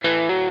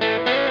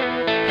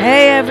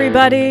Hey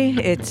everybody,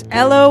 it's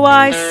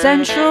LOI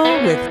Central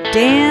with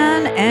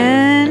Dan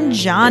and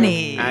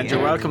Johnny. And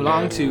you're welcome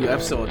along to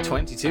episode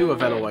 22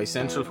 of LOI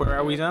Central. Where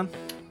are we, Dan?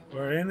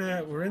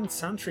 We're in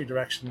Santry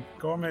direction.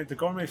 The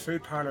gourmet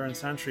food parlour in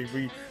Santry.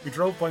 We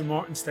drove by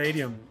Morton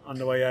Stadium on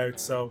the way out,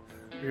 so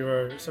we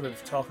were sort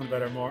of talking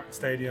about our Morton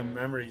Stadium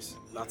memories.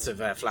 Lots of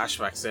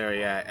flashbacks there,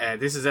 yeah.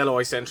 This is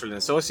LOI Central in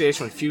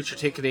association with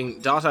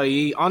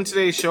FutureTicketing.ie. On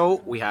today's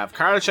show, we have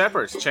Carl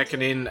Shepherd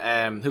checking in,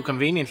 who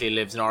conveniently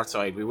lives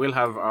Northside. We will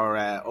have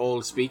our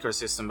old speaker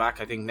system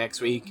back, I think,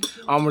 next week.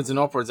 Onwards and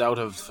upwards out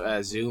of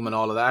Zoom and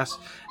all of that.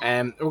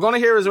 We're going to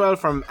hear as well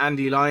from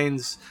Andy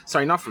Lyons.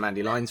 Sorry, not from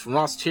Andy Lyons, from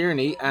Ross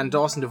Tierney and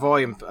Dawson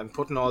Devoy. I'm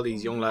putting all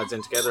these young lads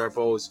in together, I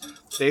suppose.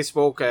 They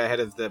spoke ahead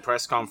of the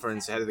press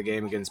conference, ahead of the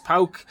game against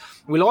PAOK.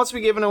 We'll also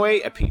be giving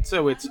away a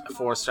pizza with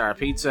 4-star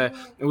pizza.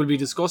 And we'll be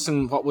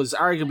discussing what was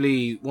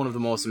arguably one of the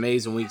most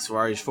amazing weeks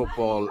for Irish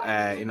football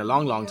in a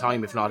long, long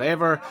time, if not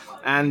ever.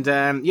 And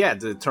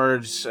the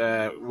third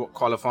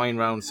qualifying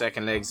round,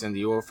 second legs in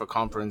the UEFA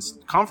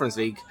Conference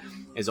League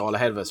is all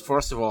ahead of us.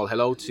 First of all,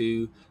 hello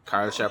to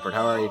Carl Shepherd.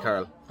 How are you,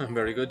 Carl? I'm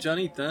very good,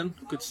 Johnny. Dan,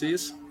 good to see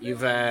us.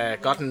 You've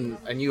gotten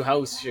a new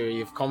house.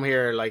 You've come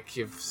here like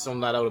you've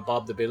summed that out of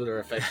Bob the Builder,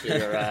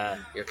 effectively.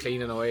 You're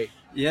cleaning away.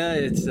 Yeah,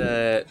 it's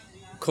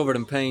covered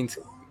in paint.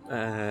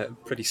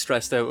 Pretty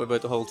stressed out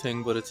about the whole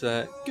thing, but it's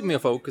giving me a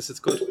focus. It's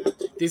good.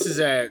 This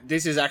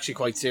is actually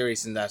quite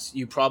serious in that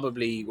you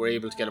probably were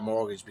able to get a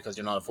mortgage because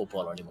you're not a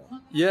footballer anymore.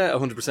 Yeah,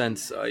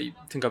 100%. I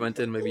think I went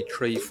in maybe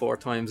 3-4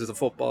 times as a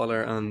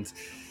footballer and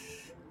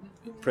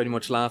pretty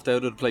much laughed out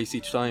of the place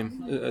each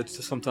time.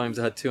 Sometimes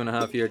I had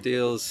 2.5-year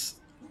deals.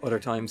 Other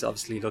times,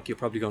 obviously, look, you're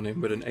probably going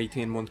in with an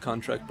 18-month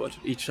contract, but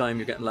each time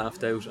you're getting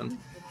laughed out. And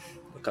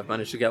look, I've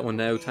managed to get one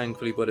now,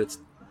 thankfully, but it's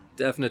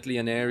definitely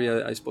an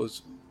area, I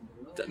suppose,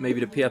 that maybe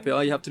the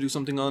PFAI have to do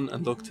something on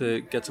and look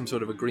to get some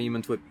sort of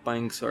agreement with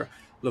banks or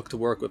look to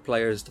work with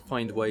players to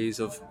find ways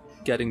of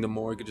getting the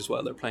mortgages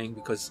while they're playing,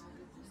 because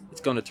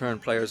it's going to turn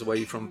players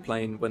away from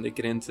playing when they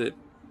get into,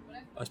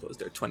 I suppose,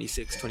 their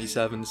 26,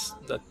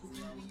 27s, that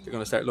they're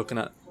going to start looking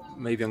at,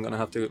 maybe I'm going to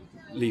have to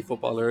leave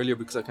football earlier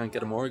because I can't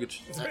get a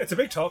mortgage. It's a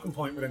big talking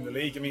point within the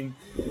league. I mean,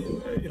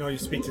 you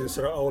speak to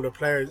sort of older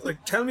players.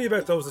 Like, tell me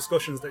about those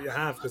discussions that you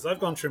have, because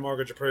I've gone through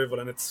mortgage approval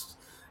and it's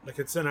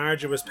an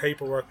arduous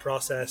paperwork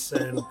process,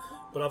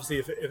 but obviously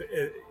if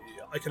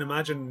I can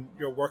imagine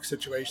your work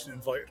situation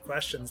invited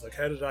questions, like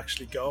how did it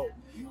actually go?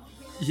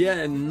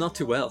 Yeah, not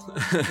too well.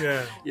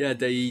 Yeah. Yeah,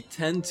 they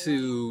tend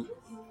to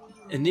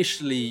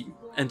initially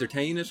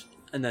entertain it,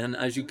 and then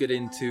as you get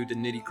into the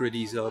nitty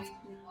gritties of,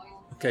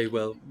 okay,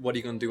 well, what are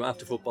you going to do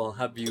after football?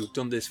 Have you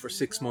done this for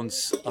 6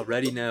 months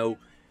already now?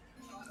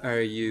 Are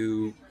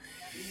you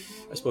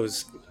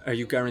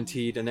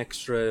guaranteed an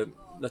extra,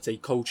 let's say,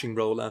 coaching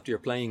role after you're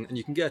playing? And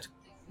you can get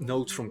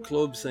notes from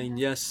clubs saying,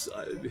 yes,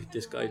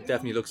 this guy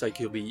definitely looks like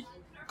he'll be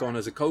gone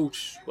as a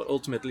coach, but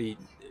ultimately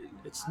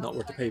it's not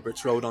worth the paper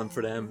it's wrote on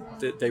for them.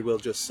 They will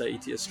just say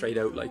to you straight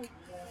out, like,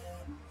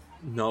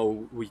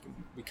 no, we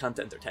can't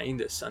entertain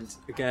this. And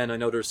again, I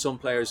know there's some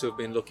players who have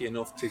been lucky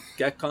enough to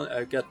get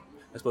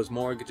I suppose,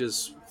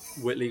 mortgages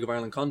with League of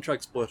Ireland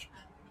contracts, but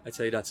I'd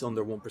say that's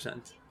under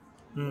 1%.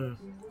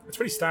 It's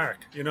pretty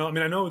stark, I mean,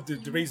 I know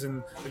the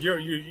reason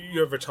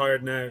you're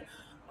retired now.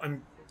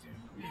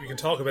 We can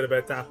talk a bit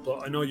about that,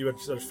 but I know you had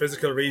sort of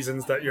physical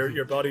reasons that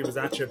your body was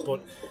at you.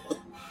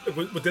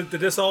 But did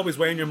this always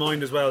weigh in your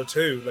mind as well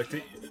too?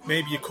 Like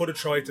maybe you could have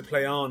tried to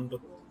play on, but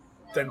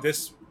then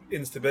this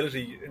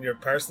instability in your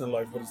personal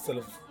life would have still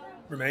have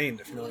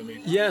remained, if you know what I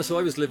mean. Yeah, so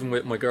I was living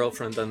with my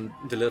girlfriend and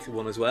the little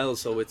one as well,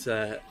 so it's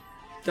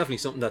definitely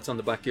something that's not on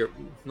the back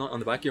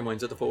of your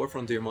mind, at the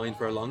forefront of your mind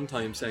for a long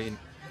time, saying,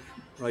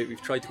 right,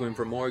 we've tried to go in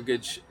for a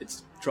mortgage,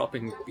 it's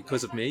dropping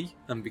because of me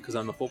and because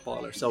I'm a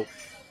footballer. So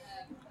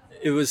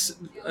it was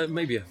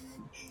maybe a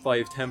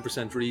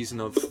 5-10% reason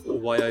of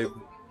why I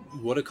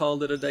would have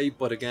called it a day,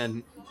 but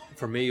again,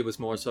 for me it was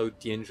more so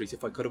the injuries.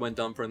 If I could have went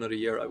on for another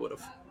year, I would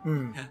have,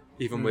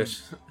 even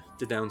with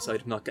the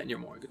downside of not getting your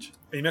mortgage.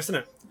 Are you missing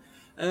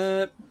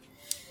it?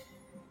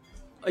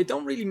 I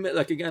don't really,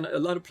 like, again, a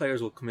lot of players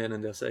will come in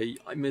and they'll say,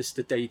 I miss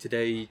the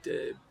day-to-day,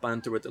 the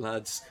banter with the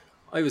lads.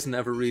 I was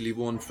never really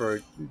one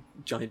for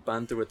giant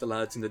banter with the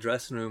lads in the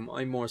dressing room.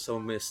 I more so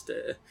missed,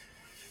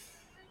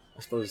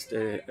 I suppose,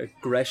 the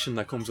aggression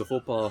that comes with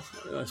football.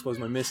 I suppose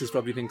my missus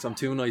probably thinks I'm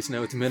too nice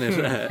now at the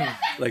minute.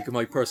 Like,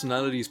 my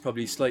personality's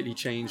probably slightly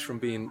changed from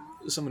being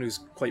someone who's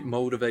quite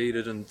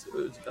motivated and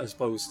as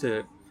opposed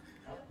to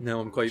now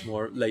I'm quite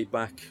more laid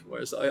back.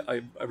 Whereas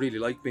I really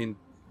like being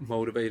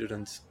motivated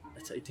and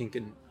let's say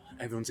thinking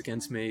everyone's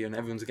against me and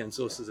everyone's against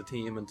us as a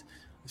team, and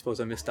I suppose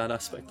I missed that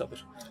aspect of it.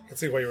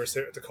 Let's see why you were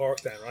sitting at the Cork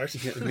then, right?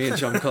 Yeah, me and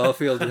John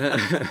Caulfield.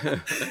 Yeah.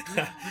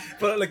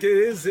 But like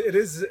it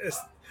is.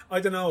 I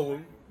don't know,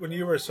 when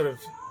you were sort of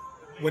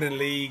winning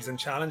leagues and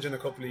challenging a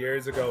couple of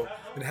years ago,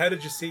 and how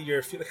did you see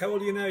like, how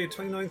old are you now? You're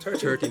 29, 30?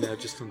 30 now,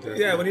 just under.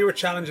 Yeah, when you were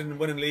challenging and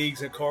winning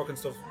leagues at Cork and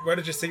stuff, where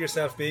did you see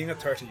yourself being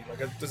at 30?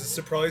 Like, does it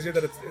surprise you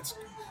that it's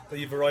that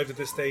you've arrived at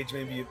this stage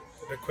maybe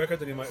a bit quicker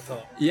than you might have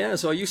thought. Yeah,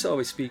 so I used to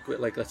always speak with,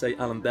 like, let's say,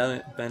 Alan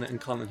Bennett and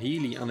Colin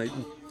Healy, and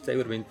they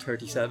would have been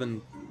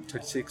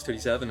 36,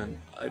 37, and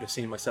I'd have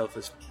seen myself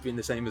as being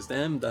the same as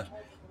them. That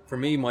for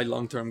me, my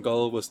long-term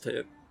goal was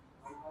to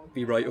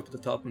be right up at the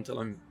top until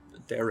I'm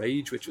their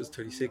age, which was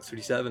 36,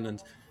 37,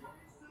 and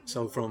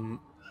so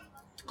from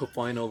the cup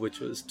final, which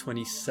was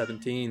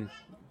 2017,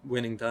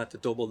 winning that, to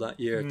double that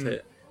year,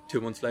 to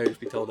 2 months later to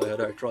be told I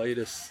had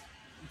arthritis,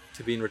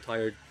 to being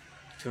retired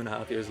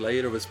 2.5 years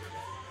later, was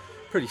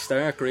pretty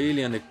stark,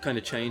 really, and it kind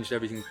of changed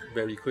everything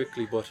very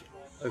quickly. But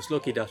I was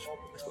lucky that,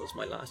 I suppose,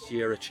 my last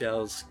year at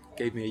Shells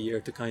gave me a year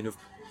to kind of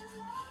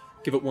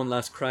give it one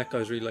last crack. I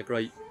was really like,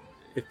 right,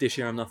 if this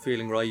year I'm not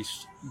feeling right,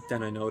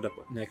 then I know that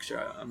next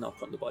year I'm not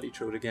putting the body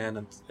through it again,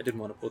 and I didn't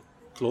want to put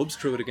clubs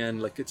through it again.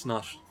 Like, it's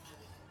not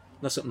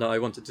something that I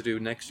wanted to do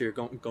next year,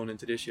 going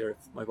into this year, if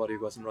my body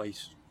wasn't right.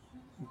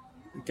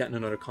 Getting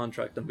another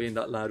contract and being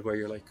that lad where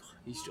you're like, oh,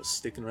 he's just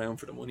sticking around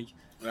for the money.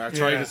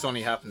 Arthritis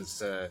only happens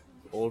to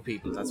old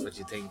people, that's what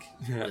you think.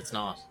 Yeah. But it's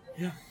not.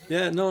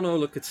 No,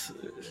 look, it's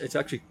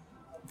actually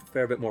a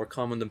fair bit more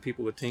common than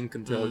people would think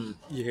until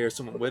you hear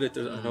someone with it.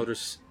 I know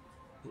there's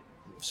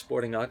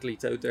sporting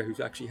athletes out there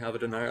who actually have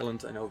it in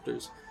Ireland. I know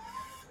there's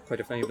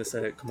quite a famous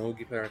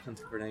camogie player, I can't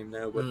think of her name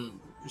now, but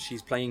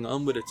she's playing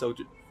on with it, so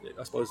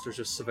I suppose there's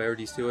just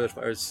severities to it,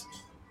 whereas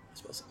I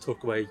suppose it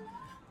took away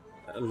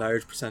a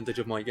large percentage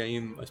of my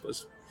game. I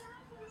suppose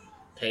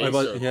I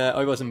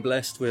wasn't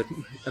blessed with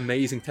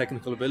amazing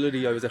technical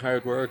ability. I was a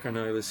hard worker and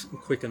I was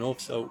quick enough,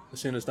 so as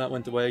soon as that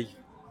went away,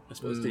 I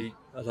suppose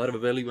a lot of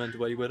ability went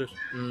away with it.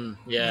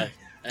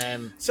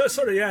 So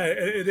sort of,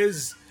 it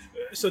is.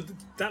 So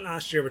that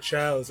last year with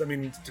Shells, I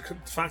mean, the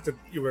fact that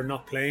you were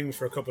not playing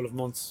for a couple of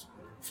months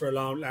for a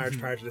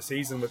large part of the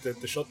season with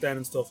the shutdown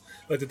and stuff,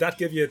 like, did that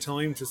give you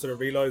time to sort of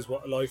realise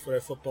what a life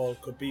without football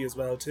could be as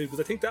well too? Because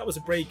I think that was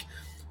a break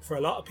for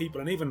a lot of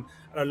people, and even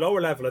at a lower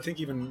level, I think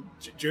even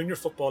junior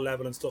football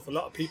level and stuff, a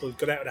lot of people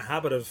got out of the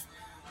habit of,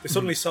 they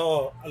suddenly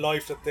saw a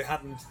life that they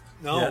hadn't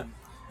known.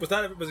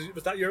 Yeah.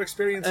 Was that your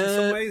experience in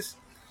some ways?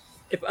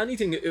 If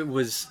anything, it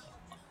was,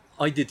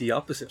 I did the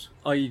opposite.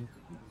 I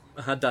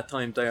had that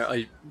time there,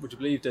 would you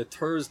believe, the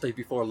Thursday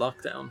before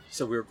lockdown,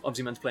 so we were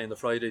obviously meant to play on the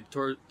Friday,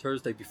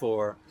 Thursday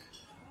before,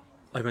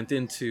 I went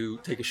in to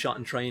take a shot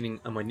in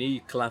training and my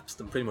knee collapsed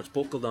and pretty much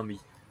buckled on me,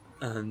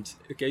 and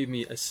it gave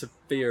me a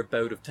severe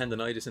bout of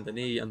tendonitis in the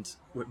knee, and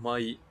with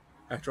my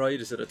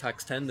arthritis it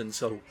attacks tendons,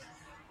 so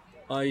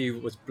I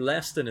was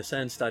blessed in a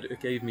sense that it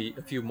gave me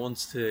a few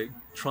months to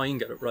try and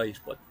get it right,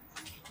 but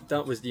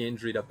that was the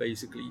injury that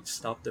basically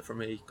stopped it for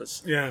me,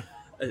 because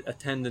a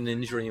tendon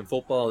injury in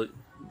football,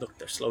 look,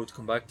 they're slow to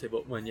come back to,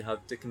 but when you have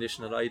the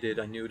condition that I did,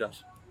 I knew that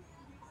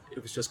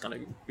it was just going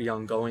to be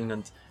ongoing.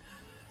 And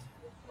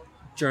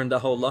during that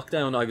whole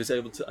lockdown, I was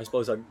able to, I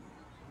suppose, I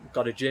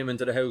got a gym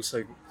into the house.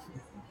 I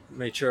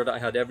made sure that I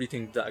had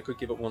everything that I could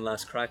give it one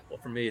last crack,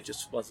 but for me it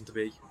just wasn't to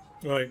be.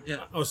 Right.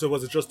 Yeah. Oh, so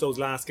was it just those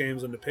last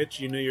games on the pitch?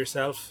 You knew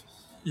yourself?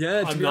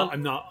 Yeah.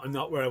 I'm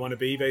not where I want to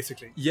be,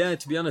 basically. Yeah.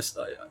 To be honest,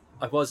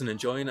 I wasn't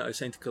enjoying it. I was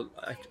saying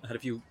I had a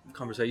few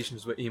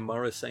conversations with Ian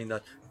Morris saying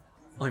that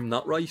I'm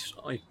not right.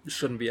 I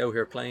shouldn't be out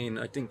here playing.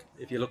 I think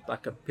if you look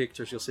back at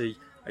pictures, you'll see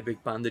I had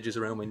big bandages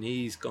around my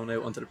knees going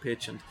out onto the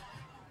pitch, and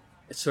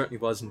it certainly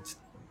wasn't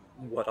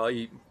what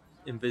I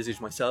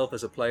envisaged myself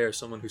as a player,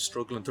 someone who's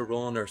struggling to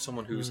run or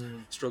someone who's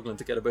struggling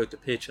to get about the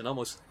pitch, and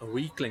almost a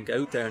weakling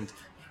out there. And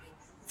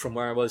from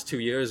where I was 2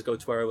 years ago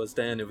to where I was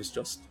then, it was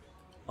just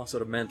also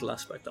the mental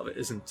aspect of it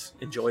isn't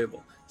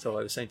enjoyable. So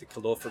I was saying to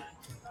Clough for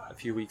a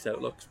few weeks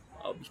out, look,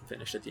 I'll be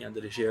finished at the end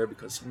of this year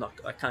because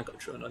I can't go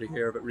through another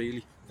year of it,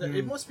 really.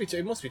 It must be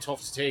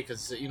tough to take,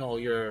 because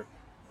you're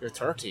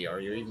 30 or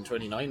you're even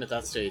 29 at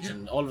that stage,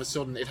 and all of a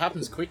sudden it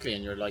happens quickly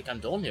and you're like, I'm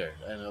done here,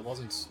 and I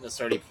wasn't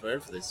necessarily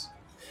prepared for this.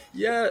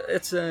 Yeah,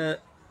 it's look,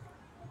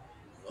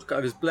 I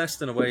was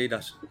blessed in a way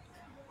that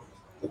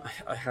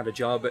I had a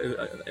job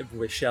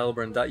with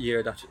Shelburne that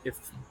year, that if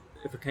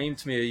it came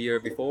to me a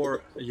year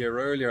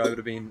earlier, I would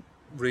have been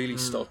really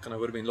stuck, and I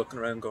would have been looking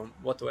around going,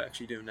 what do I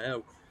actually do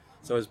now?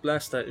 So I was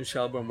blessed that in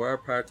Shelburne were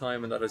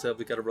part-time and that I was able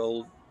to get a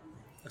role,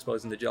 I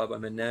suppose, in the job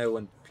I'm in now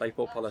and play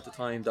football at the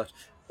time, that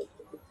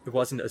it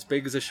wasn't as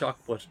big as a shock.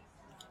 But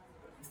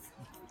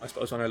I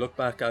suppose when I look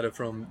back at it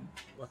from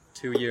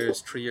 3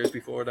 years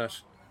before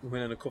that,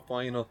 winning a cup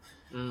final,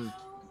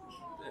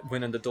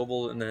 winning the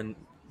double, and then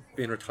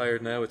being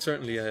retired now, it's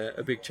certainly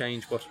a big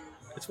change, but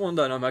it's one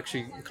that I'm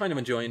actually kind of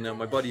enjoying now.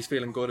 My body's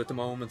feeling good at the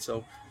moment,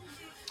 so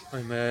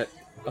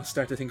I'll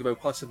start to think about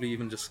possibly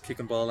even just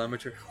kicking ball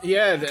amateur.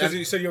 Yeah,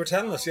 so you were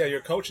telling us,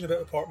 you're coaching a bit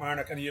with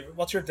Portmarnock, and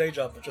what's your day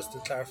job, just to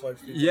clarify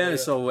for people? Yeah,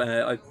 so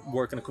I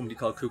work in a company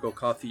called Kuko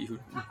Coffee, who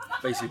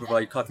basically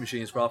provide coffee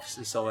machines for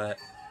offices, so I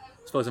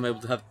suppose I'm able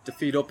to have the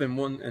feet up in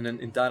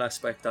that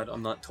aspect, that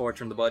I'm not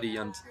torturing the body,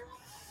 and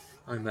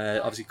I'm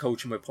obviously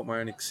coaching my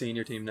Portmarnock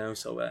senior team now,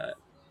 so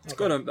it's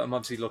good. I'm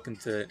obviously looking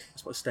to, I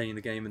suppose, stay in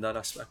the game in that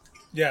aspect.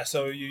 Yeah,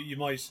 so you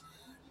might,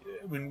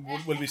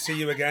 will we see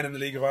you again in the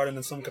League of Ireland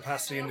in some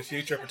capacity in the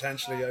future,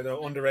 potentially, either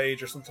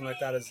underage or something like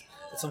that? Is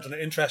it something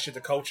that interests you,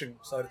 the coaching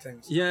side of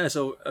things? Yeah,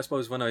 so I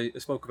suppose when I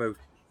spoke about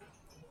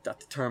that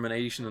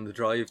determination and the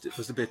drive, it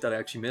was the bit that I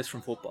actually missed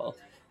from football.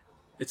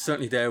 It's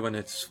certainly there when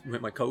it's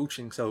with my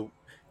coaching, so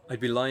I'd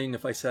be lying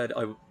if I said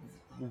I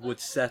would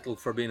settle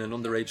for being an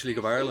underage League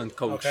of Ireland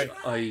coach. Okay.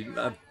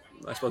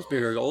 I suppose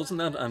bigger goals than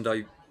that, and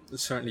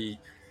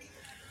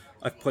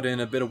I've put in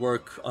a bit of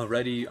work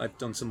already. I've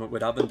done some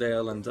with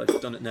Avondale, and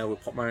I've done it now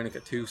with Portmarnock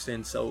at 2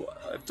 stints. So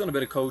I've done a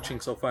bit of coaching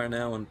so far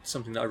now, and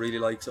something that I really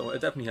like. So I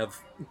definitely have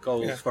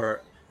goals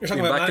for. You're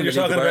talking about, I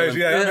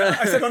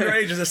said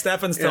underage as a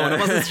stepping stone. I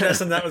wasn't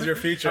suggesting that was your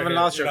future. Haven't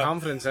lost your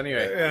confidence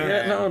anyway.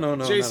 No.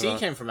 JC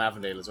came from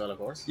Avondale as well, of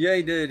course. Yeah,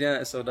 he did.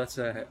 Yeah, so that's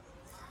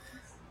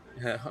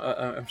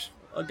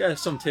I'll get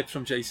some tips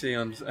from JC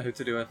on how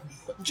to do it.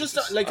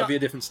 Just like I'll be a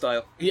different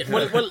style. Yeah,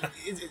 well,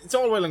 it's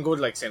all well and good,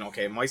 like saying,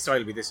 okay, my style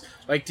will be this.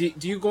 Like, do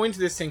you go into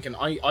this thinking,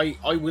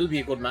 I will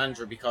be a good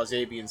manager because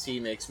A, B, and C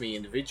makes me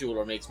individual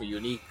or makes me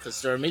unique?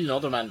 Because there are a million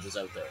other managers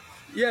out there.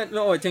 Yeah,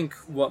 no, I think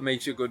what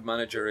makes you a good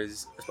manager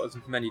is, I suppose,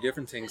 many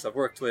different things. I've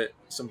worked with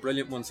some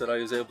brilliant ones that I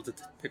was able to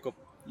pick up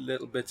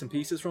little bits and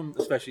pieces from,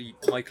 especially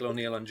Michael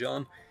O'Neill and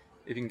John.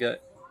 If you can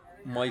get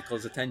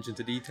Michael's attention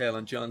to detail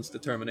and John's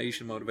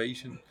determination,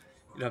 motivation,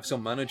 you'll have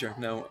some manager.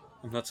 Now,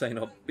 I'm not saying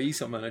I'll be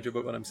some manager,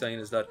 but what I'm saying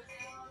is that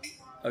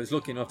I was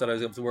lucky enough that I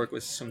was able to work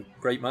with some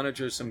great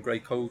managers, some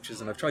great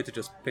coaches, and I've tried to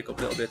just pick up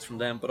little bits from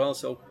them. But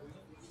also,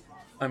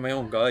 I'm my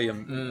own guy.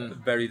 I'm a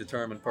very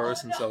determined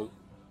person, so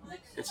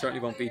it certainly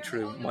won't be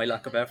through my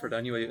lack of effort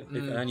anyway.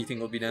 If anything,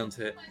 will be down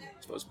to, I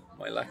suppose,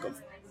 my lack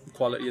of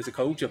quality as a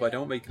coach if I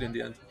don't make it in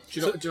the end. Do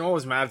you know what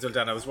was mad,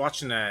 Dan? I was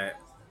watching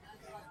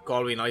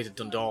Galway United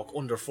Dundalk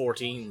under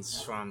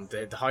 14s from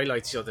the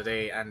highlights the other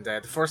day, and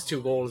the first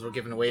 2 goals were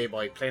given away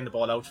by playing the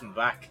ball out from the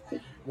back.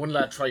 One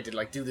lad tried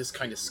to do this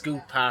kind of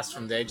scoop pass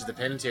from the edge of the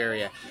penalty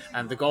area,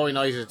 and the Galway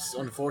United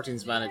under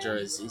 14s manager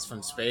is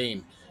from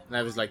Spain. And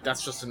I was like,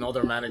 that's just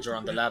another manager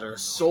on the ladder.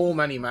 There's so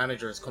many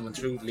managers coming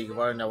through the League of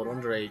Ireland now with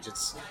underage.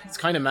 It's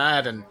kind of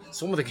mad, and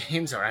some of the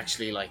games are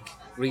actually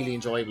really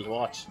enjoyable to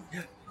watch.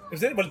 Yeah.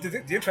 Well,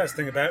 the interesting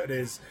thing about it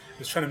is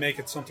trying to make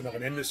it something of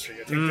an industry.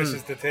 I think this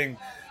is the thing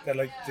that,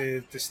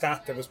 the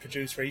stat that was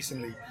produced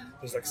recently,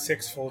 there's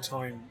 6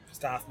 full-time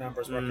staff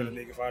members working in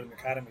League of Ireland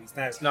academies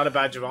now. It's not a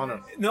badge of honour.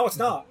 No, it's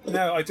not.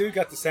 Now, I do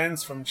get the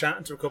sense from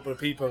chatting to a couple of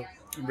people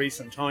in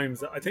recent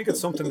times that I think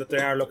it's something that they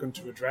are looking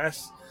to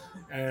address,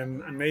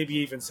 and maybe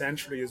even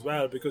centrally as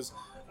well, because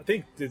I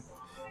think the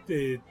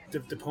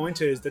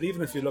point is that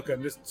even if you look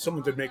at this,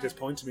 someone did make this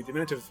point to me, the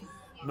amount of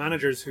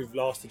managers who've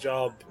lost a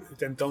job who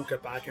then don't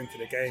get back into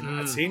the game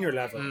at senior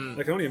level,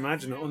 I can only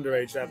imagine at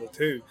underage level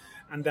too,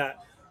 and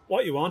that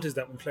what you want is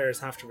that when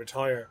players have to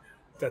retire,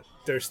 that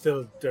they're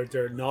still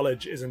their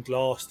knowledge isn't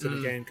lost to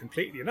the game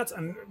completely,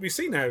 and we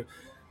see now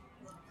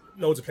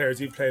loads of players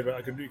you've played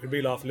with. You can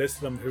reel off a list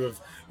of them who have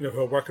who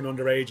are working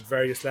underage at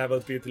various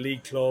levels, be it the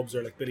league clubs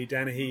or Billy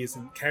Dennehy is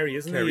in Kerry,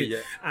 isn't he? Yeah.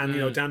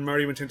 And Dan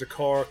Murray went into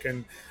Cork,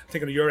 and I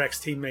think your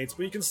ex-teammates,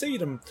 but you can see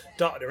them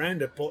dotted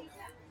around it. But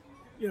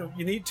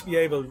you need to be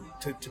able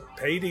to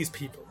pay these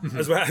people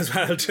as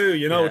well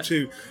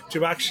too.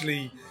 To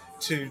actually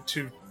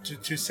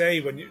to say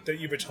that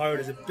you retired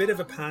is a bit of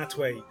a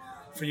pathway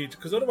for you,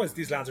 because otherwise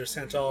these lads are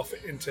sent off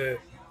into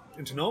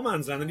no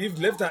man's land, and you've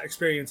lived that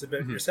experience a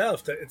bit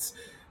yourself. That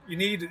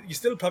you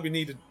still probably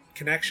needed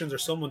connections or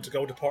someone to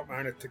go to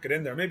Portmarnock to get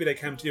in there. Maybe they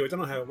came to you. I don't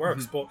know how it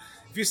works, but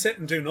if you sit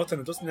and do nothing,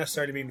 it doesn't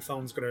necessarily mean the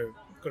phone's going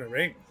to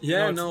ring.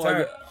 Yeah,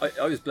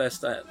 I was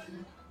blessed that,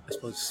 I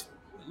suppose,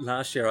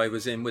 last year I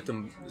was in with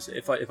them.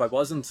 If I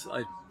wasn't,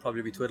 I'd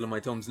probably be twiddling my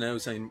thumbs now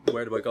saying,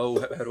 where do I go?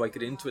 How do I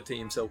get into a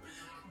team? So,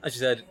 as you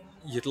said,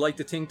 you'd like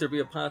to think there'd be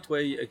a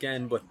pathway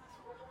again, but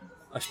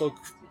I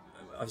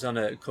was on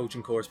a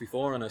coaching course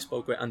before, and I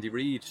spoke with Andy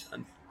Reid,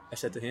 and I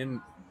said to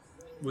him,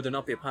 would there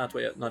not be a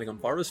pathway at Nottingham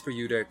Forest for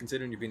you there,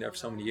 considering you've been there for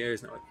so many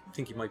years now? I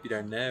think he might be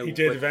there now. He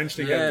did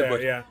eventually get there,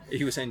 but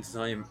he was saying at the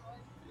time,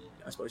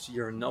 I suppose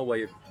you're in no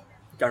way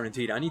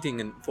guaranteed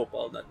anything in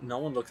football, that no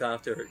one looks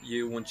after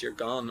you once you're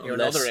gone. You're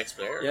another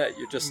ex-player. Yeah,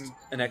 you're just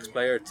an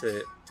ex-player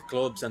to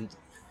clubs, and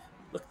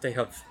look, they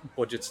have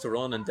budgets to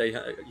run, and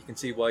you can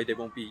see why they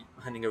won't be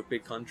handing out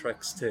big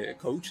contracts to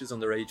coaches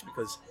underage,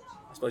 because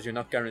I suppose you're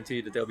not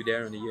guaranteed that they'll be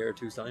there in a year or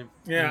two's time.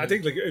 Yeah, I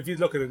think if you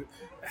look at it,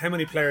 how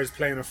many players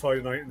play on a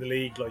Friday night in the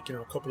league, a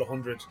couple of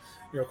hundred,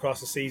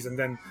 across the season,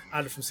 then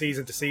added from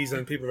season to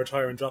season, people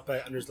retire and drop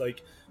out, and there's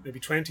maybe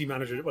 20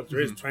 managers. Well, there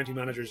is 20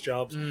 managers'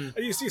 jobs.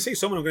 You see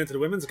some of them going into the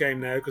women's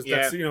game now, because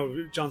that's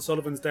John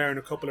Sullivan's there, and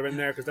a couple are in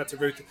there because that's a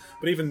route.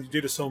 But even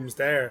do the sums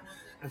there,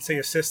 and say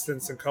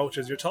assistants and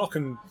coaches, you're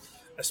talking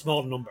a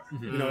small number.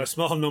 A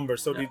small number.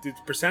 So the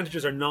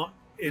percentages are not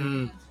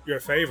in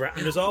your favour,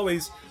 and there's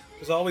always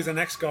a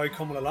next guy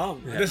coming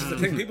along. And this is the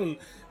thing,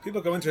 people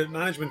go into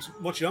management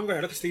much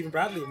younger. Look at Stephen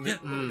Bradley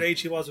and the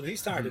age he was when he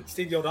started,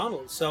 Stevie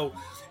O'Donnell. So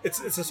it's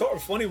a sort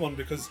of funny one,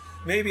 because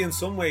maybe in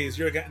some ways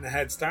you're getting a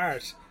head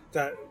start,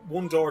 that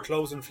one door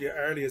closing for you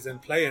early as in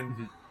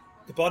playing,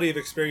 the body of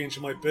experience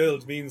you might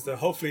build means that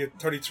hopefully at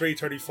 33,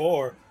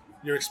 34,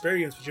 you're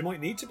experienced, but you might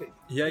need to be.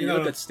 Yeah, you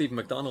look at Stephen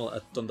McDonnell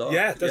at Dundalk.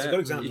 Yeah, that's a good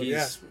example.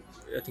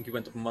 I think he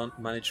went up and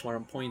managed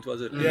Warren Point,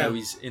 was it? And Yeah. now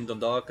he's in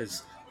Dundalk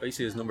as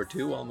basically his number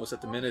 2 almost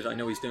at the minute. I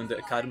know he's doing the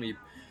academy,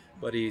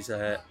 but he's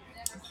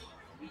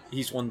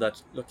one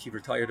that, look, he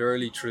retired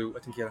early through, I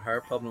think he had a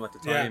heart problem at the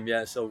time.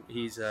 Yeah, so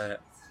he's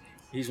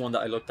one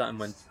that I looked at and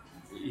went,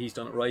 he's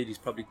done it right. He's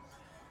probably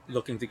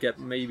looking to get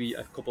maybe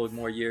a couple of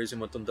more years in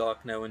with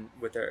Dundalk now and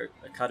with their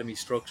academy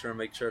structure and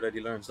make sure that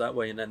he learns that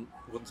way. And then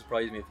it wouldn't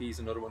surprise me if he's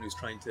another one who's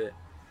trying to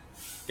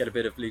get a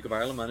bit of League of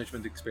Ireland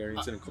management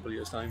experience in a couple of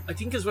years' time. I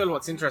think as well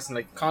what's interesting,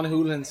 like Con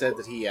Houlihan said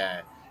that he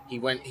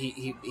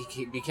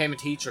became a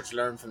teacher to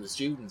learn from the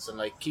students, and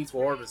like Keith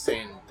Ward was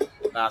saying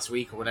last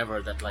week or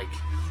whenever that like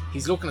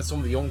he's looking at some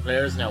of the young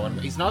players now and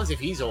he's not as if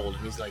he's old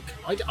and he's like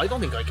I don't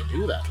think I can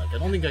do that, like I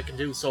don't think I can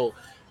do so.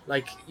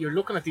 Like you're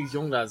looking at these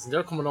young lads and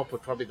they're coming up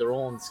with probably their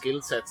own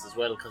skill sets as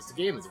well because the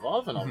game is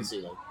evolving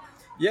obviously. Like.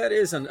 Yeah, it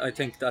is, and I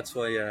think that's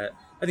why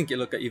I think you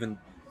look at even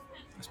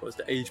I suppose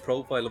the age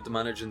profile of the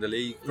manager in the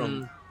league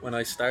from when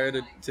I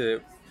started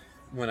to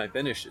when I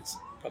finished, it's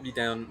probably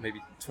down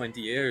maybe 20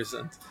 years,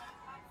 and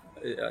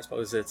I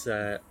suppose it's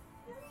as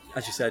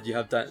you said, you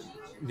have that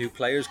new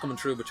players coming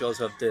through, but you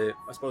also have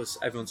I suppose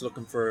everyone's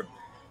looking for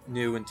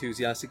new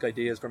enthusiastic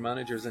ideas for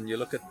managers, and you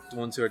look at the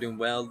ones who are doing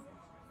well,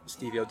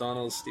 Stevie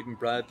O'Donnell, Stephen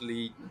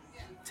Bradley,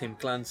 Tim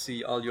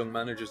Clancy, all young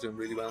managers doing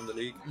really well in the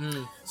league.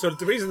 So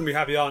the reason we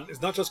have you on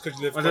is not just because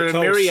you live There are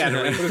close. myriad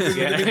of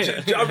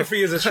reasons,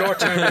 Geography is a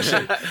short-term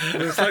issue.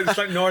 It's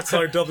like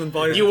Northside Dublin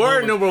boys. You at the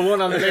were moment. number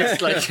 1 on the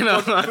list, like, you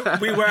know.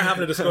 We were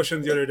having a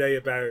discussion the other day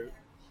about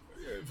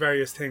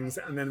various things,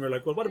 and then we're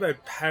like, well, what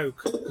about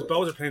Pauk? Because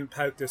Bows are playing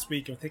Pauk this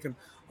week, and we're thinking,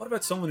 what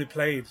about someone who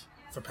played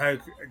for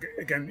Pauk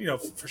again, you know,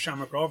 for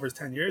Shamrock Rovers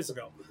 10 years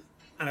ago?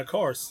 And of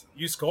course,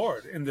 you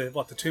scored in the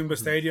Toomba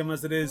Stadium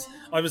as it is.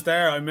 I was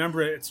there. I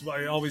remember it.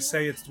 I always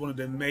say it's one of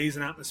the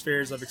amazing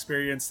atmospheres I've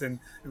experienced in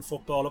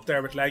football. Up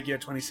there with Legia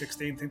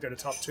 2016, I think they're the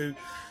top 2.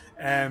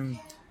 And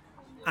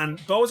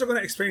Bows are going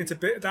to experience a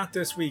bit of that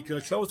this week.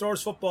 Closed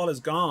doors football is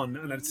gone,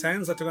 and it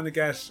sounds like they're going to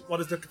get, what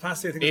is the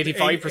capacity? I think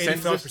 85%.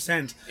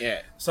 85%.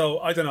 Yeah. So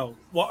I don't know.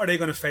 What are they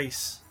going to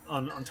face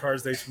on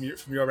Thursdays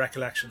from your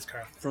recollections,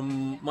 Carl?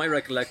 From my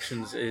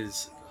recollections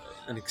is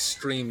an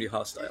extremely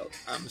hostile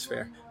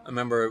atmosphere. I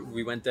remember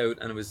we went out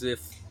and it was as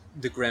if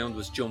the ground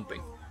was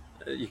jumping.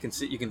 You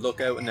can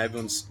look out and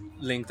everyone's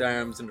linked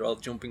arms and they're all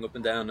jumping up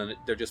and down and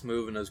they're just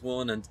moving as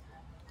one, and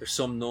there's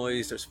some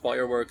noise, there's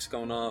fireworks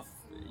going off.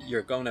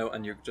 You're going out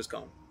and you're just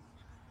going,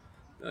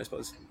 I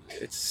suppose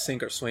it's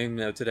sink or swim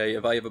now today.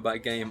 If I have a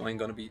bad game, I'm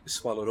going to be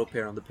swallowed up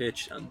here on the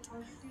pitch. And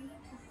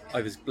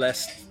I was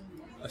blessed,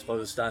 I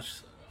suppose, that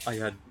I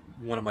had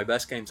one of my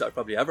best games I've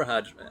probably ever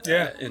had.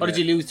 What did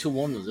you lose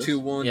 2-1? Was it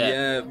 2-1?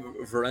 Yeah,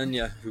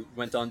 Varenya, who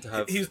went on to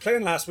have. He was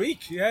playing last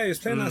week. Yeah, he was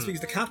playing last week.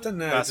 He's the captain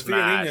now. That's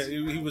mad.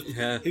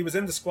 mad. He was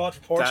in the squad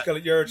for Portugal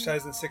at Euro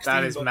 2016.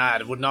 That is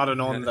mad. Would not have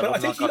known that. But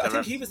I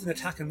think he was an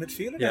attacking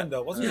midfielder then,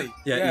 though, wasn't he?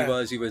 Yeah, he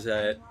was. He was.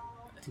 I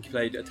think he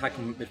played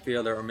attacking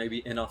midfielder or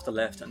maybe in off the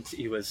left, and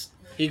he was.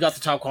 He got the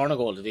top corner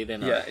goal, did he?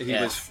 Then? Yeah, he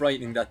was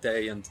frightening that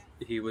day, and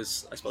he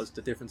was, I suppose,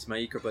 the difference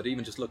maker. But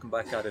even just looking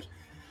back at it,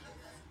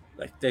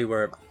 like they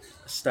were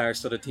a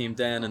star-studded team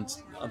then, and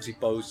obviously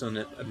Bo's done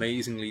it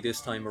amazingly this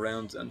time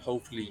around, and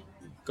hopefully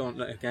going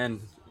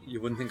again. You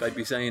wouldn't think I'd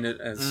be saying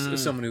it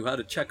as someone who had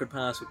a checkered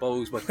past with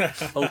Bows, but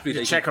hopefully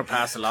they checker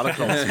pass a lot of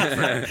clubs.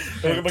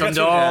 We'll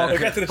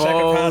get to the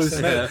checker pass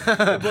in a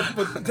minute.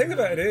 But the thing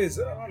about it is,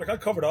 like I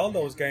covered all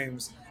those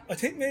games. I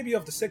think maybe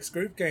of the 6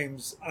 group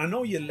games, I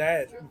know you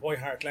led in White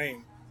Hart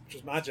Lane, which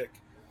was magic,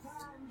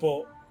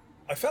 but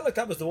I felt like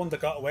that was the one that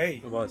got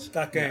away. It was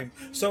that game.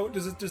 Yeah. So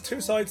there's 2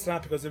 sides to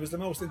that, because it was the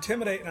most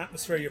intimidating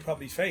atmosphere you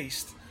probably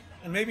faced,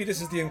 and maybe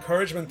this is the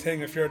encouragement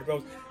thing if you're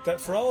about that.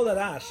 For all of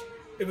that,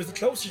 it was the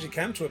closest you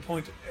came to a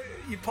point.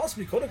 You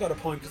possibly could have got a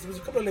point, because there was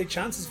a couple of late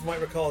chances, if you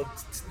might recall,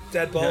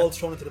 dead balls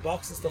thrown into the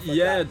box and stuff like that.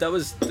 Yeah, that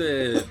was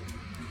the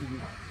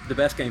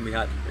best game we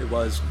had. It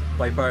was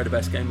by far the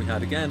best game we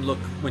had. Again, look,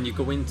 when you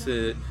go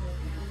into,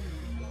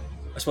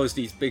 I suppose,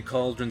 these big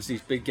cauldrons,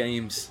 these big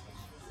games,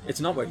 it's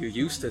not what you're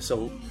used to,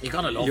 so you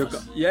gotta love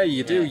it. Yeah,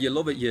 you do. You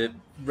love it. You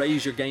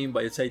raise your game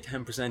by, I'd say,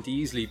 10%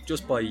 easily,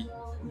 just by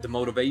the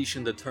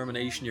motivation, the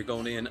determination you're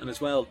going in, and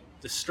as well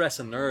the stress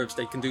and nerves.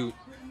 They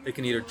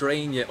can either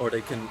drain you or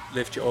they can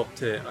lift you up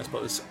to, I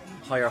suppose,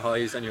 higher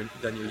highs than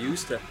you're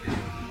used to.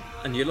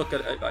 And you look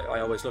at,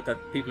 I always look at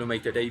people who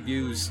make their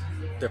debuts,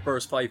 their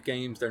first 5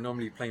 games, they're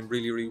normally playing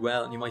really, really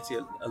well, and you might see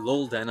a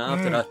lull then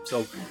after that.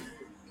 So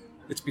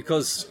it's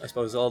because, I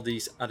suppose, all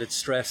these added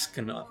stress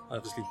can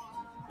obviously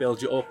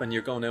build you up, and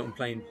you're going out and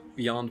playing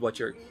beyond what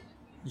you're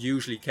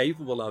usually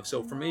capable of.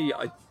 So for me,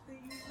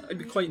 I'd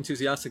be quite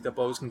enthusiastic that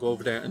Bows can go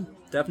over there and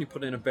definitely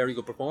put in a very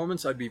good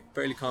performance. I'd be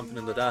fairly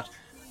confident of that.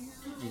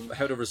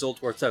 How the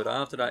result works out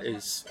after that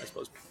is, I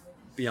suppose,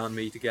 beyond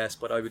me to guess,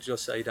 but I would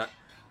just say that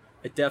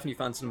I definitely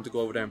fancy them to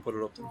go over there and put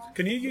it up to them.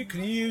 Can you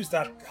use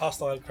that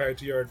hostile crowd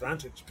to your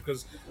advantage?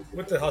 Because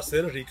with the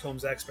hostility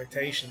comes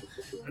expectation,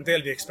 and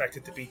they'll be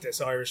expected to beat this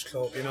Irish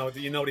club.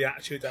 You know the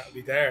attitude that will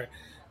be there.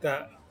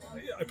 That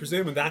I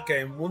presume in that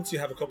game, once you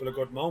have a couple of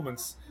good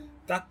moments,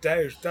 that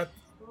doubt,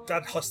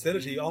 that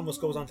hostility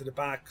almost goes onto the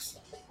backs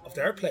of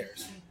their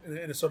players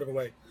in a sort of a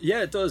way.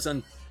 Yeah, it does.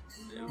 And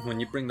when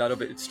you bring that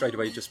up, it straight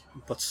away just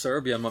puts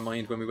Serbia in my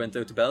mind when we went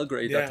out to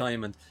Belgrade that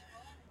time, and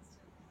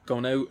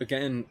going out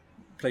again.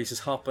 Places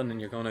hopping,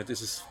 and you're going,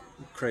 this is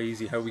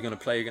crazy. How are we going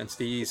to play against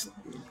these?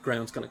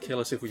 Ground's going to kill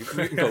us if we go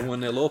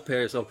 1-0 up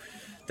here. So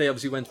they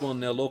obviously went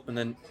 1-0 up, and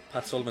then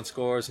Pat Sullivan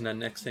scores, and then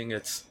next thing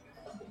it's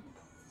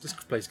this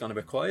place gone a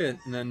bit quiet,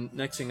 and then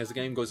next thing as the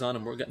game goes on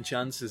and we're getting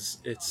chances,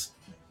 it's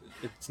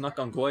not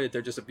gone quiet.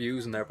 They're just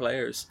abusing their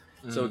players.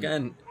 So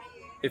again,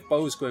 if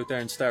Bows go out there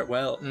and start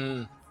well,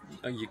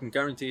 you can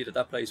guarantee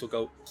that place will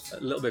go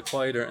a little bit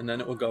quieter, and then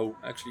it will go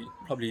actually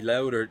probably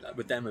louder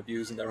with them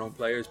abusing their own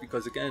players,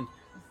 because again,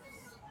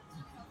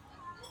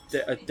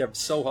 they're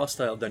so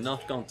hostile. They're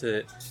not going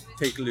to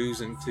take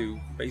losing to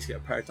basically a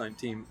part-time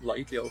team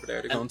lightly over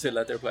there. They're going to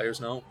let their players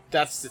know.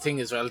 That's the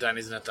thing as well, Dan,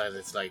 isn't it? That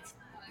it's like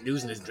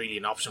losing isn't really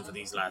an option for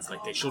these lads.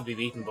 Like, they should be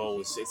beating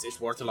Bows. It's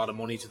worth a lot of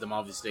money to them,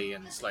 obviously,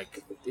 and it's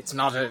like it's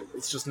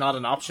just not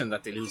an option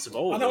that they lose to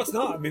Bows. I know it's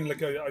not. I mean,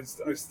 like I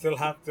still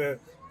have the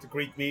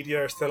Greek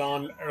media are still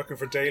on looking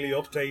for daily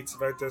updates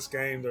about this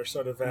game. They're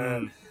sort of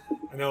I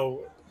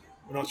know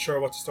we're not sure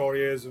what the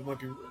story is. It might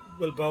be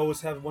will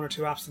Bows have 1 or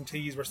 2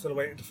 absentees. We're still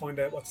waiting to find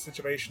out what the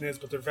situation is,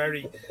 but they're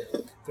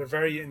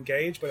very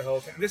engaged by the whole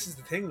thing. And this is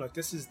the thing, like,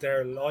 this is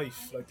their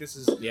life. Like, this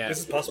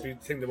is possibly the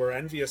thing that we're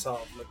envious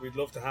of. Like, we'd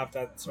love to have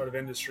that sort of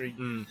industry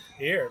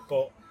here,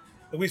 but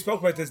we spoke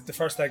about this the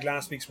first leg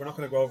last week, so we're not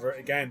going to go over it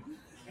again.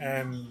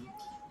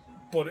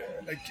 But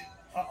like,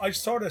 I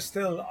sort of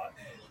still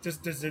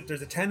there's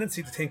a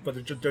tendency to think, but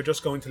they're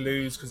just going to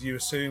lose because you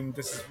assume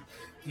this is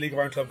the League of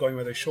Ireland club going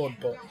where they should,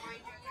 but.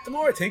 The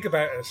more I think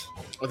about it,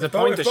 if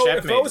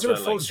Bows are at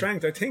full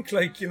strength, I think,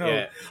 like,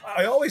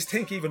 I always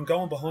think even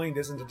going behind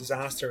isn't a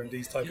disaster in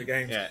these type of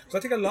games. Because I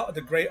think a lot of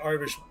the great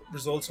Irish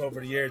results over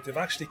the years, they've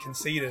actually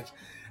conceded.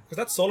 Because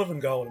that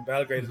Sullivan goal in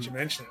Belgrade that you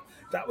mentioned,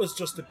 that was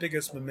just the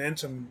biggest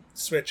momentum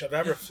switch I've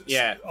ever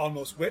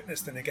almost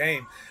witnessed in a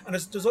game. And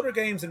there's other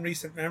games in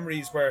recent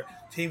memories where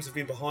teams have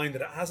been behind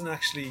that it hasn't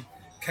actually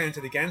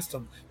counted against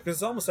them, because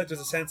it's almost like there's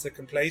a sense of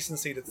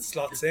complacency that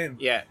slots in.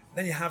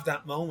 Then you have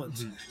that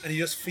moment, and you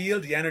just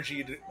feel the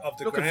energy of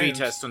the ground. Look at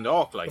Vitesse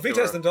Dundalk,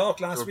 Vitesse Dundalk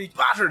last week.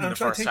 Battered in the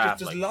first half.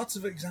 There's lots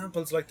of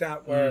examples like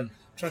that where I'm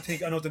trying to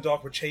think. I know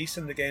Dundalk were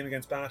chasing the game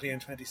against Batty in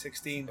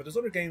 2016, but there's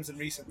other games in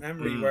recent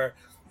memory where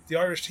the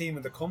Irish team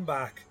in the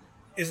comeback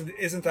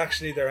isn't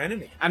actually their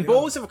enemy. And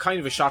Bows have a kind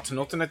of a shot to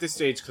nothing at this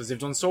stage because they've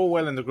done so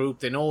well in the group.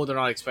 They know they're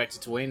not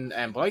expected to win,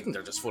 but I think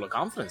they're just full of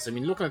confidence. I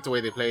mean, looking at the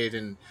way they played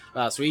in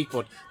last week,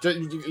 but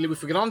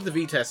if we get on to the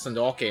Vitesse and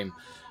Dundalk game,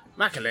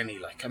 McElhenney,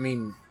 like, I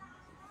mean,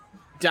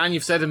 Dan,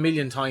 you've said a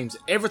million times,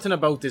 everything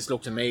about this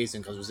looked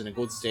amazing because it was in a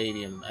good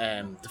stadium.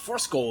 The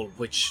first goal,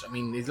 which, I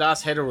mean, his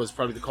last header was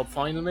probably the cup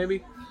final,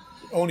 maybe.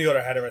 Only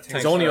other header, I think.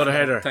 His only other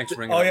header. Thanks for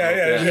bringing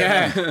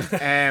Yeah.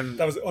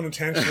 That was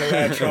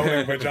unintentional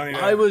throwing by Johnny.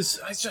 I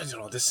don't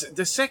know,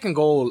 the second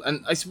goal,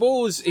 and I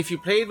suppose if you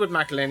played with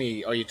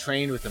McElhenney or you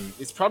trained with him,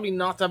 it's probably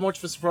not that much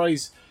of a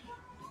surprise.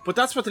 But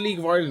that's what the League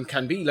of Ireland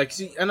can be. Like,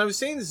 see, and I was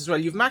saying this as well,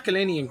 you've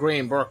McElhenney and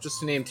Graham Burke,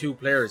 just to name 2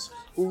 players,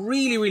 who are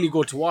really, really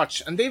good to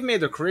watch, and they've made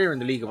their career in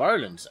the League of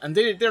Ireland, and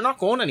they're not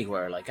going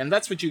anywhere, like, and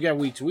that's what you get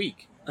week to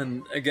week.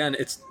 And again,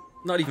 it's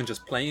not even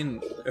just playing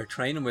or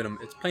training with him,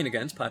 it's playing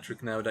against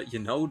Patrick now that you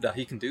know that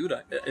he can do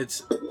that.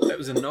 I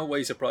was in no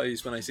way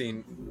surprised when I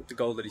seen the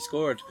goal that he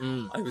scored.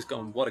 I was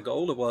going, what a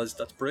goal it was,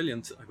 that's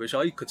brilliant. I wish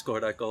I could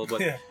score that goal,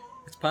 but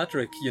it's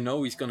Patrick, you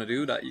know he's going to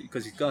do that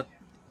because he's got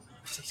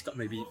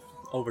maybe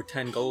over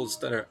 10 goals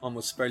that are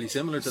almost fairly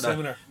similar to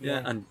that.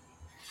 Yeah, and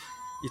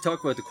you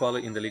talk about the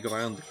quality in the League of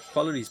Ireland. The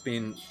quality's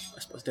been, I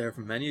suppose, there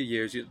for many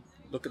years. You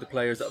look at the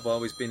players that have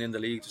always been in the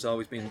league, there's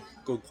always been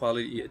good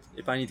quality.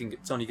 If anything,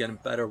 it's only getting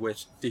better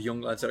with the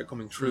young lads that are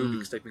coming through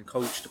because they've been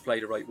coached to play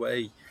the right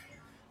way.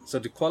 So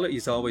the quality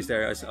is always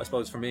there. I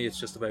suppose for me, it's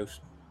just about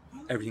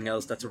everything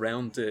else that's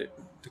around the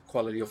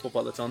quality of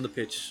football that's on the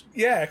pitch.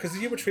 Yeah, because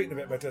you were tweeting a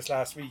bit about this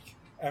last week.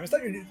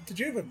 Did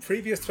you have a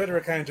previous Twitter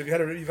account? You've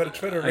had a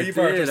Twitter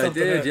revert or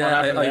something? I did,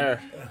 yeah.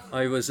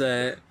 I was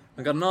I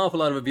got an awful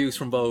lot of abuse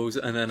from Bows,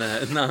 and then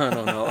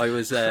no.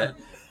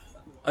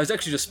 I was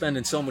actually just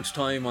spending so much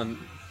time on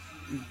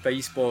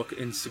Facebook,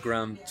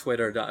 Instagram,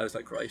 Twitter that I was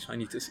like, right, I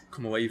need to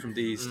come away from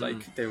these.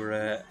 Like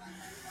I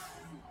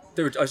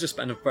was just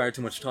spending far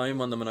too much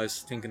time on them, and I was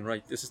thinking,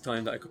 right, this is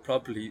time that I could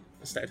probably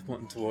start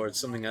putting towards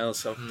something else.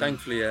 So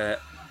thankfully,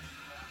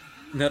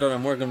 now that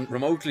I'm working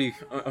remotely,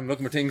 I'm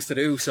looking for things to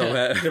do. So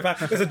you're back.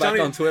 Listen, back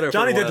on Twitter.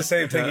 Johnny did the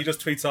same thing. He just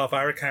tweets off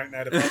our account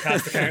now, the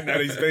podcast account now.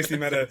 He's basically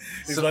made a.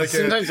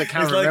 Sometimes I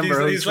can't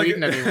remember who's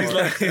tweeting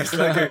anymore. He's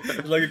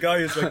like a guy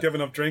who's like giving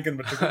up drinking,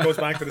 but goes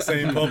back to the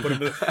same pub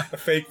with a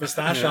fake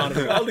moustache on.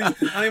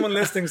 Anyone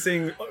listening,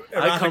 seeing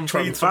I come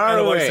from tweets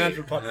far LOI away.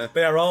 Central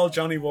They are all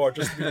Johnny Ward,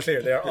 just to be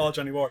clear. They are all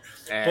Johnny Ward.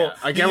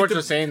 I get what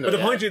you're saying, But though,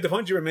 the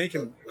point you were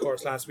making, of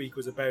course, last week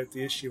was about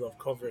the issue of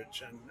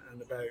coverage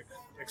and about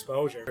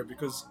exposure.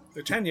 Because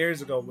 10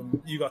 years ago,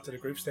 when you got to the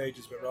group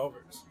stages with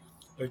Rovers,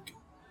 like,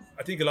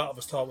 I think a lot of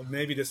us thought, well,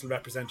 maybe this will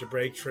represent a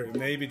breakthrough.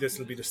 Maybe this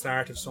will be the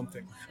start of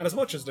something. And as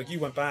much as like you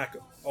went back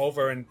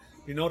over, and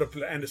we know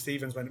the end of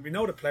Stevens went, we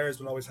know the players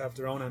will always have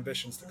their own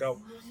ambitions to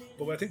go.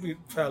 But I think we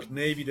felt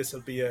maybe this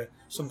will be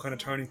some kind of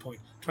turning point.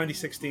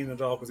 2016 the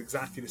dog was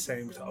exactly the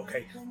same. We thought,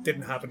 okay,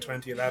 didn't happen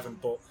 2011,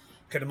 but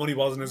okay, the money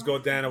wasn't as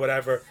good then or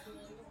whatever.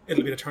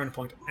 It'll be the turning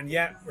point. And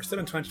yet we're still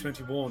in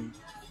 2021.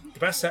 The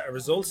best set of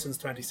results since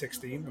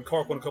 2016. And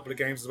Cork won a couple of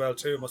games as well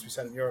too. It must be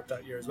said in Europe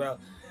that year as well.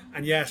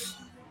 And yet,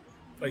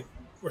 like,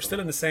 we're still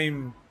in the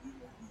same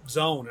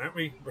zone, aren't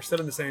we? We're still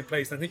in the same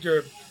place. And I think you're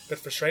a bit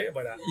frustrated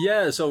by that.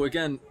 Yeah, so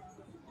again,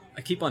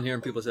 I keep on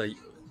hearing people say,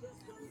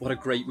 what a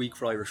great week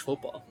for Irish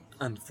football.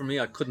 And for me,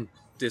 I couldn't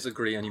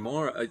disagree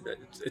anymore.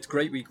 It's a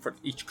great week for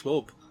each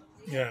club.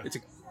 Yeah. It's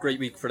a great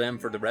week for them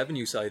for the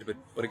revenue side of it.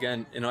 But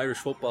again, in Irish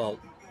football,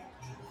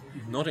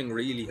 nothing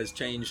really has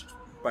changed,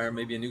 bar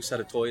maybe a new set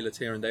of toilets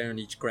here and there in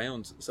each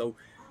ground. So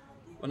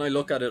when I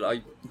look at it,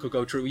 I could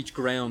go through each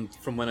ground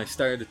from when I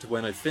started to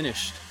when I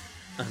finished,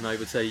 and I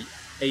would say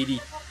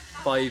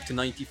 85 to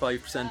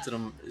 95% of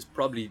them is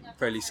probably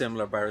fairly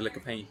similar, bar a lick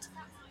of paint.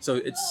 So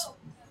it's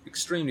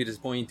extremely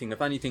disappointing.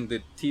 If anything,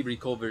 the TV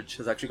coverage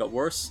has actually got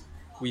worse.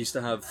 We used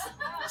to have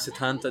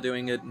Setanta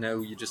doing it.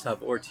 Now you just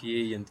have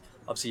RTE, and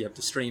obviously you have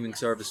the streaming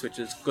service, which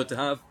is good to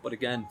have. But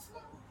again,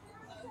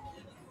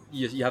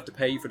 you have to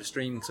pay for the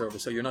streaming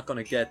service, so you're not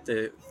going to get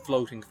the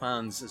floating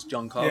fans, as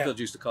John Caulfield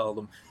used to call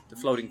them, the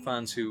floating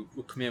fans who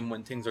will come in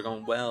when things are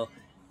going well.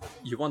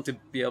 You want to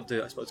be able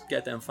to, I suppose,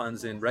 get them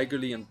fans in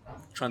regularly and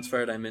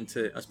transfer them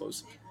into, I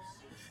suppose,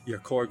 your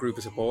core group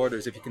of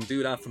supporters. If you can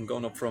do that from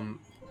going up from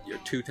your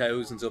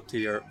 2,000s up to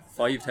your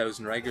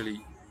 5,000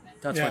 regularly,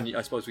 that's when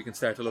I suppose we can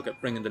start to look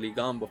at bringing the league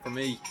on. But for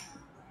me,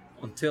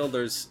 until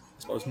there's,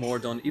 I suppose, more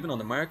done, even on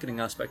the marketing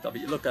aspect of it,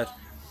 you look at,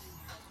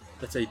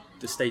 let's say,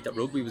 the state that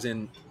rugby was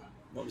in,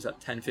 what was that,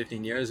 10,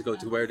 15 years ago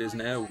to where it is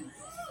now.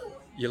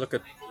 You look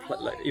at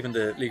like, even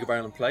the League of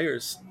Ireland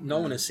players, no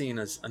one is seen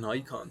as an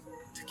icon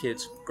to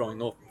kids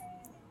growing up.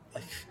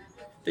 Like,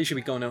 they should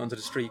be going out onto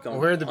the street going,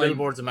 where are the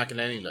billboards of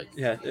McElhenney, like?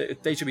 Yeah,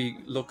 they should be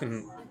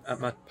looking at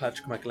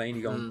Patrick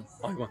McElhaney going,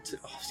 I want to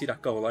see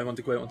that goal, I want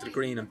to go out onto the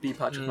green and be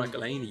Patrick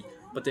McElhaney.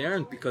 But they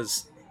aren't,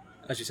 because,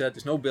 as you said,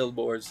 there's no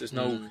billboards, there's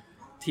no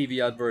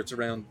TV adverts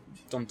around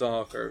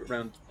Dundalk or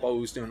around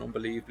Bows doing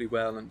unbelievably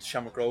well and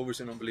Shamrock Rovers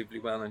doing unbelievably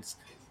well. And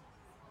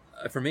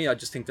for me, I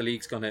just think the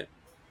league's going to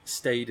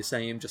stay the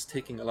same, just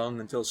ticking along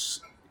until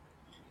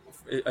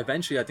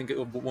eventually I think it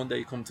will one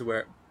day come to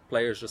where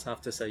players just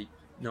have to say,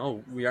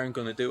 no, we aren't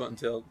going to do it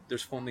until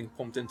there's funding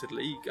pumped into the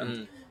league.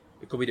 And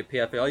it could be the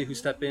PFAI who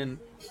step in,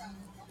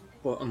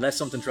 but unless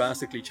something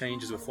drastically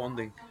changes with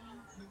funding,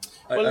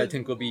 I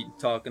think we'll be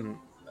talking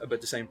about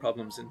the same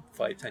problems in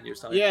 5-10 years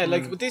time. Yeah,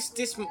 like, but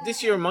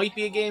this year might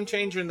be a game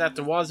changer in that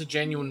there was a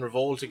genuine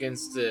revolt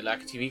against the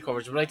lack of TV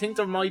coverage. But I think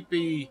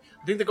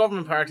the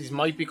government parties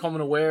might be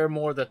becoming aware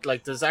more that,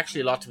 like, there's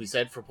actually a lot to be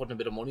said for putting a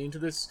bit of money into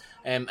this.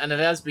 And it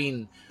has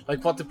been,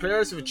 like, what the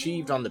players have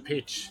achieved on the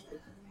pitch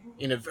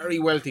in a very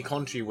wealthy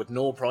country with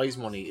no prize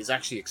money is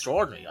actually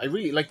extraordinary. I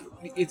really, like,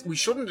 we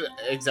shouldn't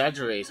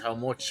exaggerate how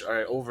much,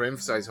 or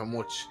overemphasize how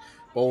much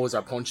Bows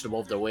are punched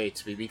above their weight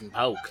to be beating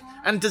PAOK,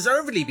 and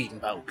deservedly beating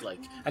PAOK,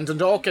 like, and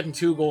Dundalk getting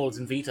 2 goals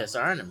in Vitesse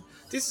Arnhem.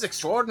 This is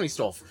extraordinary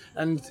stuff,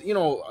 and I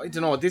don't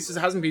know,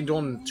 hasn't been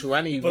done to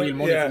any real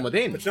money from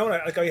within. But you know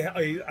what,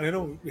 I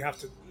know we have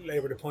to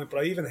labour the point, but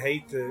I even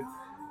hate and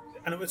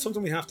it's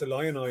something we have to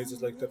lionise,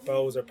 is like the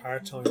Bows are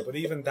part-time, but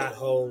even that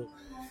whole,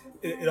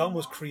 it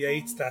almost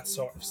creates that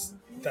sort of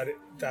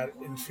that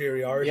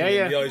inferiority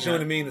in the eyes. You know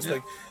what I mean? It's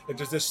like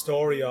there's this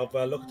story of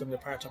look at them, they're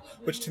part-time,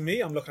 which to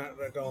me, I'm looking at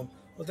it going,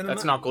 well, then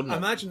that's not good enough.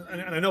 Imagine,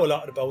 and I know a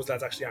lot of the Bows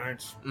lads actually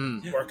aren't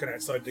working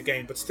outside the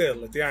game, but still,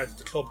 like, they are,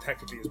 the club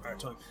technically is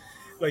part-time.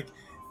 Like,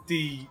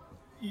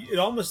 it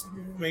almost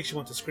makes you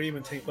want to scream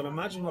and think, well,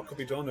 imagine what could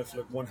be done if,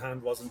 like, one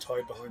hand wasn't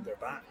tied behind their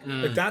back.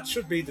 Like, that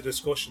should be the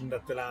discussion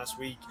that the last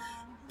week.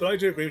 But I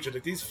do agree with you,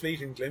 like, these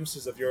fleeting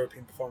glimpses of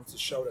European performances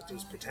show that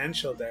there's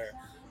potential there,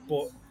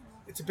 but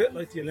it's a bit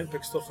like the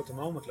Olympic stuff at the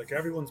moment. Like,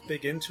 everyone's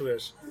big into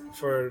it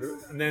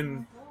and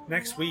then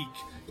next week,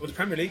 but the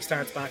Premier League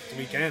starts back the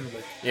weekend.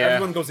 Like,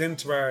 everyone goes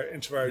into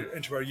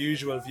our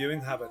usual viewing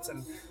habits,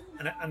 and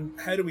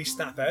how do we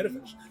snap out of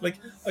it? Like,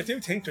 I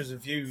do think there's a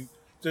view.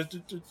 You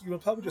will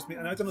probably just mean,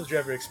 and I don't know if you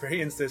ever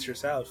experienced this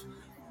yourself,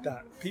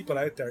 that people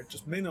out there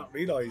just may not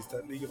realise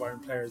that League of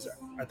Ireland players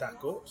are that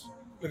good.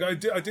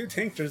 Like, I do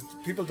think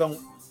people don't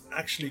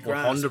actually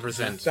grasp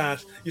 100%.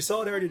 that. You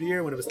saw it earlier the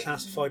year when it was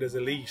classified as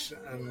elite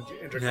and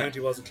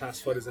Intercounty wasn't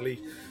classified as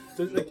elite.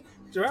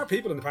 There are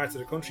people in the parts of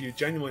the country who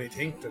genuinely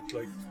think that,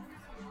 like,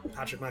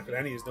 Patrick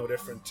McElhenney is no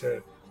different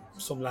to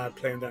some lad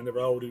playing down the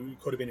road who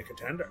could have been a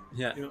contender.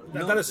 Yeah,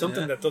 that is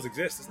something that does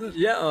exist, isn't it?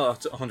 Yeah,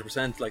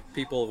 100%. Like,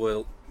 people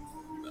will,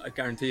 I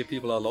guarantee you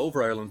people all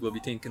over Ireland will be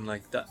thinking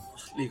like that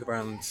League of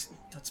Ireland,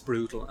 that's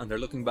brutal, and they're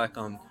looking back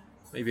on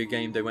maybe a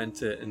game they went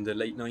to in the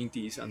late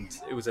 90s and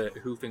it was a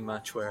hoofing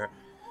match where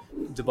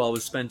the ball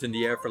was spent in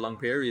the air for long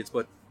periods.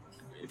 But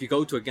if you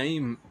go to a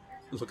game,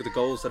 look at the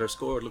goals that are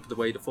scored, look at the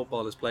way the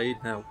football is played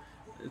now,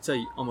 I'd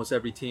say almost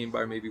every team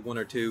bar maybe one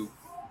or two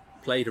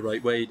play the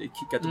right way. They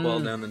get the ball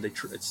down and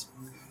it's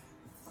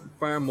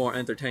far more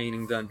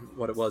entertaining than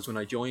what it was when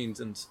I joined,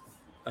 and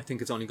I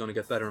think it's only going to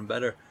get better and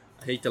better.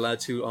 I hate the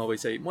lads who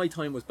always say my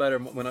time was better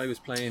when I was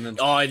playing. And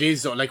it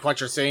is though, like what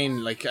you're saying,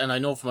 like, and I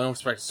know from my own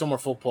perspective, summer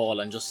football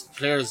and just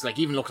players, like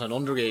even looking at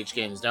underage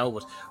games now.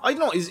 But I don't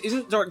know,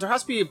 isn't there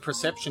has to be a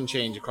perception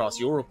change across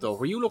Europe though,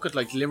 where you look at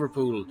like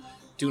Liverpool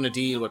doing a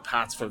deal with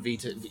Pats for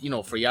Vita,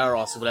 for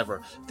Yaros or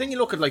whatever. Then you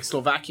look at like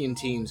Slovakian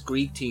teams,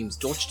 Greek teams,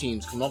 Dutch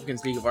teams coming up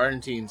against League of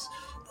Ireland teams,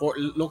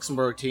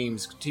 Luxembourg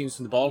teams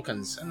from the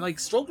Balkans, and like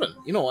struggling,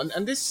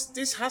 and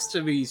this has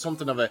to be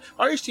something of a.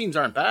 Irish teams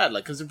aren't bad,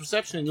 like, because the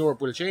perception in Europe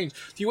will change.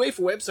 The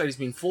UEFA website has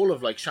been full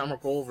of like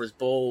Shamrock Rovers,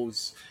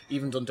 Bows,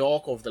 even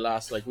Dundalk over the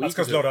last like week. That's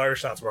because a lot of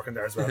Irish lads working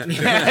there as well.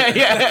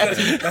 yeah.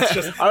 That's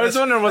just, I was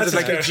wondering was it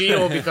like a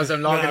geo because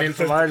I'm logging in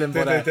from Ireland,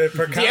 but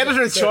the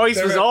editor's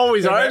choice was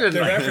always Ireland.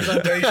 The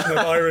representation of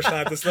Irish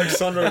lads, it's like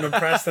Sunderland and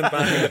Preston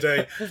back in the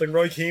day. It's like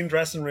Roy Keane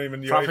dressing room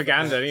and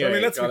propaganda. So, I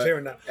mean, let's be clear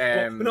on that.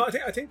 But no,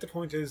 I think the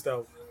point is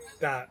though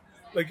that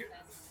like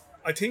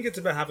I think it's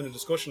about having a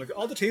discussion. Like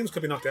all the teams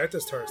could be knocked out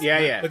this Thursday.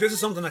 Yeah. Like this is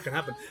something that can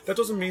happen. That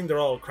doesn't mean they're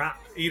all crap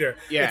either.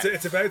 Yeah.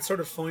 It's about sort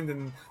of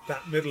finding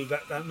that middle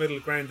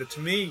ground. That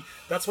to me,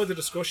 that's why the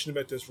discussion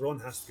about this run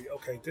has to be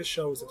okay. This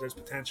shows that there's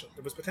potential.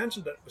 There was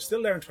potential that was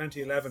still there in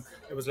 2011.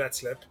 It was let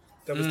slip.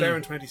 That was there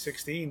in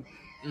 2016.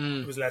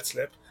 It was let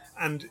slip,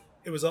 and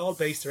it was all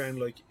based around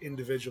like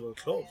individual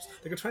clubs.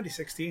 Like in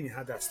 2016, you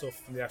had that stuff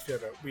from the FA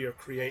about we are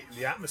creating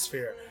the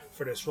atmosphere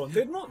for this run.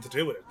 They had nothing to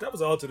do with it. That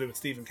was all to do with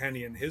Stephen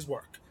Kenny and his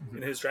work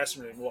in his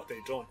dressing room and what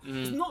they'd done. It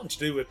was nothing to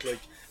do with like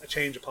a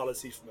change of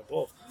policy from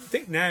above. I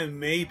think now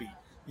maybe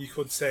you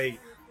could say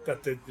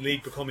that the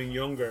league becoming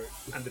younger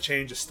and the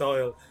change of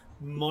style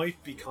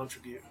might be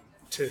contributing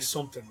to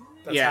something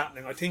that's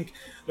happening. I think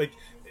like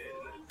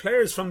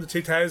players from the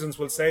 2000s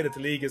will say that the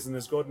league isn't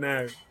as good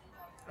now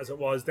as it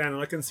was then,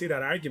 and I can see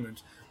that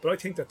argument, but I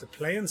think that the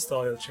playing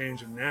style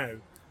changing now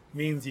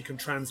means you can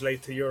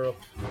translate to Europe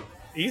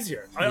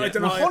easier. I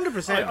don't know.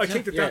 100%. I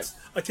think that's.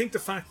 I think the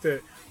fact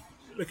that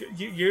like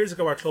years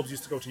ago our clubs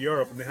used to go to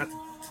Europe and they had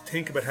to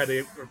think about how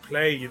they would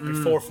play. You'd be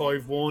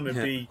 4-5-1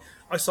 and be.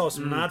 I saw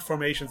some mad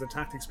formations and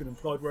tactics being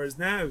employed, whereas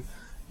now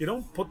you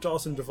don't put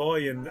Dawson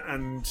Devoy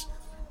and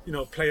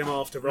play him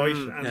off the right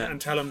and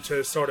tell him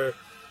to sort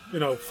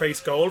of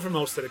face goal for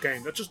most of the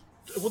game. That just.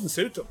 It wouldn't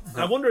suit them.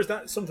 I wonder, is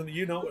that something that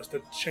you noticed,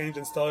 the change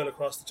in style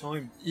across the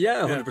time?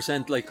 Yeah,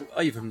 100%. Like,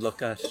 I even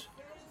look at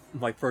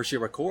my first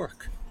year at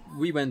Cork.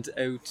 We went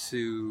out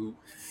to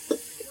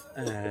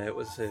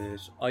was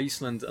it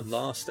Iceland and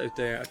lost out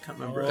there. I can't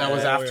remember. That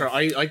was after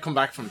I'd come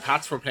back from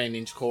Pats were playing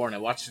Inchicore and I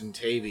watched it in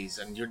Tavies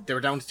and they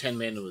were down to 10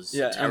 men. It was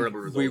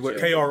terrible result. We were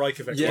K.R.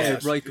 Reykjavik.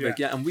 Reykjavik,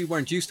 and we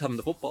weren't used to having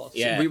the football.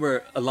 So we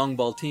were a long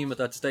ball team at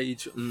that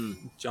stage.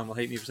 John will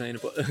hate me for saying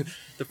it, but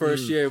the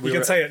first year we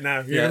can say it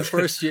now. The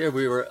first year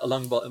we were a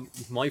long ball.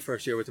 My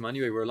first year with them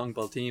anyway, we were a long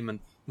ball team, and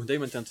when they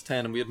went down to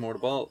 10 and we had more of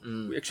the ball,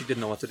 we actually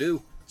didn't know what to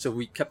do. So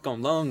we kept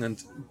going long,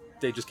 and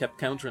they just kept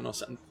countering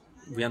us, and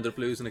we ended up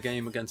losing a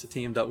game against a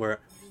team that were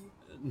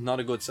not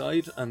a good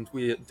side, and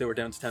they were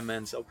down to 10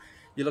 men. So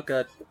you look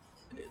at,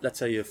 let's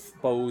say, if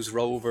Bows,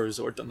 Rovers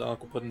or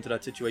Dundalk were put into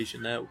that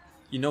situation now,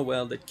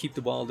 well, they'd keep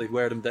the ball, they'd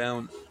wear them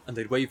down, and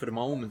they'd wait for the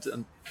moment.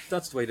 And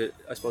that's the way that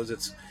I suppose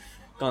it's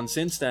gone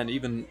since then.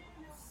 Even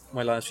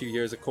my last few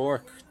years at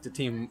Cork, the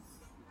team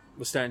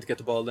was starting to get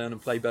the ball down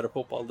and play better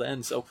football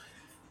then. So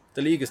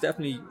the league has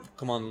definitely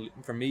come on,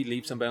 for me,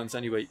 leaps and bounds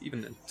anyway,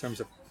 even in terms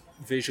of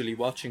visually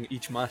watching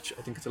each match.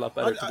 I think it's a lot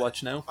better to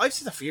watch now. I've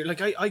seen that for years.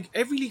 Like I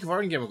every League of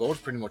Ireland game I go to,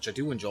 pretty much I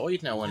do enjoy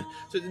it now. And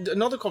so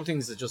another couple of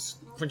things that just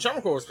when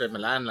Shamrock Rovers played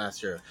Milan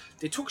last year,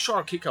 they took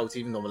short kickouts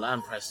even though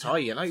Milan pressed high,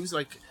 and I was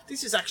like,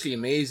 this is actually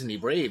amazingly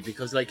brave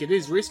because like it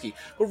is risky.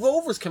 But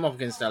Rovers came up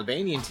against an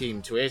Albanian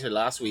team, Tueta,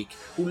 last week,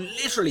 who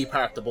literally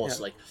parked the bus.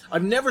 Like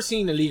I've never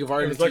seen a League of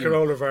Ireland. It was like a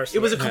role reversal.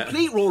 It was a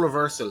complete role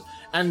reversal,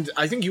 and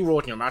I think you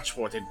wrote in your match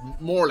report they'd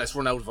more or less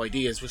run out of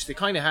ideas, which they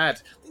kind of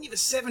had. Then you have a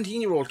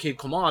 17-year-old kid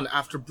come on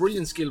after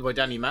brilliant skill by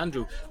Danny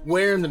Mandrew,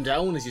 wearing them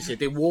down, as you said.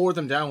 They wore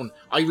them down.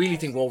 I really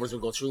think Rovers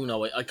will go through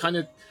now. I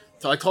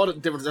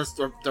thought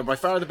they're by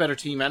far the better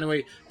team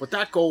anyway, but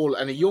that goal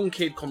and a young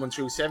kid coming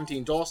through,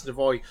 17, Dawson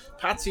Devoy.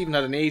 Pats even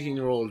had an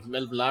 18-year-old,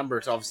 Melvin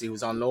Lambert, obviously, who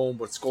was on loan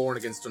but scoring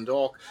against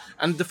Dundalk.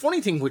 And the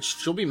funny thing which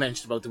should be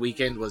mentioned about the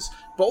weekend was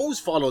Bows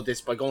followed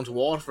this by going to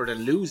Waterford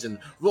and losing.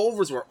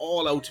 Rovers were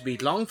all out to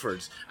beat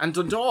Longford, and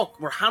Dundalk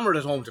were hammered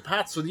at home to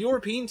Pats. So the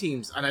European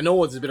teams, and I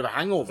know it's a bit of a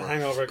hangover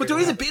but there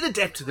is a bit of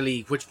depth to the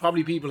league which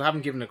probably people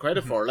haven't given it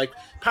credit for. Like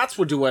Pats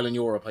would do well in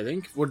Europe, I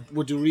think,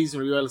 would do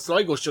reasonably well.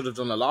 Sligo should have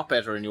done a lot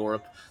better in Europe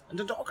Europe, and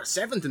Dundalk are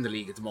 7th in the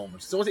league at the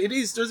moment. So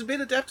there's a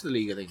bit of depth to the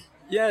league, I think.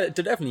 Yeah,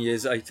 there definitely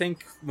is. I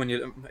think when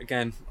you,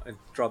 again, I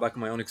draw back on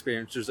my own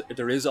experience,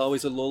 there is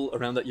always a lull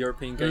around that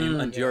European game,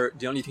 and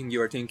the only thing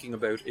you are thinking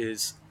about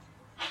is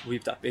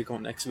we've that big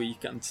one next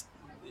week. And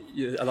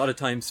a lot of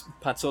times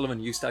Pat Sullivan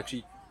used to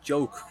actually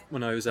joke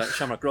when I was at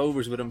Shamrock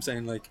Rovers with him,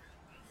 saying like,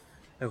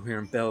 out here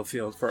in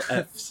Belfield for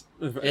Fs,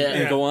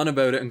 and go on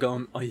about it and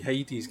going, I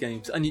hate these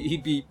games. And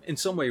he'd be in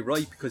some way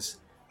right, because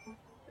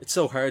it's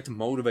so hard to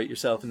motivate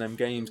yourself in them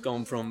games,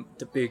 going from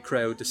the big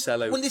crowd to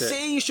sell out. When they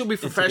say you should be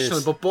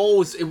professional, but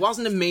Bows, it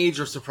wasn't a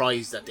major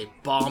surprise that they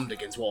bombed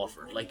against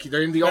Watford. Like,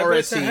 they're in the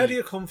RSC. So how do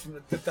you come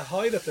from the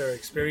high that they're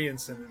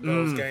experiencing in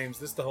those games?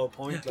 This is the whole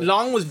point. Like,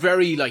 Long was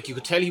very, like, you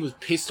could tell he was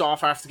pissed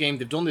off after the game.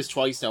 They've done this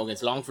twice now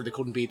against Longford. They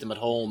couldn't beat them at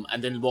home,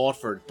 and then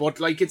Watford. But,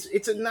 like,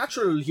 it's a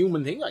natural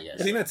human thing, I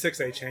guess. he made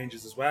 6-8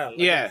 changes as well. Like,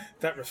 Yeah.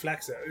 that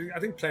reflects it. I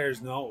think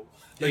players know.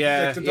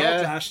 Like the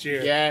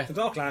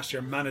Dundalk last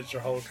year managed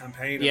their whole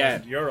campaign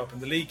around Europe,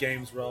 and the league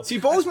games were all. See,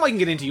 Bows mightn't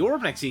get into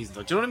Europe next season,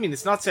 though. Do you know what I mean?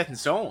 It's not set in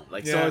stone.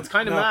 Like, so it's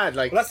kind of mad.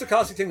 Like, well, that's the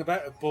costly thing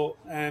about it. But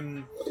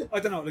I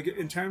don't know. Like,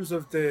 in terms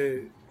of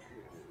the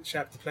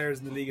players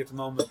in the league at the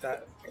moment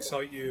that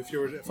excite you,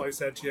 if I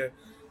said to you,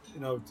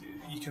 you know,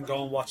 you can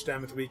go and watch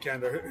them at the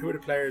weekend, or who are the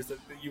players that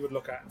you would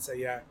look at and say,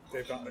 yeah,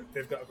 they've got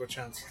a good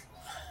chance.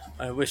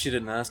 I wish you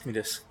didn't ask me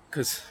this,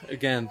 because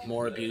again,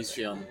 more abuse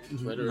for you on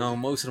Twitter. No,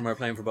 most of them are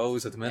playing for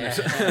Bows at the minute.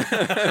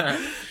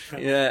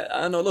 Yeah,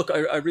 I know. Look,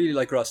 I really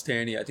like Ross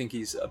Tierney. I think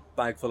he's a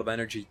bag full of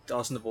energy.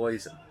 Dawson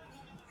DeVoy,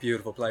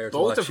 beautiful player.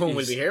 Both of whom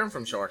we'll be hearing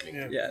from shortly.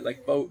 Yeah,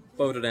 like both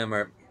of them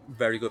are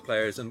very good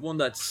players, and one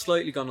that's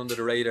slightly gone under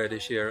the radar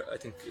this year, I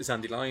think, is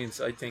Andy Lyons.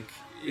 I think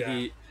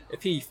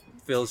if he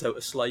fills out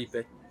a slight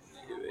bit,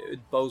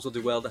 Bows will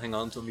do well to hang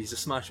on to him. He's a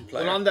smashing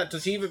player. Well, on that,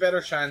 does he have a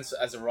better chance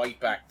as a right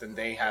back than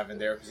they have in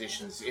their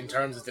positions in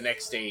terms of the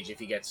next stage if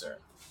he gets there?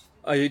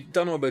 I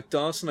don't know about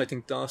Dawson. I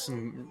think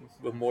Dawson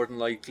will more than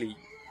likely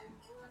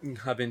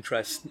have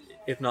interest,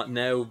 if not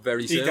now,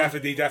 very soon. He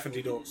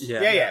definitely does.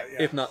 Yeah.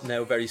 If not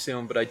now, very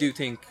soon. But I do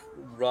think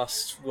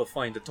Ross will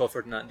find it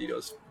tougher than Andy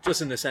does,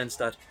 just in the sense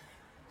that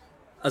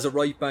as a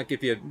right back,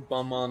 if you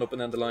bomb on up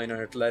and down the line,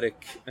 are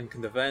athletic and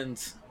can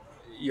defend,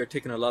 you're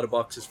ticking a lot of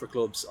boxes for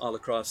clubs all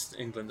across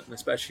England, and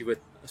especially with,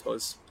 I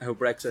suppose, how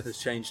Brexit has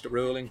changed the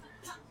ruling,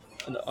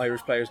 and the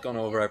Irish players gone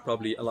over are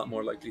probably a lot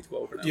more likely to go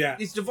over now. Yeah.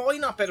 Is Devoy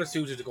not better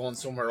suited to going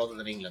somewhere other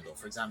than England, though?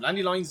 For example,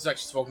 Andy Lyons has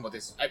actually spoken about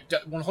this.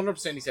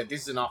 100% he said,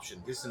 this is an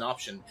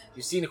option.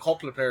 You've seen a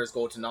couple of players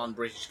go to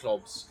non-British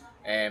clubs.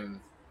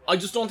 I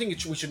just don't think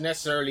we should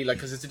necessarily, like,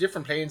 because it's a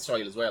different playing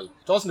style as well.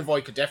 Dawson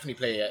Devoy could definitely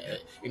play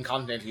in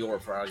continental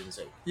Europe, for argument's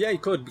sake. Yeah, he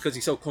could, because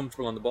he's so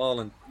comfortable on the ball,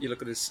 and you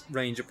look at his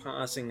range of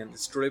passing and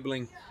his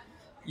dribbling.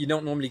 You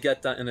don't normally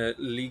get that in a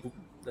league,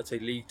 let's say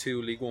League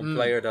 2, League 1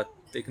 player, that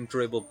they can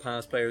dribble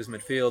past players in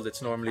midfield.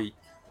 It's normally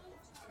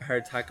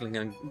hard tackling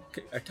and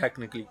are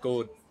technically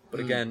good, but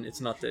again, it's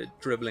not the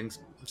dribbling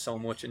so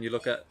much. And you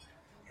look at,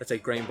 let's say,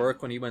 Graham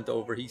Burke, when he went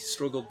over, he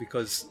struggled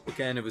because,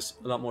 again, it was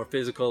a lot more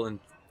physical, and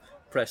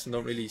Preston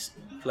don't really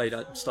play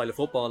that style of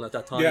football at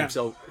that time.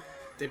 So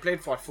they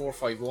played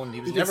 4-5-1. He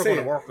was never going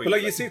to work with. But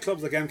like you see,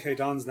 clubs like MK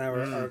Dons now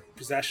are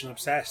possession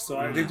obsessed. So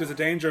I think there's a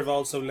danger of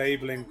also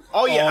labelling.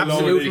 Oh yeah,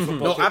 absolutely.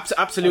 No,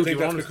 absolutely.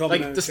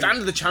 Like the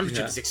standard of the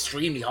championship is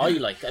extremely high.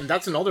 Like, and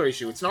that's another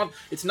issue. It's not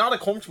a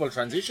comfortable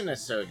transition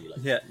necessarily.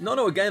 Like.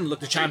 No. Again,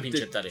 look, the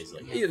championship that is.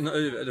 Like,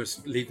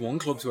 there's League 1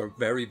 clubs who are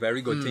very,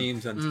 very good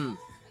teams, and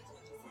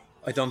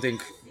I don't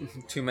think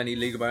too many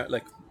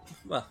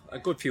well, a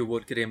good few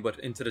would get in, but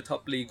into the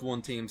top League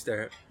 1 teams,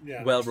 they're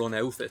well-run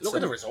outfits. Look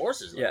at the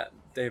resources. Yeah,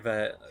 they've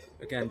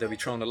they'll be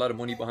throwing a lot of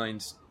money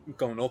behind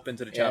going up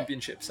into the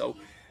championship. So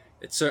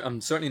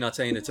I'm certainly not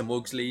saying it's a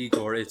mugs league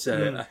or it's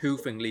a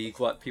hoofing league,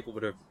 what people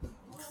would have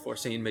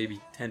foreseen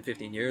maybe 10,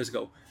 15 years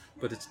ago.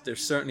 But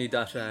there's certainly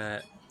that,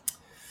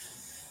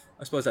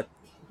 I suppose that,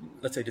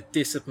 let's say, the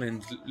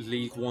disciplined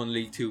League 1,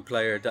 League 2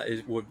 player that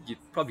is what you'd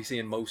probably see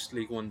in most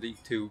League 1, League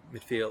 2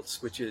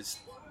 midfields, which is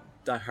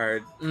that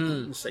hard,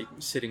 say,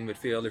 sitting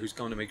midfielder who's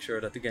going to make sure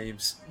that the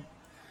games,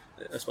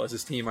 I suppose,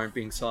 his team aren't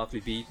being softly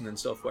beaten and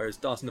stuff, whereas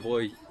Dawson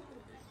Devoy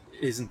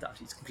isn't that.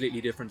 He's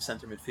completely different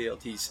centre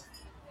midfield. He's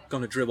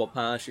going to dribble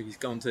past you. He's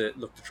going to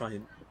look to try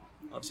and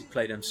obviously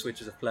play them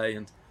switches of play,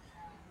 and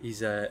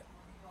he's a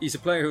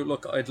player who,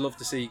 look, I'd love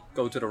to see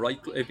go to the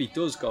right. If he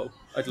does go,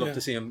 I'd love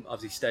to see him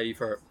obviously stay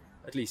for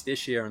at least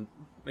this year and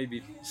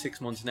maybe 6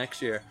 months next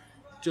year,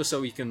 just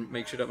so he can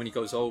make sure that when he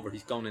goes over,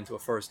 he's going into a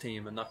first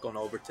team and not going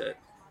over to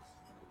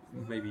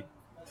maybe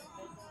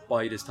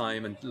bide his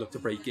time and look to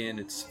break in.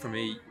 It's, for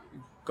me,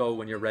 go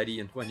when you're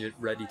ready, and when you're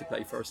ready to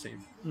play first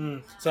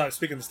team. So I was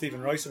speaking to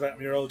Stephen Rice about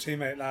him, your old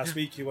teammate last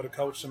week. You would have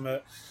coached him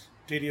at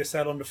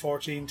DDSL under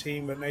 14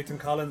 team with Nathan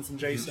Collins and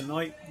Jason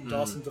Knight and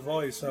Dawson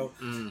Devoy. So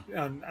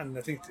and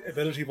I think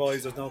ability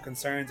wise there's no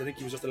concerns. I think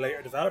he was just a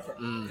later developer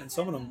in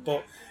some of them.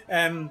 But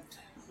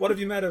what have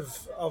you met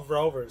of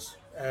Rovers,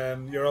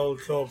 your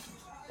old club,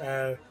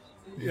 and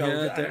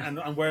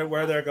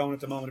where they're going at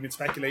the moment? I mean,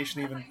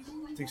 speculation even.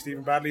 I think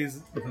Stephen Bradley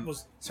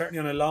was certainly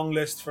on a long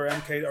list for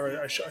MK, or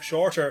a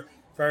shorter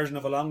version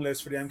of a long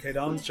list for the MK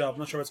Dons job. I'm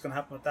not sure what's going to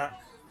happen with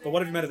that. But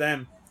what have you made of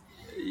them?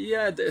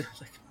 Yeah,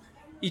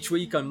 each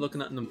week I'm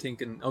looking at them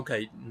thinking,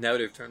 okay, now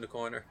they've turned the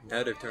corner.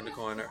 They're going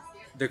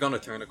to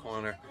turn the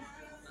corner.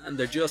 And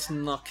they're just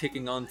not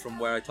kicking on from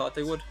where I thought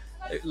they would.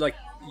 Like,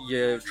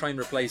 you try and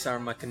replace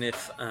Aaron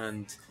McAniff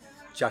and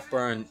Jack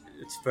Byrne,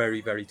 it's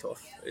very, very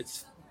tough.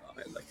 It's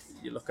like,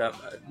 you look at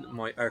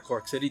our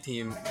Cork City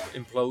team,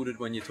 imploded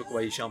when you took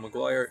away Sean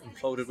Maguire,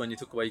 imploded when you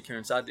took away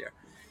Kieran Sadlier.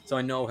 So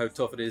I know how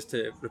tough it is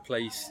to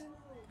replace,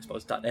 I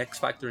suppose, that X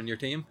factor in your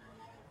team.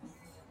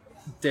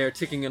 They're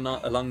ticking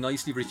along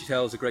nicely. Richie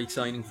Towell is a great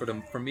signing for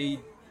them. For me,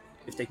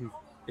 if they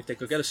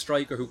could get a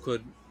striker who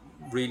could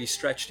really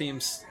stretch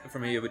teams, for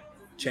me it would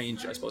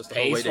change, I suppose, the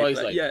whole way they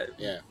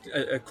play.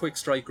 A quick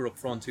striker up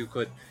front who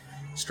could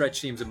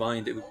stretch teams in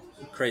mind. It would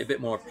create a bit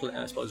more,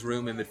 I suppose,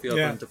 room in midfield for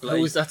him to play.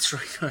 Who is that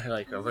striker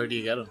like, or where do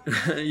you get him?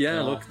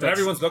 But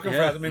everyone's looking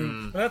for it. I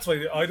mean, that's why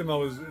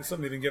Idemo is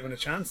suddenly been given a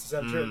chance.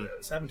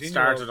 17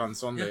 started on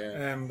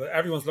Sunday. But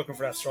everyone's looking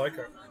for that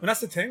striker. And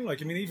that's the thing.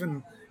 Like, I mean,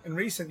 even in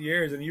recent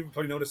years, and you've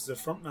probably noticed as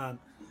a front man,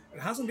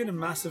 it hasn't been a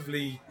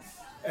massively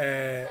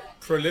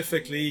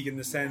prolific league in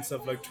the sense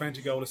of like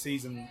 20 goal a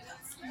season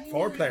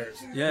for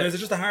players. Yeah. Now, is it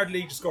just a hard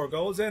league to score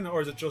goals in,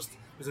 or is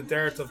it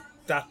dearth of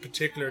that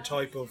particular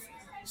type of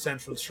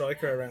central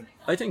striker around?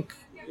 I think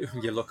if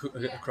you look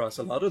across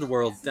a lot of the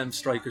world, them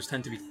strikers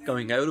tend to be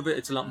going out of it.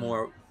 It's a lot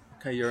more,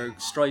 okay, you're a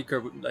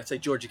striker, let's say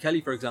Georgie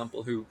Kelly, for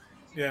example, who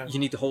you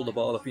need to hold the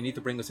ball up, you need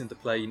to bring us into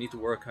play, you need to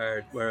work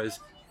hard, whereas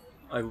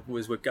I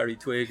was with Gary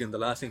Twigg and the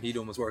last thing he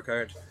done was work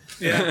hard.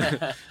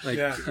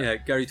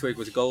 Gary Twigg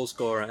was a goal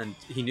scorer and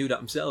he knew that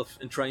himself.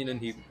 In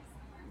training,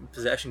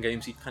 possession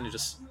games, he'd kind of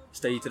just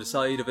stay to the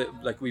side of it,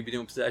 like we'd be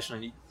doing possession,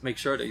 and he'd make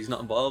sure that he's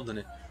not involved in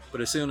it.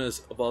 But as soon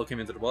as a ball came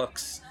into the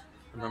box,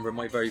 I remember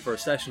my very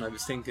first session, I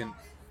was thinking,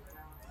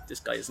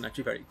 this guy isn't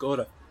actually very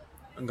good.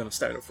 I'm going to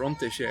start up front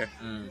this year.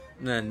 And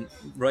then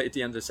right at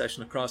the end of the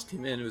session, a cross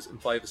came in, it was in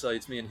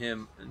 5-a-sides, me and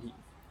him, and he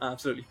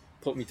absolutely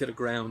put me to the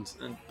ground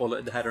and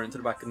bulleted the header into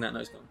the back of the net, and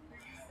I was going,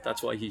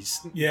 that's why he's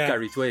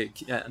Gary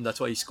Twigg, and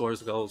that's why he scores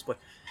the goals. But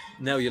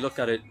now you look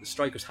at it,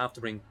 strikers have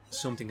to bring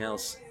something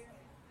else.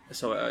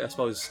 So I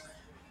suppose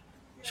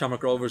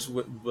Shamrock Rovers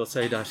will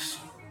say that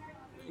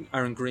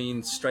Aaron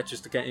Green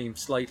stretches the game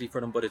slightly for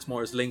them, but it's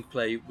more as link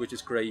play, which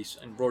is great,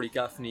 and Rory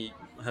Gaffney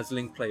has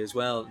link play as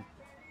well.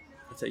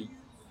 I'd say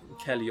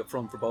Kelly up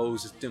front for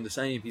Bows is doing the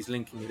same, he's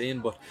linking it in.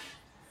 But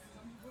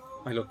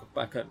I look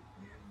back at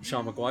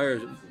Sean Maguire,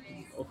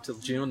 up till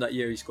June that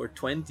year he scored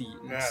 20.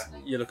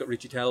 You look at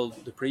Richie Towell,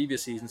 the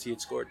previous seasons he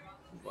had scored,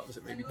 what was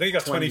it, maybe they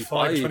got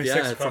 25,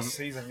 26 across the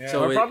season.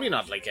 So we're probably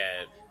not like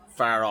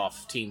far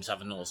off teams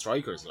having no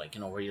strikers, like,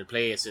 you know, where you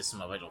play a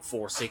system of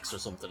 4-6 or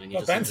something, and you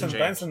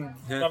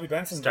Bobby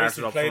Benson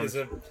basically played as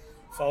a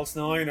false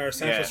nine or a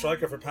central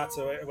striker for Pats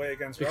away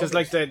against because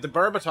Rovers. Like the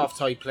Berbatov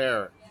type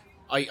player,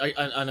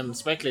 and I'm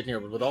speculating here,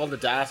 but with all the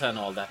data and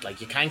all that,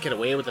 like, you can't get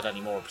away with it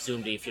anymore,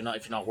 presumably if you're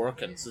not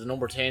working. So the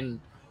number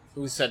 10,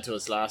 who said to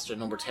us last year,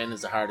 number 10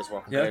 is the hardest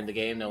working player in the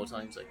game now at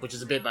times, like, which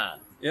is a bit mad.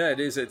 Yeah, it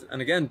is.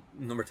 And again,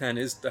 number 10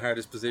 is the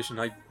hardest position.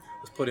 I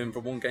was put in for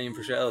one game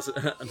for Shells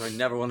and I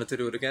never wanted to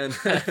do it again.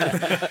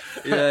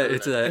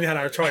 It's and you had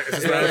arthritis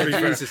as well.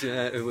 Jesus,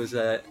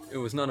 it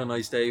was not a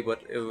nice day,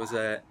 but it was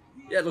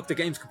look, the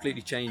game's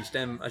completely changed.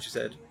 Them, as you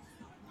said,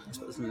 I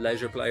suppose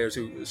leisure players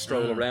who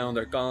stroll around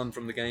are gone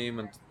from the game,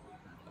 and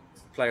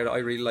a player that I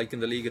really like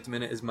in the league at the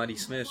minute is Matty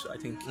Smith. I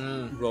think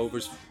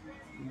Rovers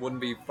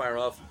wouldn't be far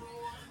off.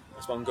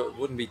 I suppose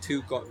wouldn't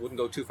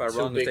go too far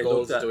wrong if they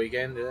looked at the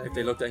weekend. If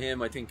they looked at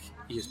him, I think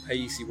he has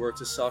pace, he works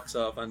his socks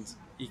off, and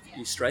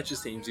he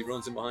stretches teams, he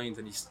runs in behind,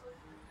 and he's,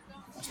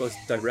 I suppose,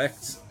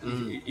 direct.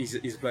 He's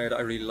a player that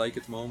I really like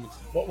at the moment.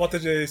 What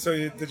did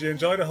you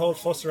enjoy the whole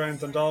fuss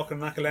around Dundalk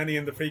and McElhenney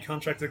and the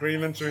pre-contract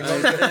agreement?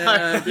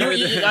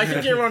 I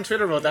think you were on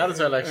Twitter about that as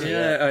well, actually.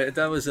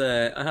 That was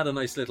I had a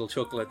nice little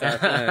chuckle at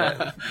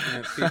that.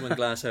 People in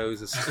glass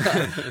houses.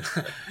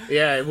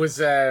 It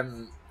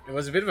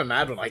was a bit of a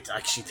mad one. I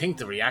actually think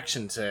the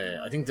reaction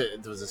to, I think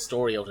that there was a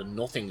story out of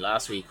nothing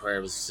last week where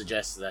it was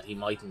suggested that he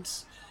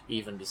mightn't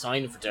even be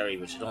signing for Derry,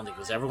 which I don't think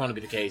was ever going to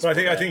be the case. But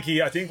I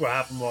think what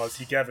happened was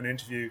he gave an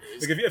interview.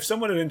 Like if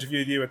someone had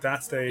interviewed you at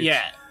that stage,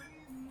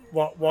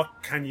 what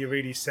can you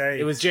really say?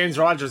 It was James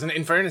Rogers, and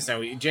in fairness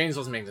now, James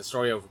wasn't making the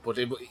story of it, but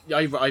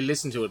I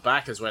listened to it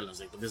back as well, and I was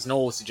like, there's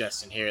no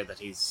suggestion here that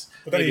he's...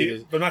 But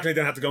McElhenney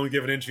then had to go and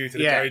give an interview to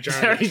the Derry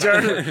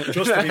Journal.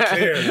 Just to be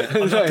clear,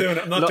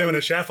 I'm not doing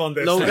a chef on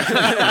this.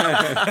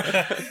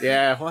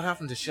 What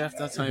happened to Chef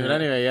that time? But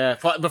anyway,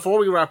 before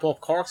we wrap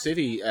up, Cork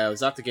City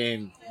was at the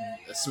game,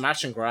 a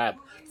smash and grab.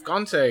 They've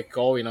gone to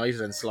Galway United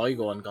and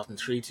Sligo and gotten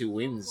 3-2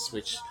 wins,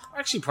 which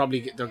actually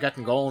probably they're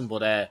getting going,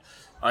 but...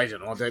 I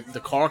don't know, the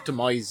Cork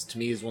demise to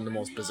me is one of the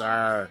most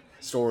bizarre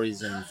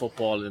stories in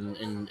football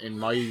in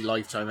my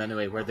lifetime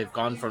anyway, where they've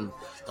gone from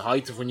the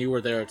height of when you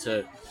were there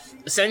to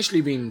essentially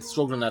being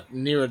struggling at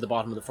near the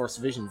bottom of the first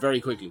division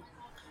very quickly.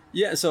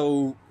 Yeah,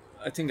 so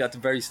I think at the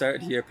very start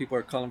of the year, people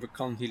were calling for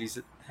Colin Healy's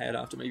head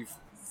after maybe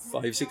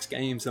 5-6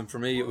 games, and for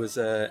me, it was.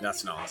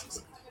 That's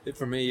nonsense.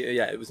 For me,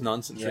 it was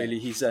nonsense. Really,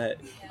 he's.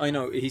 I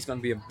know he's going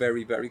to be a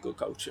very, very good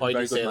coach, a Why do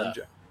very you say good that?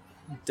 manager.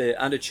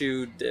 The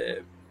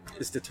attitude,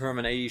 his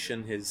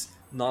determination, his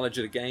knowledge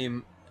of the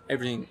game,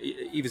 everything.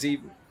 He was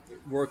even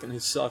working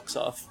his socks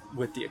off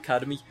with the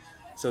academy,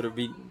 so there'd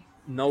be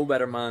no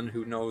better man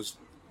who knows,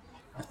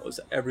 I suppose,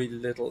 every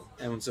little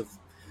ounce of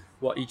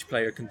what each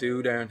player can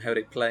do there and how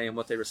they play and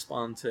what they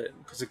respond to.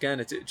 Because again,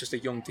 it's just a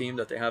young team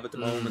that they have at the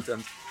moment,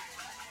 and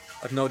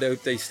I've no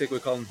doubt they stick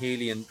with Colin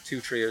Healy in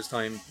 2-3 years'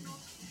 time.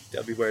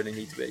 They'll be where they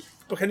need to be.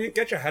 But can you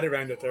get your head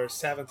around it? They're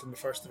 7th in the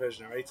first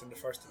division or 8th in the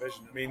first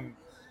division. I mean,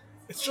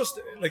 it's just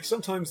like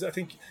sometimes I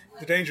think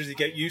the danger is you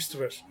get used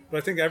to it. But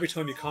I think every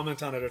time you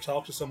comment on it or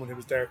talk to someone who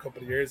was there a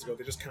couple of years ago,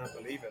 they just can't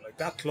believe it. Like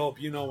that club,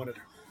 when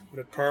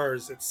it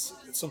purrs, it's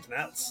something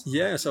else.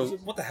 Yeah, so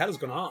What the hell is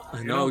going on?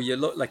 I know, you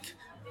look like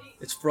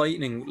it's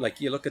frightening. Like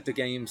you look at the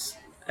games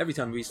every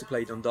time we used to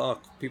play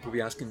Dundalk, people would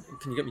be asking,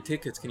 "Can you get me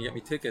tickets? Can you get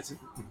me tickets?"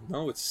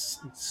 No, it's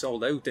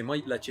sold out. They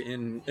might let you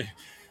in.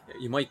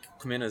 You might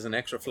come in as an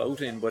extra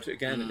float in, but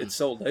again, it's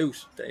sold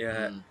out. They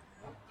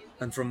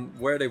and from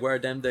where they were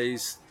them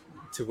days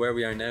to where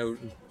we are now,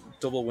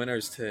 double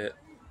winners to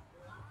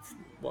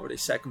what were they,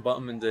 second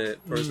bottom in the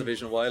first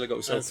division a while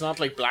ago. So And it's not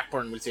like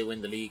Blackburn will say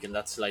win the league and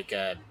that's like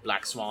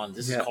Black Swan.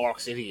 This is Cork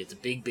City. It's a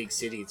big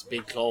city. It's a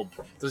big club.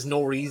 There's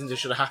no reason this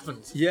should have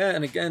happened. yeah,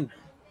 and again,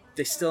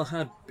 they still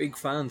had big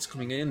fans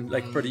coming in.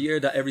 Like for the year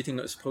that everything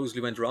that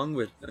supposedly went wrong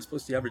with, I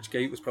suppose the average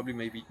gate was probably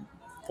maybe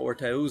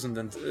 4,000,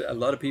 and a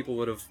lot of people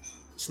would have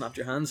snapped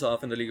your hands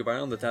off in the League of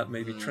Ireland at that,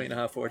 maybe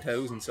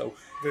 3,500-4,000. So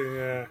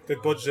They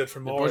budgeted for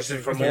more. Budgeted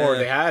for more,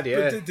 they had,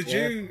 But did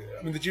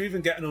you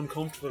even get an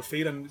uncomfortable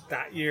feeling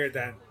that year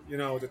then?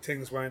 That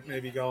things weren't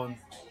maybe going.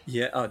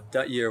 yeah,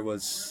 that year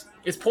was.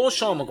 It's post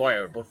Sean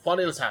Maguire, but what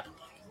else happened?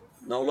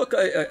 No, look,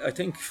 I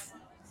think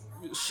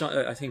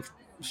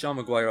Sean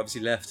Maguire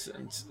obviously left,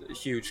 and a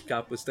huge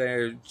gap was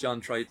there.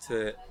 John tried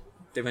to.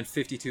 They went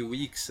 52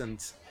 weeks, and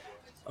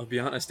I'll be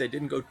honest, they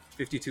didn't go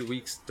 52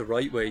 weeks the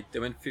right way. They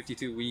went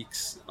 52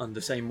 weeks on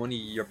the same money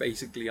you're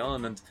basically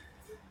on, and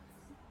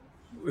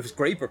it was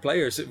great for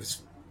players. It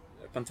was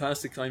a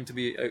fantastic time to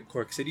be a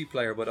Cork City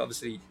player, but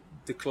obviously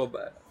the club,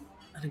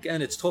 and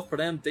again, it's tough for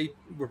them. They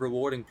were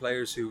rewarding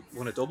players who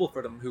won a double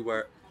for them, who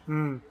were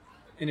in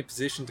a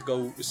position to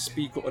go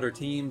speak with other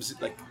teams.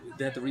 Like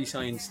they had to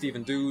re-sign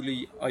Stephen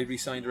Dooley. I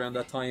re-signed around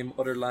that time.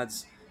 Other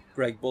lads,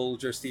 Greg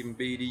Bulger, Stephen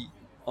Beattie,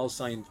 all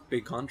signed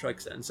big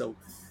contracts then. So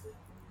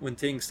when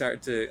things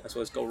started to, I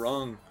suppose, go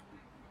wrong,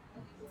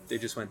 they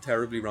just went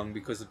terribly wrong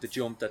because of the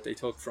jump that they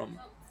took from,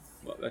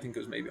 well, I think it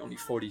was maybe only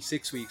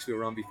 46 weeks we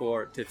were on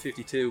before to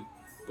 52.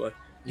 But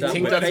You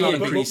think with that's pay not a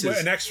But increases.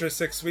 an extra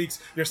 6 weeks,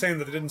 you're saying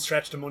that they didn't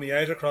stretch the money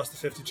out across the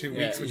 52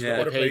 weeks, which yeah.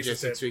 the other They paid you places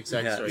 6 did. weeks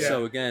extra. Yeah.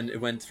 So again, it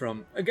went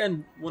from,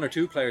 one or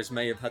two players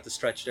may have had to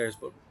stretch theirs,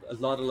 but a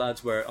lot of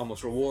lads were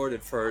almost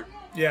rewarded for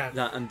Yeah.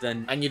 that. And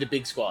then And you had a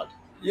big squad.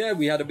 yeah,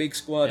 we had a big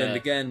squad, and Yeah.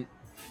 again,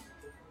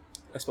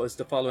 I suppose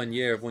the following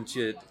year, once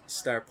you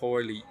start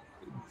poorly,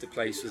 the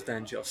place was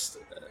then just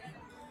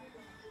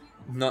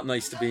not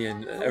nice to be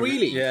in.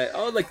 Really? Yeah.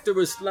 Oh, like there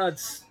was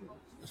lads.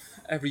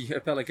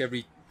 It felt like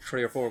every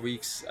 3 or 4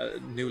 weeks, a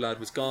new lad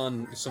was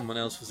gone, someone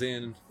else was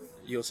in.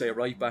 You'll say a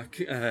right back,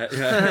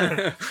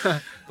 yeah.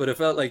 But it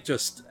felt like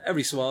just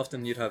every so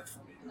often you'd have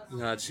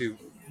lads who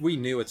we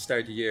knew at the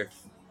start of the year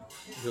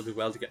will do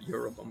well to get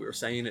Europe, and we were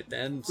saying it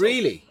then. So,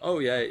 Really? Oh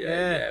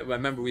yeah. I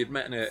remember we had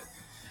met in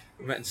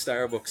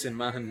Starbucks in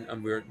Mahon,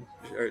 and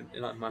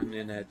not Mahon,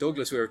 in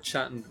Douglas. We were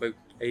chatting, about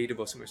 8 of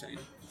us, and we were saying,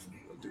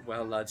 "We'll do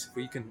well, lads. If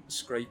we can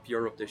scrape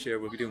Europe this year,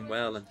 we'll be doing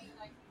well." And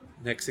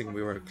next thing,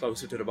 we were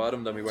closer to the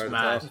bottom than we were at the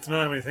mad. top. It's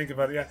mad when you think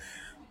about it, yeah.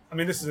 I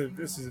mean, this is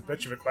a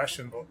bit of a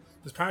question, but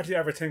does part of you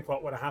ever think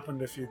what would have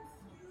happened if you'd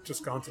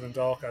just gone to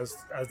Dundalk as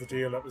the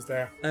deal that was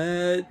there?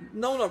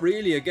 No, not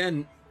really.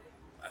 Again,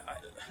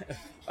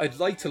 I'd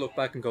like to look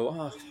back and go,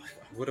 I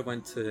would have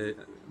went and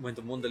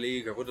won the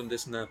league, or would have done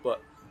this and that.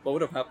 But what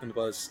would have happened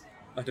was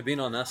I'd have been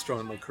on Astro,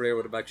 and my career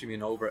would have actually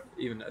been over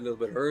even a little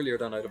bit earlier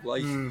than I'd have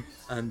liked.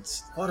 And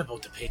What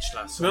about the pitch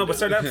last No, but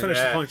Sunday? sorry, that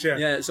finished the point, yeah.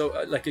 yeah, so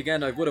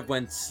again, I would have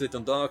went to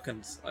Dundalk,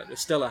 and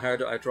it's still a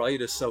hard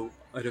arthritis, so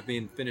I'd have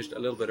been finished a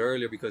little bit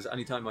earlier, because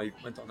anytime I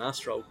went on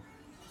Astro,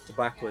 the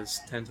back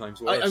was 10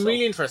 times worse. I'm so-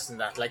 really interested in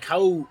that. Like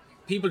how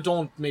people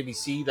don't maybe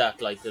see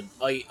that. Like that,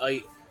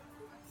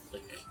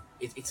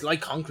 it's like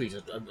concrete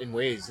in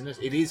ways, isn't it?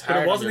 It is hard.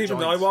 But it wasn't on your even.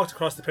 I joints. walked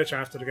across the pitch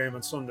after the game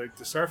on Sunday.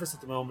 The surface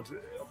at the moment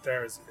up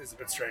there is a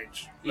bit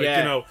strange. Like,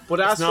 Yeah, but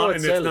it's Astro not, and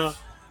itself- it's not.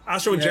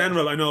 Astro in Yeah.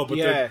 general, I know, but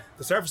Yeah.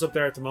 the surface up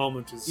there at the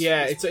moment is.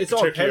 Yeah, is it's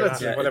all particularly pellets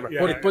bad. and whatever.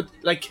 Yeah. But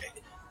like,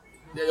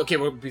 okay,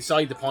 we're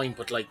beside the point.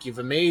 But like, you've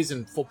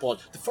amazing football.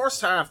 The first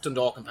half,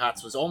 Dundalk and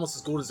Pats was almost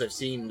as good as I've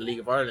seen in the League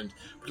of Ireland.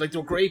 But like,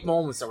 there were great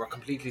moments that were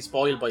completely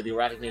spoiled by the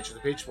erratic nature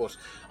of the pitch. But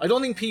I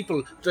don't think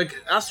people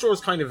like Astro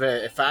is kind of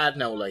a fad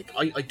now. Like,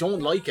 I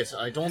don't like it.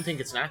 I don't think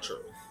it's natural.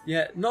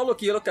 Yeah, no,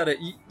 look, you look at it,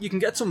 you can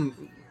get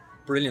some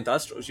brilliant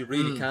Astros. You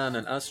really can.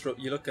 And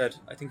you look at,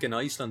 I think in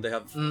Iceland, they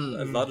have,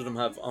 a lot of them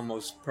have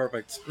almost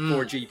perfect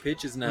 4G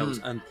pitches now.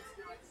 And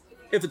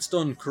if it's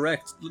done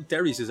correct,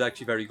 Derry's is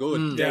actually very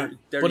good.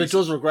 But it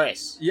does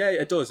regress. Yeah,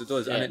 it does.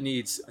 Yeah. And it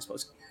needs, I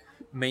suppose,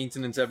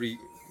 maintenance every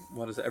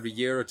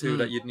year or two,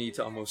 that you'd need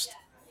to almost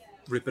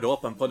rip it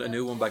up and put a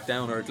new one back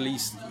down, or at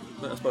least,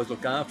 I suppose,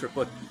 look after it.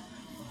 But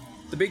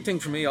the big thing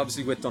for me,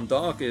 obviously, with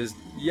Dundalk is,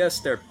 yes,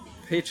 their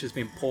pitch has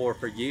been poor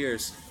for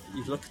years.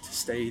 You look at the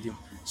stadium,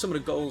 some of the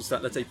goals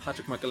that, let's say,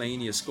 Patrick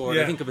McElhaney has scored,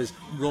 I think of his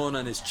run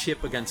and his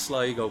chip against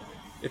Sligo.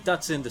 If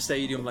that's in the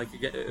stadium like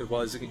it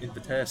was in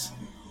Vitesse,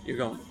 you're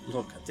going,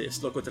 look at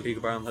this, look what the League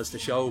of Ireland has to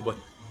show. But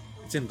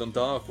it's in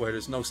Dundalk, where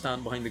there's no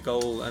stand behind the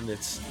goal, and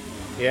it's,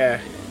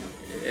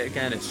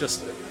 again, it's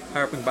just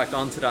harping back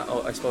onto that.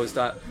 I suppose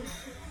that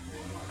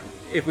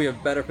if we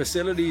have better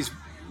facilities,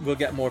 we'll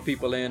get more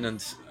people in,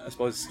 and I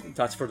suppose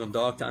that's for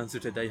Dundalk to answer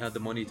to. They had the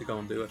money to go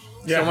and do it.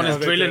 Someone is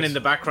drilling in the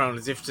background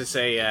as if to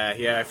say,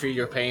 I feel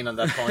your pain on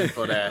that point,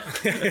 but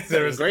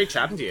there was great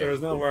chatting to you. There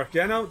was no work.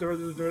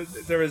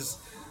 There is.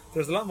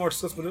 There's a lot more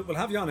stuff, but we'll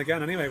have you on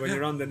again anyway when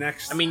you're on the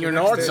next. I mean, you're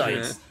north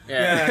side.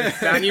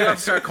 Dan, you have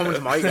to start coming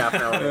to my gap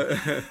now.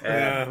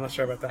 I'm not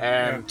sure about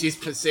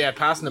that.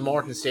 Passing the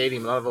Morton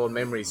Stadium, a lot of old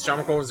memories.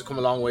 Shamrock Rovers have come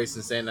a long way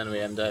since then,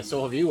 anyway, and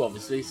so have you,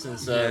 obviously,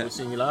 since we've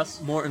seen you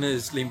last. Morton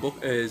is Liam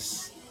Buck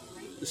is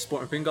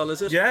Sporting Fingal,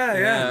 is it? Yeah. I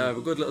have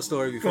a good little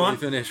story before we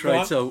finish.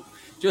 Right, so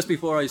just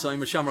before I signed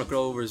with Shamrock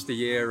Rovers, the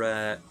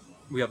year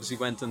we obviously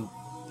went and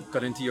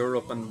got into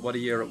Europe, and what a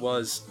year it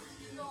was.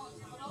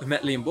 I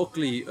met Liam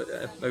Buckley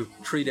about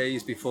 3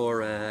 days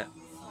before I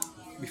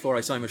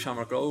signed with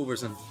Shamrock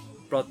Rovers, and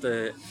brought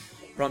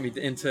me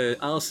into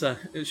Alsa,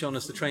 showing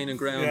us the training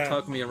ground,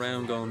 talking me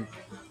around, going,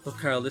 look,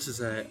 Carl, this is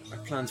our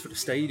plans for the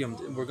stadium.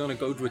 We're going to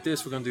go with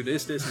this. We're going to do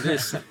this, and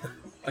this.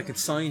 I can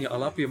sign you.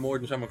 I'll offer you more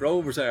than Shamrock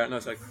Rovers are. And I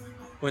was like,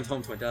 went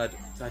home to my dad.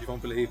 Dad, you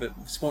won't believe it.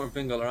 Sporting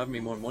Fingal are having me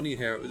more money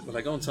here. Will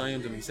I go and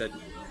sign them? He said,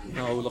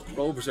 no, look,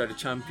 Rovers are the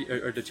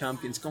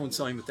champions. Go and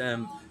sign with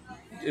them.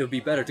 It'll be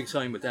better to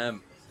sign with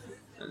them.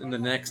 And the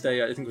next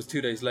day, I think it was 2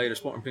 days later,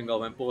 Sporting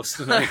Fingal went bust.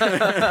 There's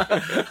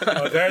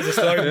a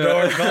sliding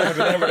door moment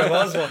whenever there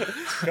was one.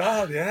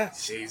 God, yeah.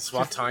 Jeez,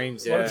 what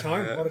times, What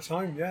a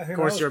time, yeah. Of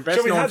course, you're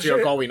best known for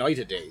your Galway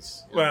United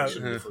days.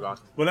 Shouldn't be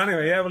forgotten. Well,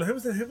 anyway, well, who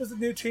was the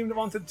new team that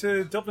wanted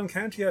to Dublin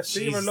County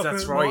FC? Jeez,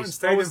 that's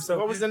right.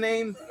 What was the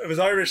name? It was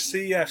Irish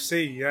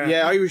CFC,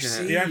 Yeah, Irish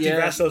C. The empty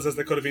vessels, as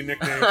they could have been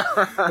nicknamed.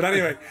 But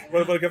anyway,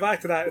 we'll get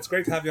back to that. It's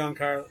great to have you on,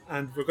 Carl,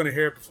 and we're going to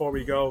hear before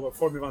we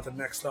move on to the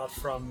next slot,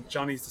 from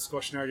Johnny's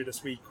discussion earlier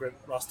this week with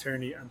Ross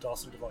Tierney and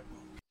Dawson Devine.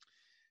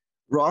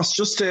 Ross,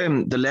 just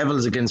the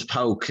levels against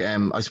PAOK,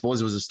 I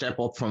suppose it was a step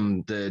up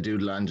from the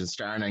Doodle and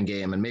Starnan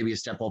game, and maybe a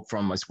step up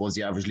from, I suppose,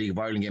 the average League of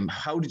Ireland game.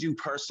 How did you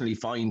personally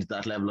find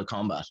that level of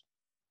combat?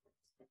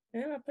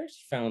 Yeah, I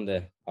personally found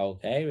it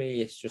okay, really.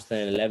 It's just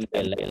an 11.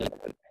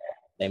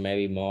 They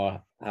maybe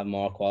have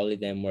more quality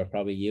than we're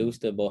probably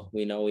used to, but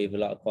we know we have a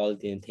lot of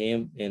quality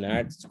in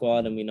our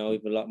squad, and we know we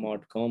have a lot more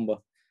to come. But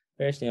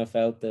personally, I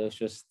felt it was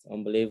just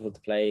unbelievable to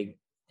play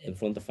in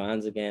front of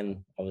fans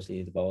again.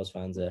 Obviously, the Bohs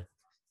fans are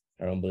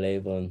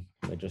unbelievable, and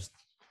we're just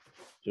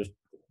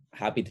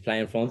happy to play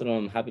in front of them.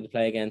 I'm happy to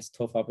play against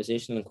tough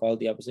opposition and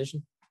quality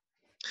opposition.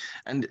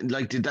 And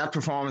did that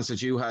performance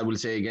that you had, we'll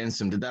say, against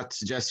them, did that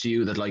suggest to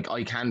you that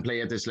I can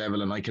play at this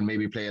level and I can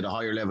maybe play at a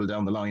higher level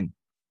down the line?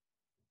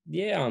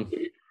 Yeah, I'm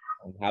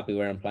happy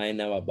where I'm playing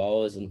now at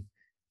Bohs, and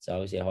it's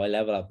obviously a high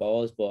level at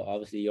Bohs, but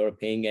obviously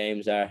European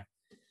games are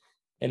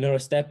another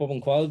step up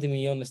in quality when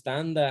you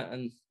understand that,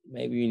 and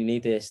maybe we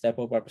need to step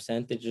up our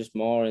percentages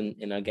more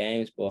in our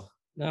games. But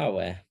no,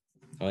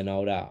 I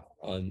know that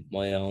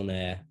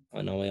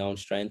I know my own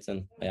strengths,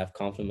 and I have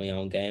confidence in my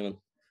own game, and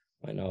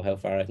I know how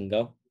far I can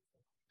go.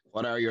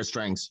 What are your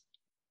strengths?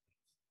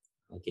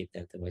 I'll keep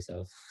them to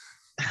myself.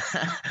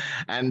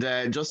 And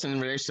just in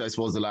relation to, I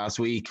suppose, the last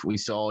week, we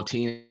saw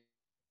teenagers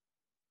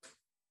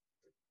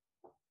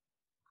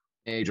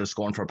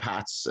scoring for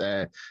Pats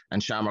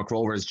and Shamrock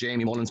Rovers.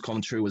 Jamie Mullins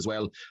coming through as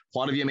well.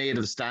 What have you made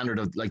of the standard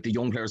of the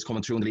young players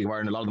coming through in the League of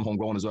Ireland? A lot of them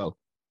homegrown as well.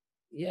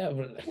 Yeah,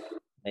 well,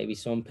 maybe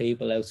some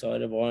people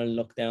outside of Ireland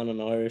look down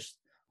on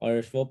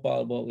Irish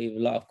football, but we have a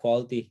lot of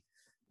quality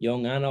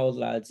young and old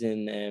lads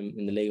in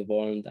the League of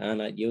Ireland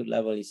and at youth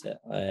level.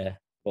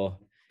 But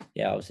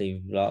yeah,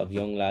 obviously a lot of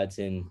young lads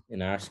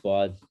in our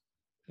squad.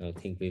 I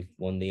think we've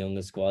won the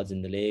youngest squads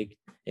in the league,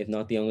 if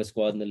not the youngest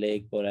squad in the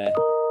league. But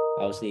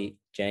obviously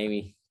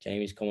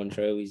Jamie's coming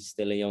through. He's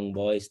still a young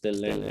boy, still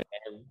learning the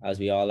game, as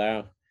we all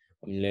are.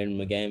 I'm learning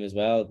my game as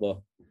well. But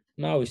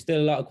no, we've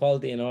still a lot of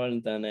quality in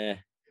Ireland, and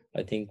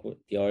I think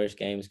the Irish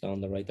game has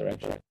gone the right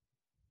direction.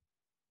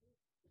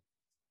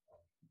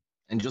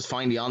 And just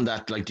finally on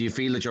that, do you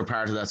feel that you're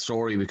part of that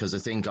story? Because I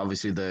think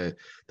obviously the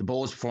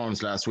Bohs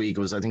performance last week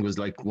was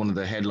like one of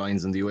the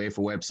headlines on the UEFA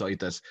website,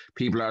 that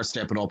people are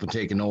stepping up and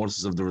taking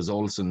notice of the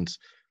results, and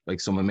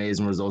some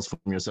amazing results from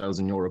yourselves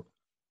in Europe.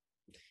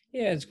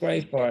 Yeah, it's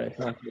great for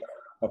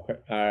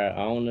our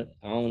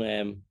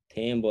own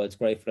team, but it's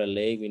great for the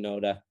league. We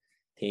know that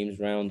teams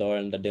around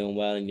Ireland are doing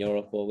well in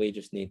Europe, but we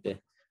just need to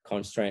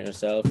concentrate on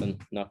ourselves and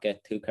not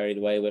get too carried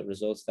away with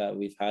results that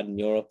we've had in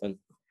Europe, and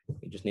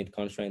we just need to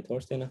concentrate on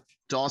Thursday now.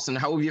 Dawson,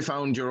 how have you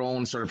found your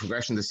own sort of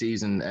progression this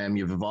season?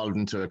 You've evolved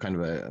into a kind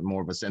of a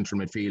more of a central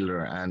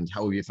midfielder, and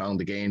how have you found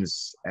the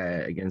games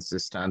against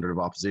this standard of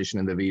opposition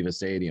in the Aviva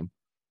Stadium?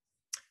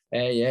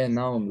 Yeah,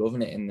 no, I'm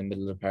loving it in the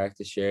middle of the park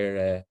this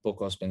year.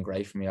 Bucco's been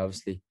great for me,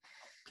 obviously.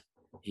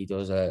 He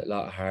does a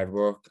lot of hard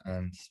work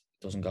and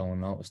doesn't go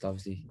unnoticed,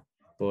 obviously.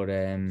 But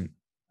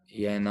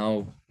yeah,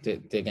 no,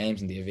 the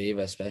games in the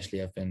Aviva especially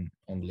have been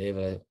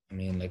unbelievable. I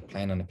mean, like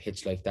playing on a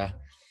pitch like that,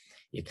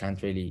 you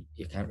can't really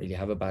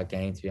have a bad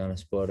game, to be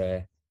honest. But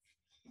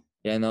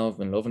yeah, no, I've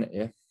been loving it.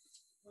 Yeah,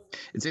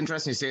 it's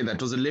interesting you say that.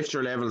 Does it lift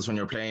your levels when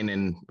you're playing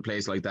in a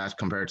place like that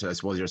compared to, I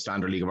suppose, your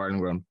standard League of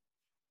Ireland ground?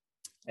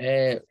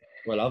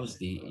 Well,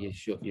 obviously you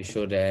should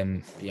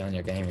be on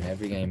your game in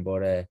every game,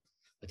 but I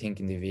think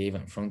in the Aviva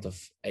in front of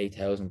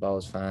 8,000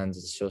 Bohs fans,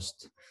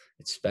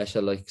 it's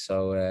special. Like,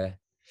 so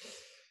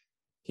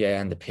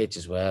yeah, and the pitch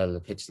as well. The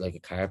pitch is like a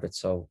carpet.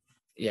 So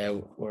yeah,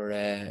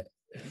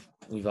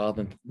 we've all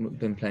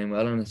been playing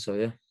well on it. So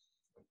yeah.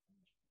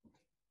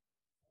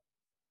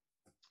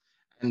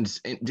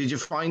 And did you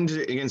find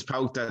against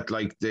Pauk that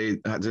like there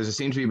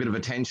seemed to be a bit of a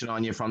tension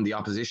on you from the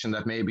opposition,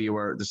 that maybe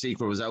the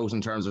secret was out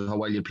in terms of how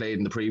well you played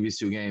in the previous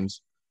two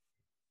games?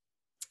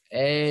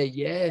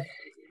 Yeah,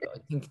 I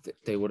think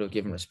they would have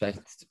given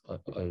respect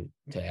to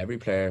every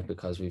player,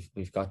 because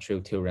we've got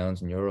through 2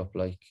 rounds in Europe.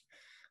 Like,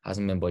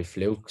 hasn't been by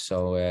fluke.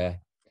 So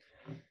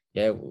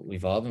yeah,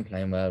 we've all been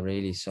playing well,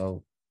 really.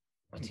 So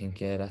I think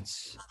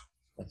that's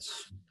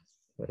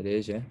what it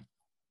is. Yeah.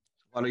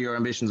 What are your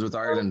ambitions with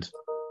Ireland?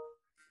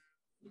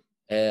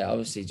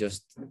 Obviously,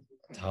 just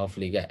to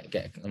hopefully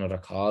get another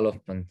call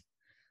up and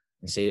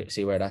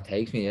see where that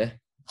takes me. Yeah.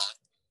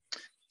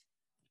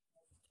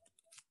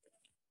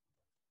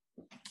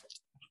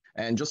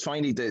 And just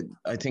finally,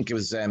 I think it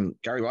was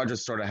Gary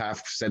Rogers sort of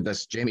half said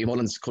that Jamie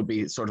Mullins could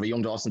be sort of a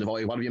young Dawson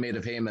Devoy. What have you made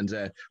of him,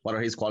 and what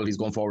are his qualities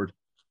going forward?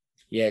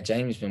 Yeah,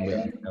 Jamie's been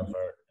with me now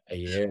for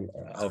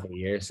over a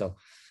year. So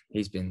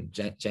Jamie's been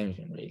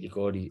really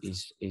good.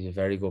 He's a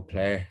very good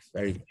player,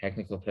 very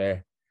technical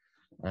player,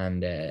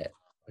 and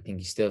I think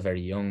he's still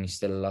very young. He's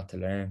still a lot to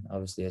learn,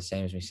 obviously, the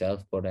same as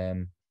myself. But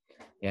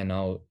yeah,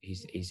 no,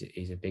 he's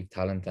a big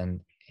talent,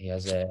 and he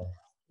has a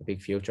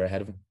big future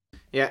ahead of him.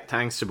 Yeah,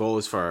 thanks to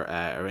Bohs for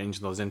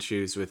arranging those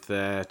interviews with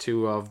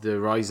two of the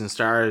rising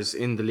stars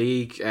in the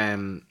league.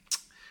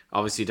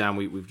 Obviously, Dan,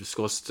 we've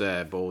discussed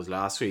Bohs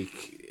last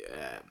week.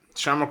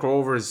 Shamrock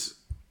Rovers,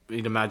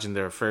 you'd imagine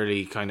they're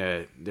fairly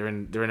they're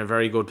in a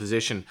very good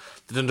position.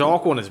 The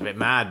Dundalk one is a bit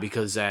mad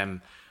because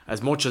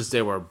as much as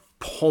they were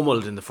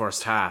pummeled in the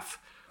first half,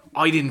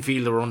 I didn't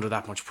feel they were under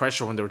that much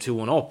pressure when they were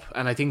 2-1 up,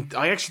 and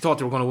I actually thought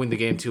they were going to win the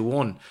game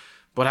 2-1.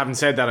 But having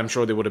said that, I'm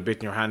sure they would have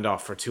bitten your hand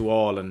off for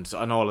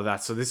 2-2 and all of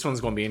that. So this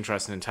one's going to be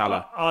interesting in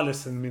Tallaght.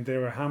 Listen, I mean, they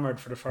were hammered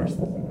for the first,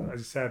 as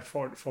you said,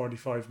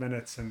 45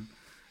 minutes. And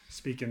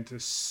speaking to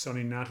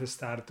Sonny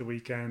Nattestad at the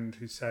weekend,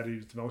 who said he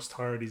was the most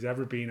tired he's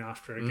ever been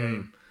after a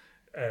game,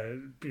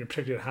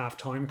 particularly at half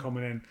time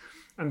coming in.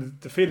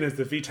 And the feeling is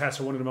that Vitesse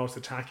are one of the most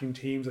attacking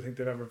teams I think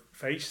they've ever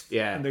faced.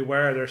 Yeah. And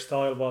their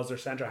style was their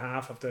centre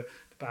half of the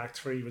back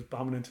three was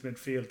bombing into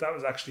midfield. That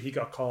was actually, he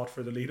got caught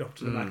for the lead up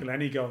to the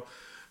McElhenney goal.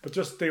 But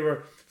just they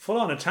were full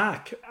on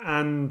attack,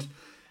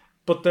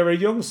 but they're a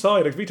young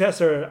side. Like,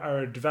 Vitesse are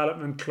a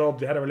development club.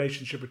 They had a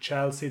relationship with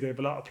Chelsea. They have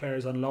a lot of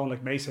players on loan.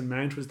 Like Mason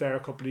Mount was there a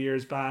couple of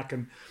years back,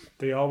 and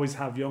they always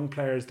have young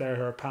players there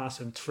who are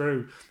passing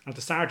through. At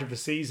the start of the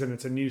season,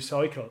 it's a new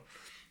cycle,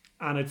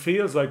 and it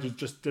feels like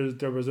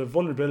there was a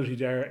vulnerability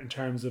there in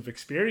terms of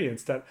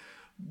experience, that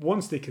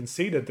once they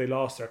conceded, they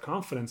lost their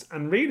confidence.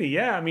 And really,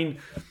 yeah, I mean,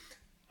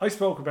 I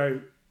spoke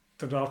about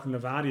Dundalk and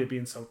Levadia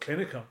being so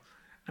clinical.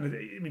 And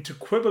I mean, to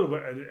quibble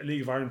with a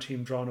League of Ireland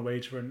team drawn away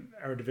to an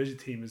Eredivisie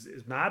team is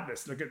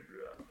madness. Like,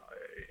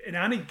 in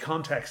any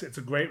context, it's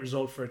a great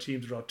result for a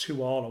team to draw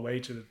 2-2 away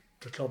to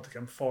the club to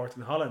come fourth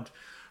in Holland.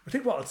 I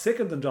think what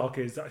sickened Dundalk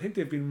is that I think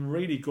they've been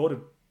really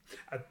good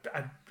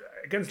at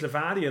against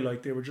Levadia.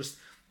 Like, they were just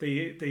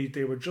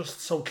they were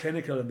just so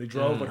clinical, and they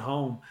drove it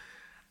home.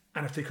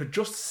 And if they could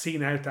just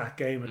seen out that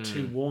game at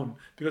 2-1,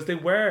 because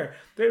it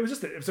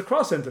was a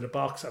cross into the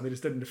box and they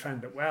just didn't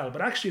defend it well.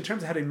 But actually, in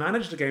terms of how they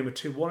managed the game at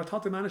 2-1, I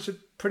thought they managed it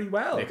pretty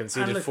well. They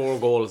conceded 4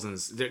 goals, and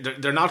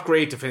they're not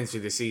great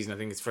defensively this season. I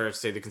think it's fair to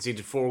say they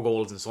conceded 4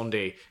 goals on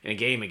Sunday in a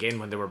game again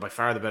when they were by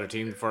far the better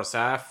team in the first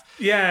half.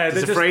 Yeah,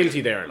 there's a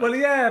frailty there. Well,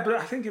 yeah, but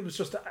I think it was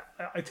just.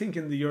 I think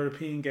in the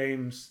European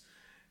games,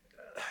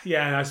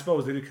 yeah, and I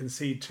suppose they did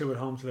concede 2 at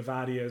home to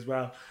Levadia as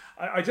well.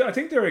 I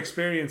think their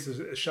experience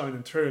is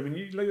shining through. I mean,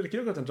 you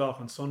look at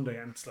Dundalk on Sunday,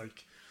 and it's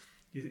like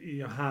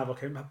you have,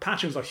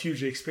 Patching's not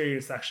hugely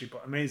experienced actually,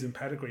 but amazing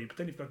pedigree. But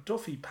then you've got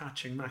Duffy,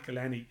 Patching,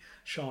 McElhenney,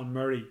 Sean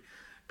Murray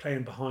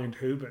playing behind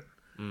Hubin.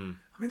 I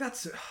mean,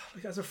 that's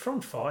like as a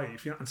front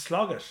five, and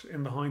Sloggett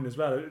in behind as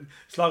well.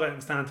 Sloggett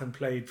and Stanton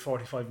played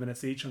 45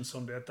 minutes each on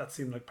Sunday. That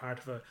seemed like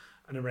part of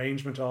an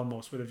arrangement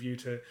almost with a view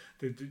to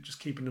just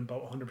keeping them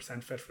about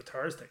 100% fit for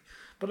Thursday.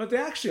 But like they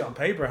actually on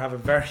paper have a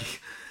very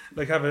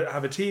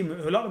have a team.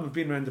 A lot of them have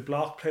been around the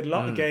block, played a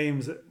lot of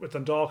games with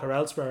Dundalk or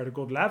elsewhere at a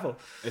good level.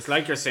 It's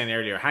like you're saying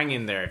earlier, hang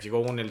in there. If you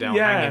go 1-0 down,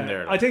 hang in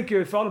there. I think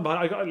you're falling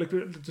behind.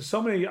 There's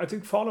so many. I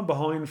think falling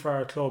behind for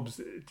our clubs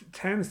it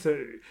tends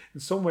to, in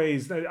some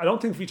ways. I don't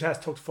think Vitesse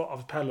took the foot off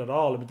the pedal at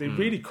all. I mean, they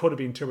really could have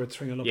been 2 or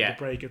 3 up at the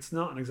break. It's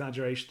not an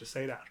exaggeration to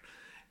say that.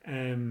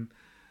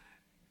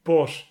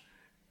 But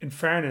in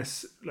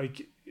fairness,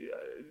 like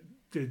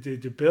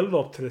the build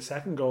up to the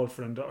second goal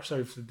for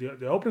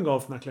the opening goal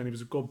from McElhenney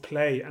was a good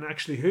play, and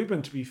actually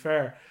Houben, to be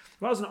fair,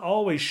 wasn't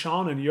always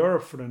shone in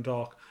Europe for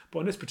Dundalk, but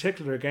in this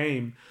particular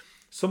game,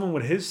 someone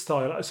with his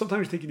style,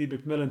 sometimes you think you need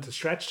McMillan to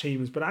stretch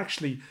teams, but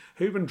actually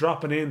Houben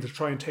dropping in to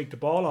try and take the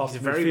ball off.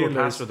 He's a very good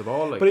pass with the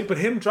ball. But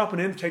him dropping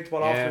in to take the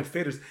ball off the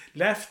midfielders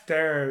left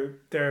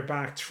their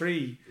back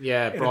three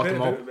brought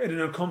them up in an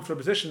uncomfortable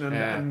position,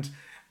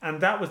 and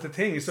that was the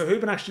thing. So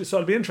Houben actually, so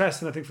it'll be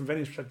interesting, I think, from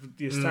Vinny's perspective.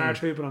 Do you start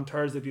Houben on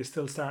Thursday? Do you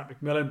still start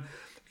McMillan?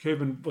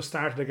 Houben was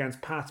started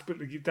against Pats, but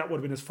that would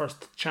have been his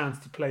first chance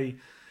to play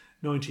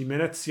 90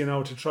 minutes,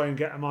 to try and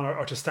get him on,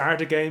 or to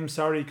start a game,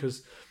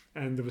 because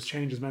there was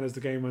changes made as the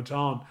game went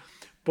on.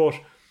 But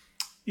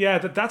yeah,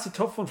 that's a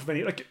tough one for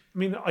Vinny.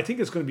 I think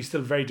it's going to be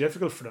still very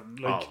difficult for them.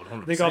 I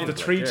think of the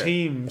three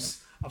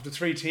teams,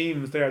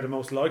 they're the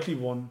most likely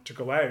one to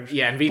go out.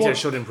 Yeah, and Vita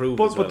should improve.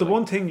 But the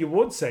one thing you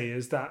would say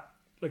is that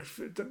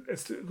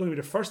it's going to be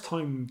the first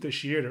time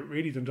this year that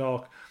really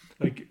Dundalk,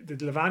 the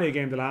Lavania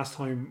game the last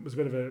time was a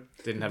bit of a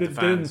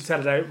didn't set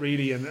it out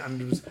really, and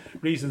there was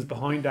reasons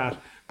behind that.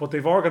 But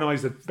they've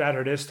organised it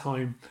better this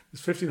time.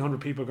 There's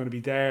 1,500 people going to be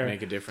there,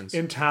 make a difference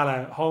in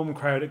Tala, home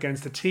crowd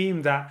against a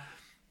team that,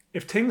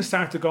 if things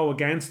start to go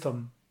against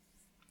them,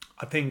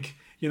 I think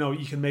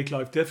you can make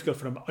life difficult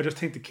for them. I just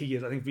think the key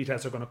is I think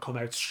Vitesse are going to come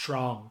out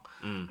strong,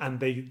 and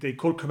they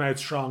could come out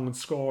strong and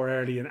score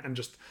early and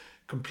just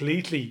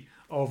completely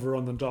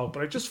overrun Dundalk.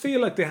 But I just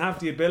feel like they have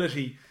the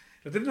ability.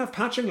 They didn't have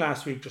patching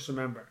last week, just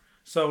remember.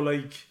 So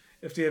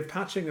if they have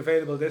patching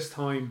available this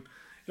time,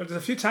 there's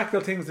a few tactical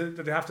things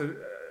that they have to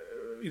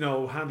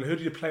handle. Who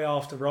do you play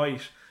off the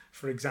right,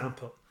 for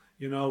example?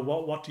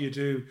 What do you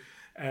do?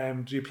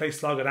 Do you play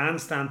Sloggett and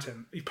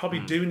Stanton? You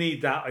probably do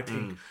need that, I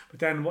think. But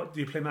then what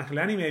do you play?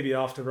 McElhenney maybe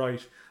off the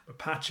right with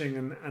patching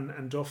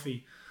and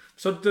Duffy.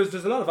 So there's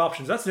a lot of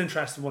options. That's an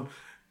interesting one.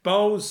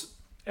 Bowes,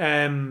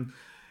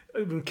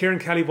 Kieran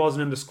Kelly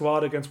wasn't in the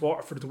squad against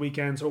Waterford at the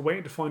weekend, so we're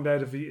waiting to find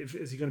out if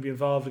is he going to be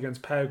involved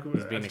against Pauk.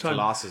 He's been in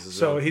Colossus as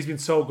well. So he's been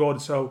so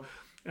good. So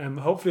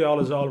hopefully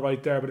all is all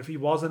right there. But if he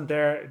wasn't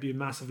there, it'd be a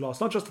massive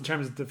loss. Not just in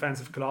terms of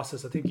defensive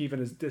Colossus. I think even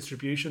his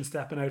distribution,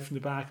 stepping out from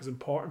the back, is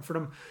important for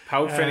them.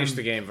 Pauk finished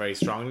the game very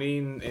strongly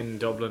in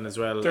Dublin as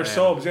well. Their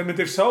subs. I mean,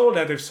 they've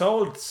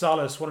sold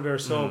Solace, one of their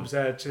subs,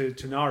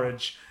 to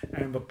Norwich,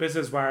 but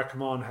Bizazwar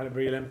come on, had a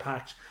real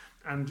impact.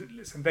 And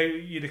listen,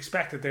 you'd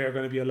expect that they are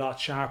going to be a lot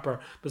sharper.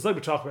 But it's like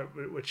we talked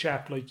about with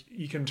Shep,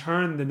 you can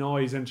turn the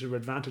noise into an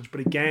advantage.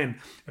 But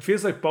again, it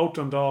feels like both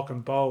Dundalk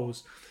and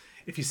Bowes,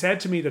 if you said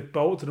to me that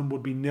both of them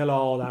would be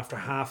 0-0 after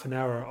half an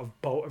hour of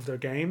both of their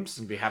games,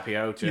 you'd be happy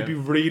out. You'd be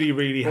really,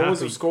 really happy. Bowes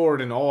have scored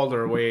in all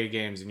their away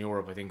games in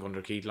Europe, I think,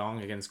 under Keith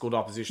Long against good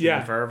opposition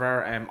in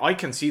Fervor. I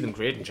can see them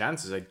creating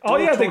chances. They have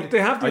the ability.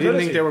 I didn't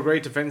think they were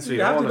great defensively.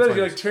 They have the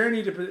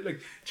ability.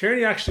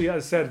 Tierney actually,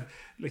 as I said,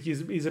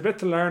 he's a bit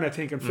to learn, I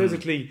think, and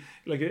physically,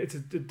 it's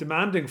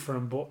demanding for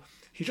him, but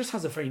he just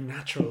has a very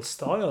natural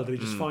style that he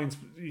just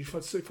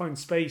finds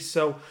space.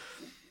 So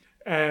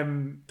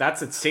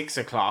that's at 6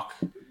 o'clock,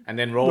 and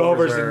then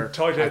Rovers are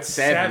tight at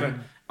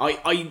 7.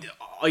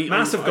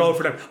 Massive goal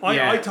for them.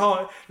 I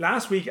thought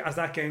last week as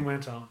that game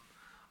went on,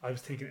 I was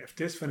thinking if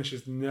this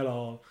finishes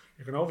 0-0,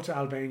 you're going over to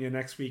Albania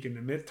next week in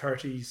the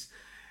mid-30s.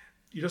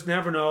 You just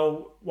never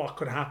know what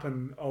could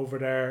happen over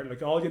there.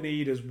 All you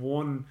need is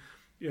one,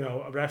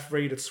 a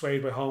referee that's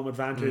swayed by home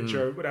advantage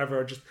or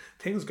whatever. Just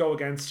things go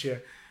against you.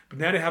 But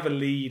now they have a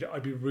lead.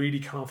 I'd be really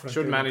confident.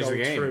 Should manage the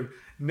game. Through.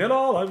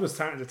 0-0, I was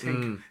starting to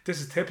think this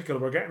is typical.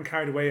 We're getting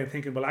carried away and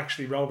thinking, well,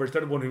 actually, Rovers,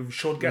 they're the one who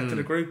should get to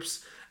the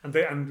groups, and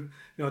they're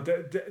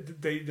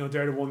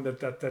the one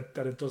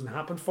that it doesn't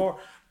happen for.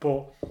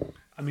 But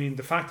I mean,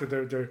 the fact that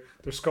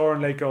they're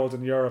scoring late goals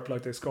in Europe,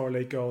 like they score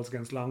late goals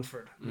against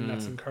Longford, I mean,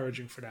 that's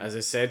encouraging for them. As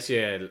I said to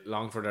you,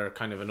 Longford are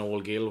kind of an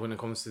old gill when it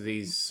comes to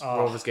these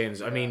Rovers games.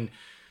 Yeah. I mean,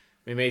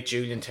 my mate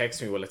Julian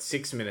texted me, well, it's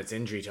 6 minutes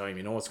injury time,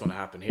 you know what's going to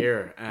happen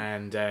here.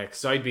 And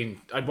because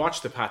I'd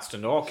watched the Pats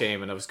Dundalk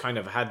game, and I was kind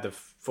of had the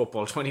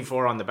football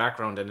 24 on the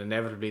background, and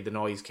inevitably the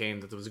noise came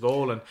that there was a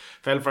goal, and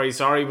felt very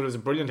sorry, but it was a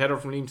brilliant header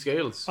from Liam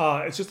Scales.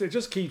 It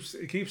just keeps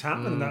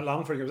happening in that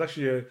Longford game. It was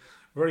actually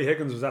Rory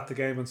Higgins was at the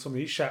game, and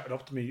somebody shouted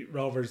up to me,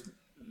 Rovers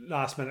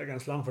last minute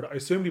against Longford. I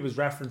assumed he was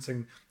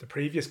referencing the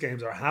previous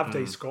games, or have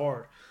they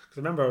scored? Because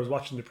I remember I was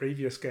watching the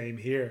previous game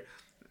here,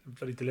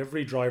 the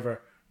delivery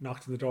driver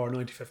knocked on the door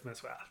 95th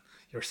minutes. Well,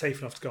 you're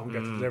safe enough to go and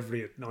get the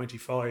delivery at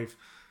 95,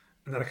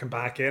 and then I come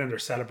back in and they're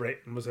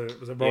celebrating. Was a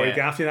Rory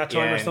Gaffney that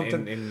time or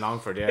something in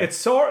Longford? Yeah, it's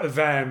sort of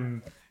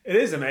It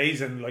is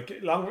amazing. Like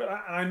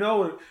I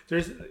know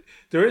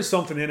there is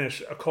something in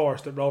it, of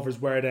course, that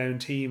Rovers wear down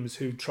teams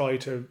who will try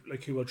to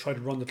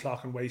run the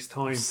clock and waste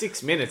time.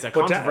 6 minutes, a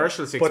But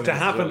controversial 6 minutes. But to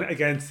happen as well.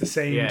 against the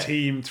same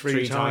team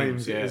three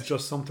times yeah. is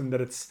just something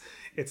that it's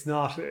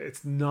not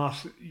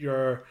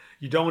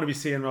you don't want to be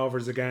seeing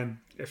Rovers again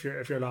if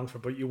you're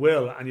Longford, but you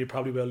will, and you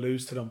probably will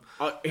lose to them.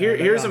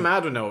 Here's a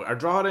mad one now. Are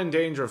Drogheda in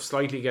danger of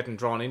slightly getting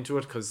drawn into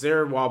it because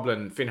they're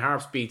wobbling? Finn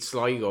Harps beat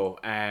Sligo,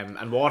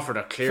 and Watford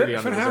are clearly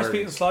on the Finn Harps reserve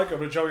beating list. Sligo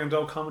with Joey and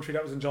Doe commentary,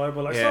 that was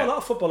enjoyable. I Yeah. saw a lot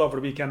of football over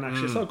the weekend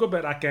actually. I saw a good bit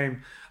of that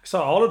game. I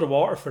saw all of the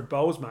Waterford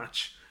Bows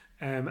match,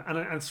 and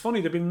it's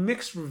funny, there've been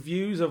mixed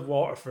reviews of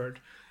Waterford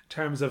in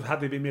terms of had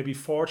they been maybe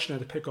fortunate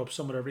to pick up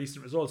some of their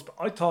recent results, but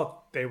I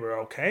thought they were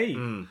okay.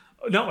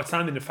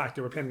 Notwithstanding the fact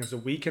they were playing against a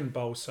weakened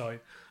Bows side,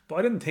 but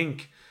I didn't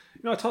think.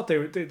 I thought they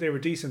were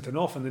decent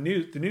enough, and the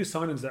new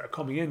signings that are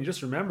coming in, you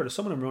just remember that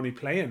some of them are only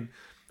playing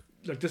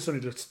like this is only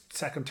the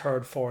second,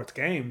 third, fourth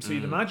game. So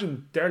you'd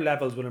imagine their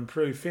levels will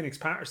improve. Phoenix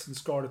Patterson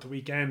scored at the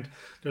weekend.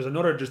 There's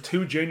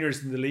 2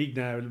 juniors in the league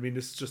now. I mean,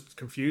 this is just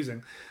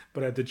confusing.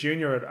 But the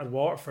junior at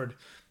Waterford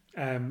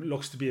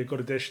looks to be a good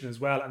addition as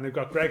well. And they've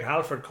got Greg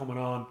Halford coming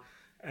on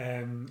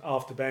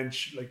off the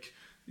bench, like,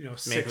 you know,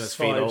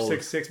 6'5",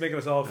 6'6", making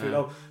us all feel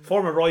old.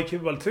 Former Roy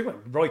Keane,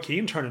 Roy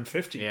Keane turning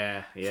 50.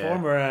 Yeah.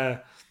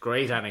 Former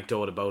great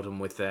anecdote about him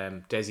with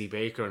Desi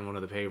Baker in one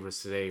of the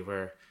papers today,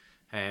 where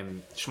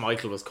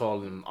Schmeichel was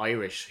calling him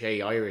Irish.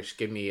 Hey, Irish,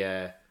 give me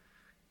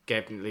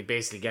get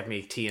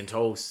me tea and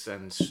toast,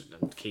 and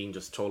Keane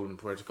just told him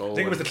where to go. I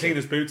think it was the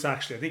cleanest boots,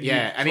 actually. I think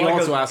he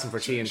also asked him for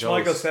tea and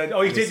toast. Schmeichel said,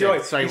 "Oh, he did."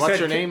 Right. Sorry, he what's said,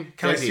 your name?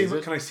 Can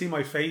Desi, I see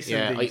my face?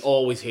 Yeah, in I these?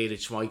 always hated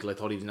Schmeichel. I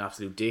thought he was an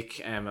absolute dick,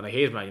 and I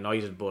hated Man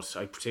United, but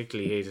I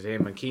particularly hated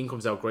him. And Keane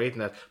comes out great in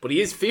that, but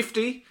he is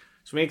 50.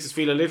 Which makes us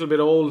feel a little bit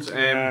old.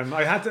 I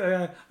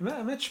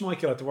met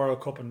Schmeichel at the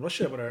World Cup in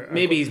Russia with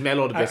maybe he's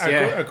mellowed a bit.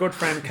 A good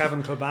friend,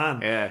 Kevin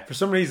Kilban. Yeah. For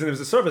some reason, it was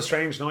a sort of a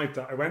strange night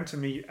that I went to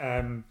meet.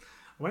 Kilban.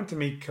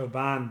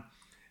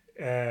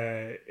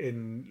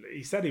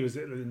 He said he was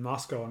in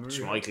Moscow, and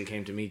Schmeichel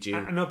came to meet you.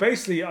 And no,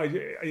 basically,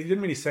 he didn't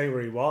really say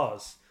where he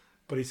was,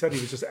 but he said he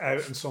was just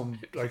out in some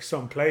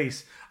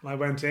place. And I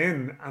went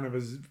in, and it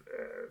was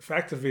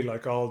effectively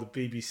like all the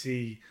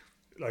BBC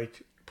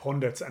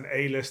pundits and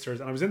A-listers,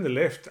 and I was in the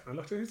lift, and I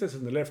looked, who's this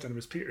in the lift, and it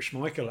was Peter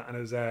Schmeichel and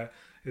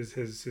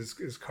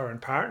his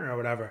current partner or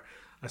whatever.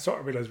 I sort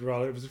of realised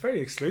it was a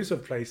very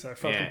exclusive place. I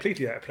felt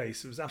completely out of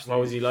place. It was absolutely,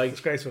 what was he like?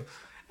 Disgraceful.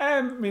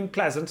 I mean,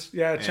 pleasant.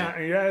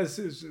 Chatting.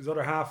 His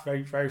other half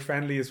very, very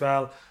friendly as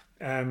well.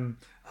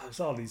 There's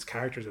all these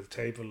characters at the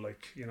table,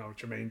 like, you know,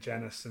 Jermaine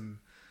Jenis and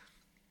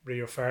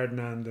Rio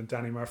Ferdinand and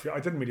Danny Murphy. I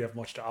didn't really have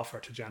much to offer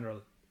to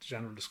general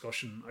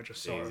discussion. I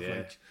just sort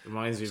of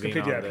reminds me of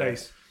completely out of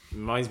place.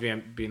 Reminds me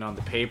of being on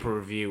the paper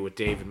review with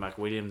David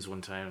McWilliams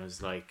one time. I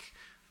was like,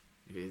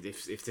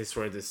 if this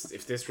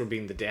were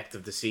being the depth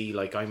of the sea,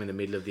 like I'm in the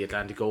middle of the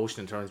Atlantic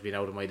Ocean in terms of being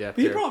out of my depth.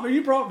 You brought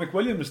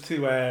McWilliams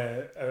to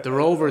the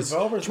Rovers. Do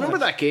you remember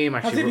that game?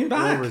 Actually, has he been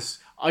back? Rovers.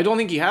 I don't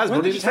think he has. When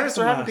but did in you fairness, text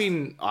there him haven't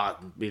been.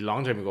 It'd be a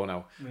long time ago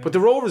now. Yeah. But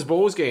the Rovers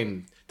Bows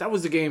game, that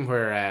was the game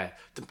where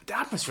the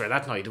atmosphere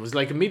that night, it was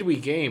like a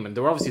midweek game, and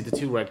there were obviously the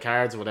 2 red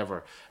cards or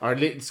whatever. Or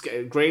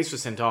Grace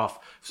was sent off.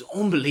 It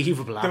was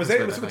unbelievable.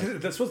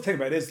 That's what the thing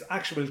about it is.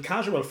 Actual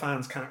casual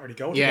fans can't really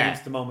go to games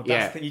at the moment.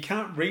 That's the thing. You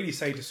can't really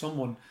say to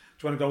someone,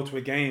 do you want to go to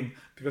a game,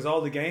 because all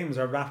the games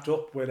are wrapped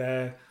up with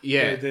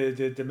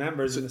the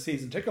members in the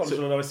season ticket holders.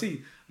 Although I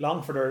see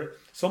Longford,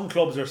 some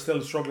clubs are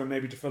still struggling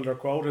maybe to fill their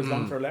quotas.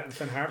 Longford letting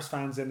Finn Harps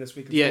fans in this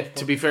week.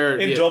 To be fair,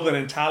 in Dublin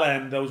and Tala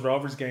and those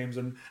Rovers games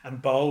and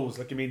Bows,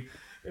 like, I mean,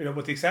 you know,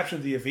 with the exception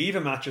of the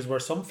Aviva matches where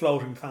some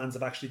floating fans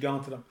have actually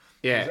gone to them.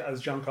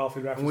 As John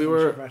Caulfield referenced. We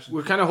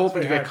were kind of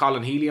hoping to get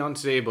Colin Healy on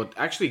today, but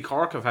actually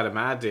Cork have had a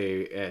mad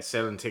day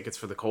selling tickets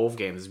for the Cove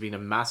game. There's been a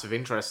massive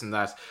interest in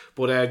that.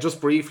 But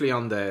just briefly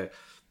on the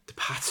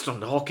Pats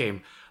Dundalk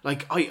game,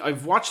 like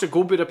I've watched a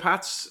good bit of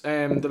Pats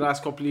the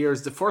last couple of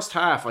years. The first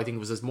half, I think,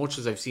 was as much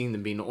as I've seen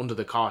them being under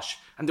the cosh,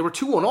 and they were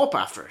 2-1 up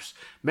after it.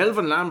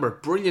 Melvin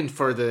Lambert, brilliant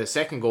for the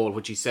second goal,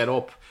 which he set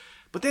up.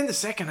 But then the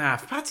second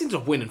half, Pats ended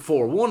up winning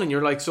 4-1, and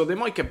you're like, so they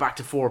might get back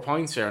to 4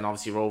 points there, and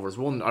obviously Rovers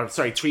won. Or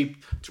sorry, 3.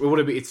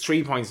 It's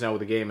 3 points now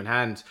with the game in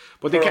hand.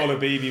 But poor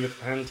Olabibi with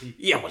the penalty.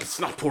 Yeah, well, it's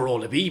not poor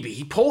Olabibi.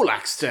 He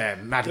poleaxed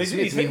Matty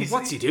Smith.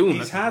 What's he doing?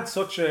 He's had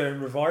such a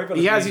revival.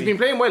 He has. He's been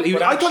playing well.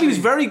 I thought he was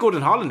very good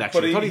in Holland.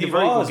 Actually, I thought he had a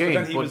very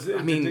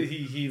good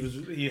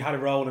game. He had a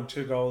role in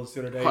 2 goals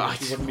the other day. Which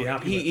he wouldn't be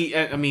happy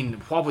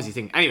with. What was he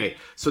thinking? Anyway,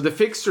 so the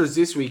fixtures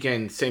this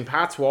weekend: St.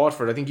 Pat's,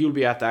 Watford. I think you'll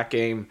be at that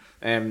game.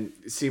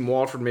 Seeing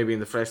Watford maybe in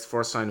the first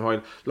time,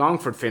 while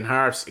Longford, Finn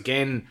Harps.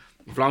 Again,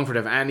 if Longford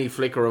have any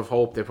flicker of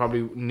hope, they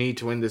probably need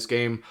to win this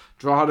game.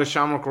 Drogheda,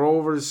 Shamrock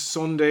Rovers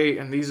Sunday,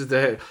 and these are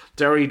the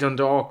Derry,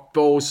 Dundalk,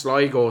 Bows,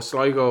 Sligo.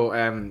 Sligo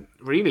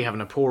really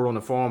having a poor run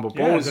of form, but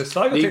Bows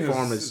league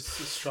form is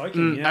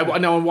striking.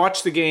 Now I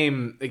watched the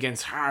game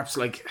against Harps.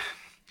 Like,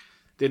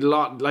 did a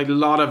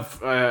lot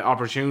of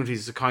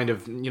opportunities to kind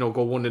of, you know,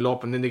 go 1-0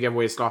 up, and then they gave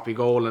away a sloppy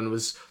goal,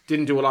 and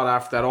didn't do a lot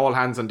after that. All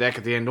hands on deck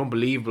at the end.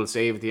 Unbelievable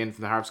save at the end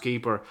from the Harps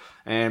keeper.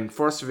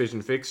 First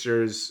division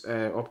fixtures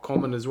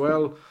upcoming as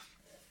well.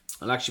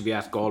 I'll actually be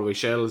at Galway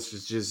Shells,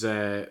 which is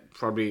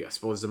probably, I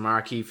suppose, the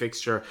marquee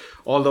fixture.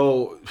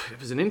 Although it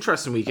was an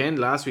interesting weekend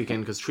last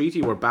weekend because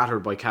Treaty were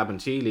battered by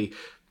Cabinteely.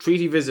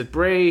 Treaty visit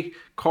Bray,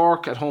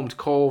 Cork at home to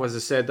Cove. As I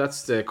said,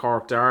 that's the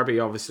Cork derby,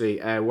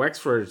 obviously.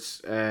 Wexford,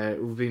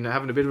 who've been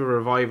having a bit of a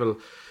revival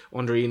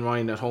under Ian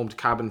Ryan at home to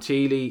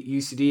Cabinteely.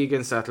 UCD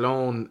against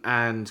Athlone,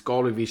 and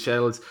Galway v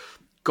Shells.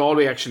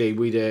 Galway, actually,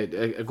 we had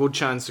a good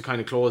chance to kind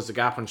of close the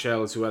gap on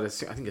Shells, who had, I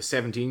think, a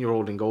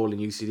 17-year-old in goal in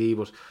UCD,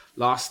 but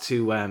lost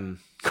to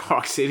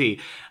Cork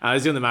City. I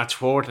was doing the match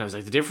report, and I was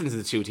like, the difference in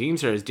the two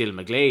teams here is Dylan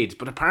McGlade,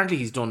 but apparently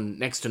he's done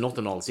next to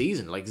nothing all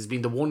season. Like, there's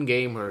been the one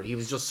game where he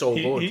was just so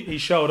good. He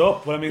showed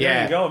up. Well, I mean,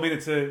 there you go. I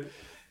mean,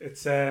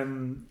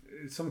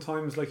 it's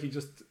sometimes like he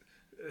just,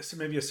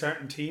 maybe a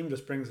certain team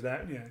just brings it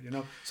out. Yeah, you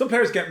know, some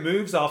players get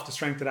moves off the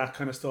strength of that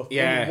kind of stuff.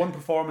 Yeah, one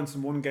performance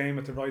in one game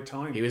at the right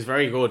time. He was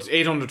very good.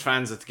 800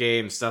 fans at the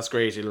games. That's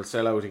great. It'll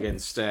sell out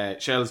against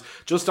Shells.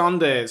 Just on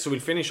so we'll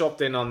finish up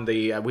then on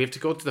the. We have to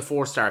go to the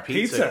 4-star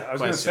pizza. I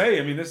was going to say.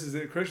 I mean, this is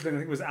a crucial thing. I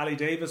think it was Ali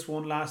Davis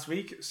won last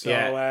week.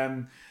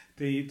 So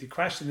the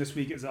question this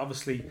week is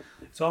obviously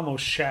it's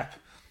almost Shep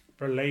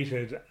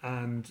related,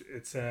 and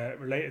it's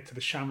related to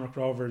the Shamrock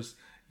Rovers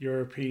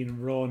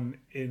European run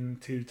in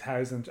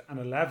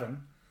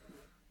 2011.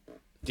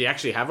 Do you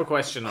actually have a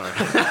question, or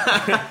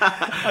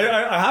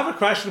I have a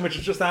question which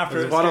is just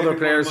after what other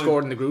players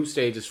scored in the group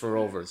stages for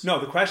Rovers? No,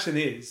 the question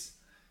is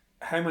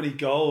how many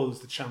goals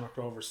did Shamrock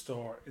Rovers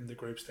score in the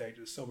group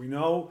stages? So we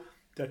know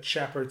that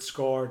Shepherd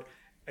scored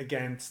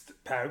against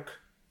PAOK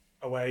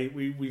away.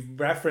 We've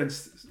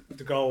referenced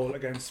the goal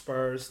against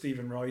Spurs,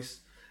 Stephen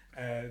Rice,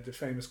 the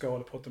famous goal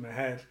that put them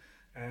ahead.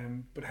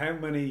 But how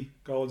many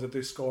goals did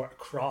they score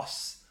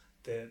across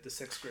the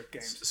 6 group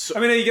games? So,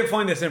 I mean, you can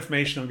find this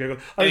information on Google.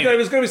 It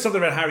was going to be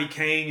something about Harry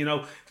Kane, you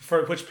know,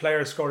 for which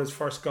player scored his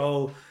first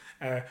goal,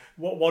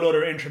 what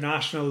other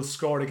internationals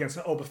scored against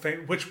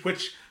Obafemi,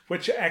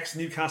 which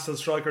ex-Newcastle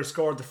striker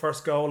scored the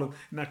first goal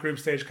in that group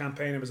stage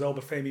campaign. It was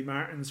Obafemi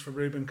Martins for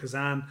Rubin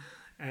Kazan.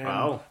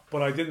 Wow.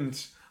 But I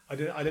didn't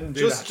do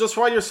that. Just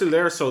while you're still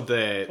there,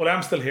 well,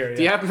 I'm still here. Yeah.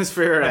 The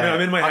atmosphere. I'm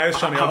in my house,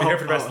 Johnny. I'll be here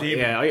for the rest of the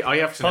evening. Yeah, I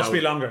have to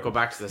possibly longer. Go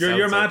back to the.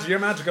 You're mad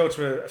to go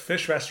to a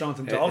fish restaurant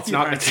in Dalkey. It's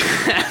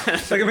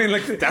not. Like, I mean,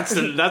 like that's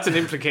an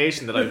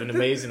implication that I have an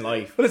amazing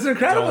life. But it's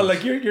incredible.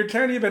 Like you're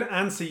telling me about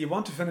Anstey. You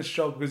want to finish the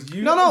show because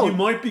you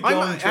might be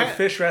going to a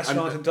fish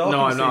restaurant in Dalkey.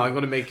 No, I'm not. I'm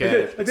going to make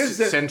a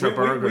central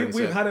burger.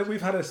 We've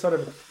had a sort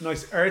of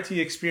nice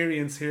earthy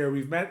experience here.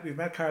 We've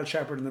met Carl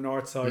Shepherd in the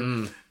north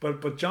side,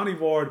 but Johnny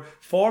Ward,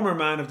 former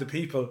man of the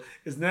people,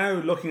 is now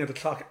looking at the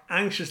clock,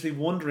 anxiously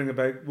wondering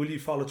about will you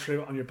follow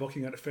through on your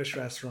booking at a fish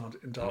restaurant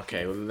in Dalkey.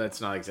 Okay, well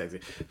that's not exactly.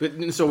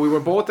 But so we were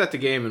both at the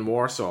game in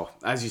Warsaw,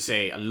 as you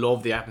say. I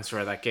love the atmosphere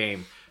of that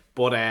game.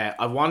 But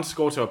I wanted to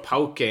go to a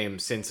PAOK game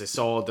since I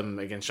saw them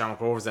against Shamrock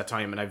Rovers that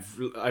time, and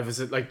I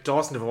was like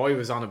Dawson Devoy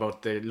was on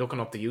about looking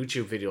up the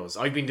YouTube videos.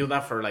 I've been doing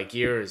that for like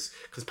years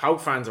because PAOK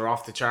fans are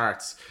off the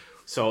charts.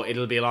 So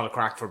it'll be a lot of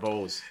crack for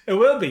Bows. It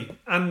will be,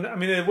 and I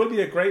mean it will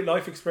be a great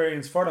life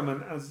experience for them.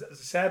 And as I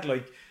said,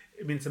 like,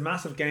 I mean, it's a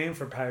massive game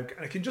for PAOK,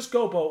 and it can just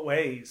go both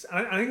ways.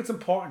 And I think it's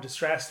important to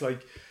stress,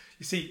 like,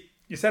 you see,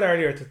 you said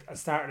earlier at the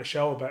start of the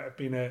show about it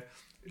being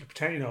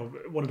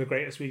one of the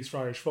greatest weeks for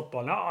Irish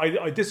football. Now,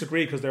 I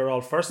disagree because they were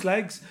all first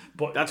legs,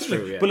 but that's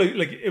true. Yeah. But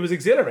like it was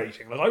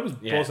exhilarating. Like I was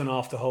buzzing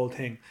off the whole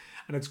thing,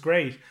 and it's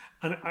great.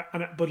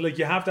 But like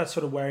you have that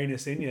sort of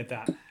wariness in you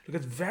that look,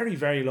 it's very,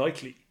 very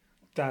likely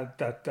that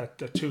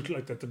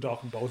the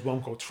Dock and Bows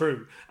won't go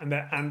through, and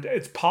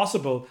it's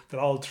possible that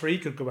all three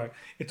could go out.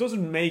 It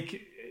doesn't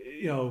make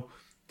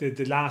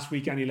the last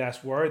week any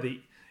less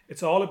worthy.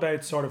 It's all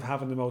about sort of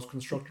having the most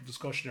constructive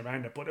discussion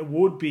around it. But it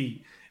would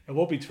be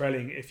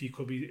thrilling if we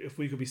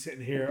could be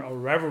sitting here or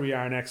wherever we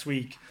are next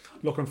week,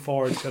 looking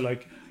forward to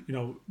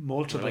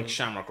multiple, like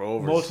Shamrock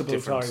Rovers, multiple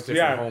times.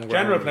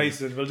 General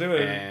places. We'll do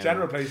it.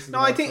 General places. No,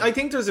 I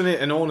think there's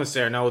an onus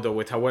there now though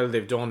with how well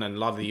they've done and a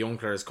lot of the young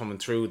players coming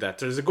through that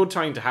there's a good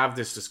time to have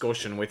this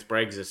discussion with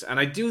Brexit. And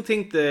I do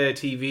think the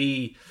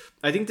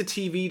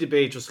TV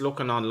debate, just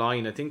looking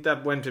online, I think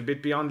that went a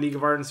bit beyond League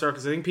of Ireland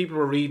circles. I think people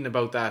were reading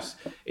about that.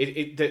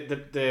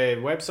 The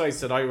websites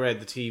that I read,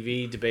 the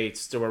TV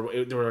debates, there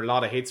were a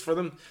lot of hits for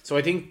them. So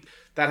I think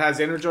that has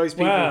energised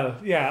people. Well,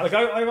 yeah, like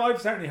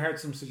I've certainly heard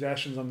some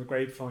suggestions on the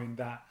grapevine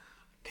that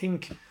I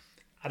think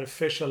at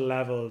official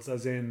levels,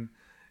 as in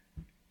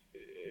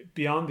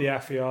beyond the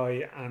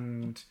FAI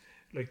and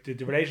like the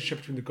relationship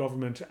between the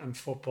government and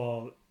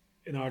football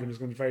in Ireland is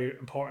going to be very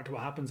important to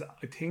what happens.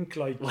 I think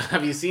like. Well,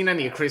 have you seen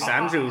any of Chris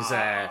Andrews'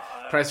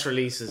 press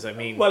releases? I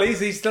mean, well, they're in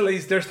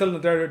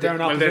opposition.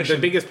 Well, they're the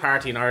biggest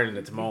party in Ireland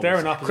at the moment. They're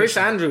in opposition. Chris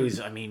Andrews,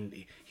 I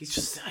mean,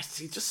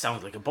 he just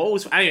sounds like a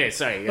Bose. Anyway,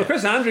 sorry. Well,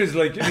 Chris Andrews,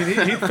 like, I mean,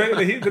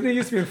 didn't he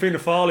used to be in Fianna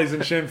Fáiles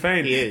and Sinn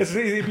Féin? He is.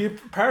 He'd be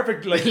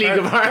perfect, like, League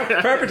of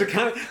Ireland. perfect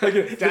account.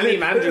 Like, Danny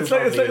Mandel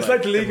it's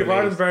like the League of probably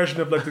Ireland version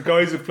of like the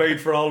guys who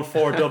played for all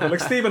four Dublin.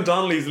 Like Stephen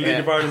Donnelly's the League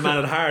of Ireland man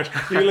at heart.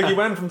 He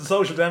went from the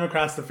Social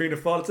Democrats to Fianna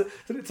Fáiles.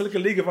 It's like a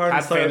League of Ireland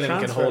Pat style Fenlon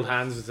transfer. can hold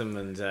hands with him,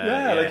 and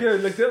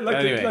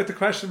like the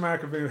question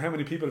mark of how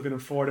many people have been in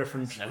four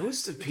different. Now,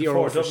 who's the four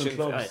PRO for Dublin Sinn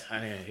clubs?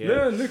 Féin? Anyway,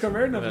 Yeah, Luke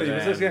O'Meara, I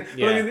believe.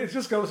 But I mean, it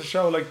just goes to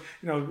show, like,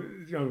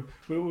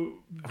 jumping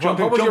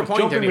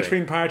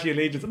between party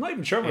allegiance. I'm not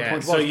even sure what my point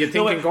was. So you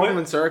think in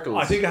government circles?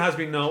 I think it has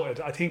been noted.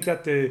 I think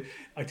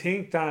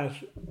that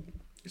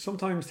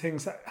sometimes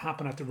things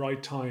happen at the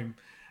right time,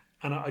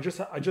 and I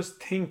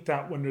just think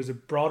that when there's a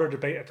broader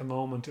debate at the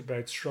moment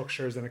about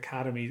structures and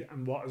academies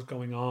and what is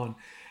going on,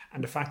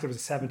 and the fact that it was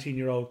a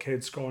 17-year-old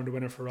kid scoring the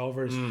winner for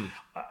Rovers,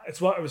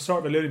 it's what I was sort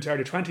of alluding to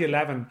earlier.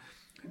 2011,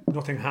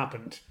 nothing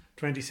happened.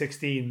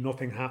 2016,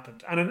 nothing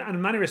happened. And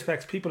in many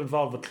respects, people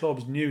involved with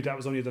clubs knew that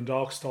was only a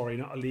Dundalk story,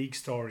 not a league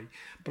story.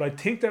 But I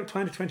think that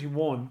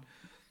 2021,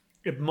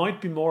 it might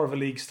be more of a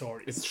league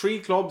story. It's 3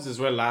 clubs as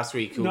well last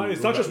week. No,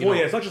 it's not just one.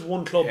 It's not just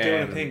one club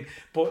doing a thing.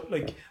 But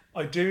like,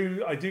 I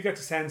do get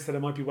the sense that it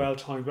might be well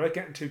timed. Without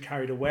getting too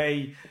carried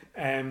away,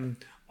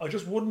 I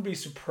just wouldn't be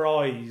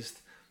surprised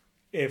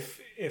if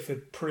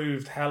it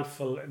proved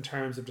helpful in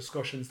terms of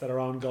discussions that are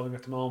ongoing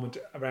at the moment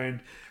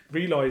around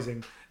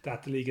realising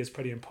that the league is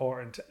pretty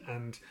important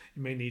and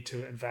you may need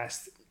to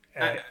invest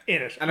in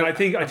it. And I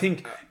think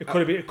it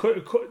could be.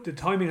 The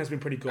timing has been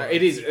pretty good.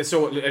 It is.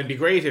 So it'd be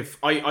great if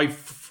I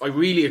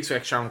really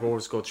expect Sharon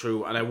Groves to go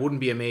through, and I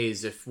wouldn't be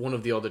amazed if one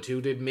of the other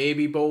two did.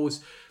 Maybe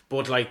Bose.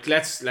 But like,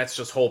 let's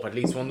just hope at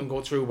least one of them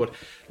go through. But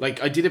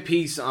like, I did a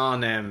piece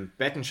on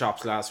betting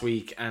shops last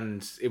week,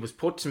 and it was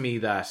put to me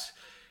that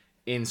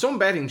in some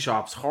betting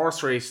shops,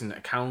 horse racing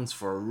accounts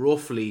for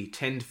roughly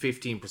 10 to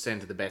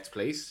 15% of the bets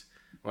placed.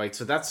 Right,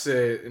 so that's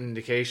an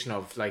indication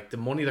of like the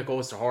money that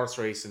goes to horse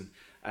racing,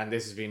 and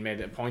this has been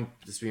made a point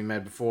that's been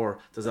made before.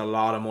 There's a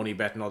lot of money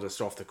betting other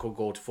stuff that could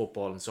go to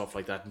football and stuff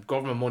like that.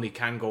 Government money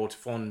can go to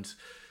fund,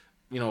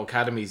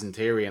 academies in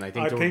theory, and I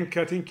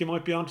think you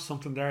might be onto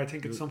something there. I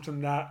think it's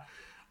something that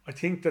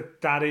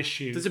that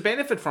issue. There's a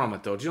benefit from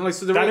it, though. Do you know, like,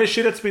 so that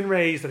issue that's been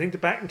raised? I think the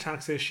betting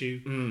tax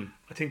issue.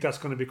 I think that's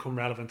going to become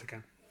relevant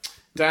again.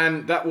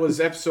 Dan, that was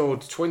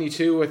episode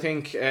 22, I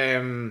think.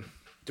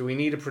 Do we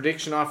need a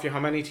prediction off you? How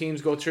many teams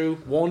go through?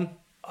 One?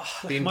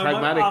 Being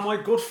pragmatic. My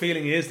gut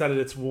feeling is that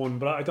it's one,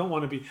 but I don't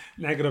want to be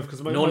negative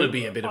because none would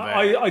be a bit of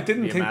a. I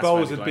didn't think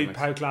Bose would beat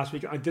Pauk last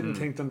week. I didn't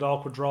think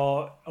Dundalk would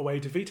draw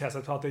away to Vitesse.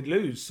 I thought they'd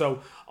lose.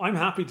 So I'm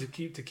happy to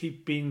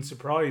keep being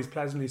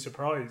pleasantly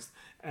surprised.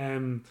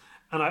 And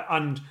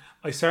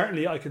I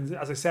certainly can,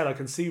 as I said, I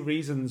can see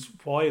reasons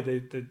why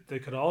they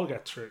could all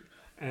get through.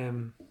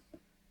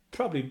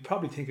 Probably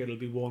think it'll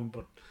be one,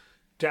 but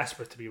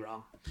desperate to be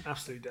wrong.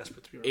 Absolutely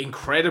desperate to be wrong.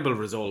 Incredible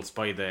results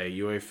by the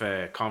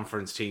UEFA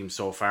conference team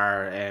so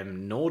far.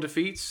 No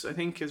defeats, I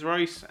think, is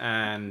right.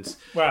 And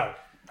well,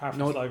 apart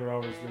from Sligo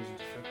Rovers losing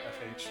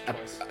to FH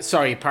twice.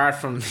 Sorry, apart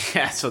from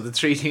so the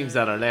 3 teams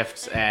that are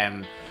left.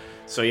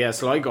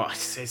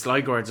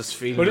 Sligo are just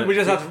feeling. But we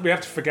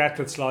have to forget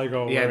that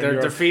Sligo. Yeah,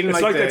 they're feeling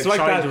like the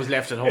child who was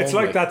left at home. It's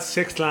like that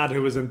 6th lad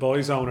who was in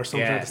Boyzone or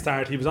something at the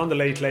start. He was on the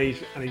late,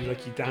 and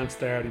he danced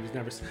there, and he was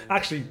never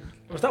actually.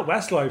 Was that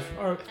Westlife?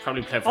 Or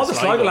probably played for all the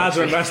Sligo lads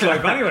are in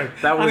Westlife anyway.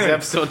 That was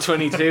episode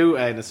 22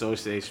 in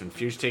association with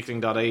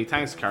FutureTicketing.ie.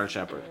 Thanks, Carl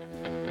Shepherd.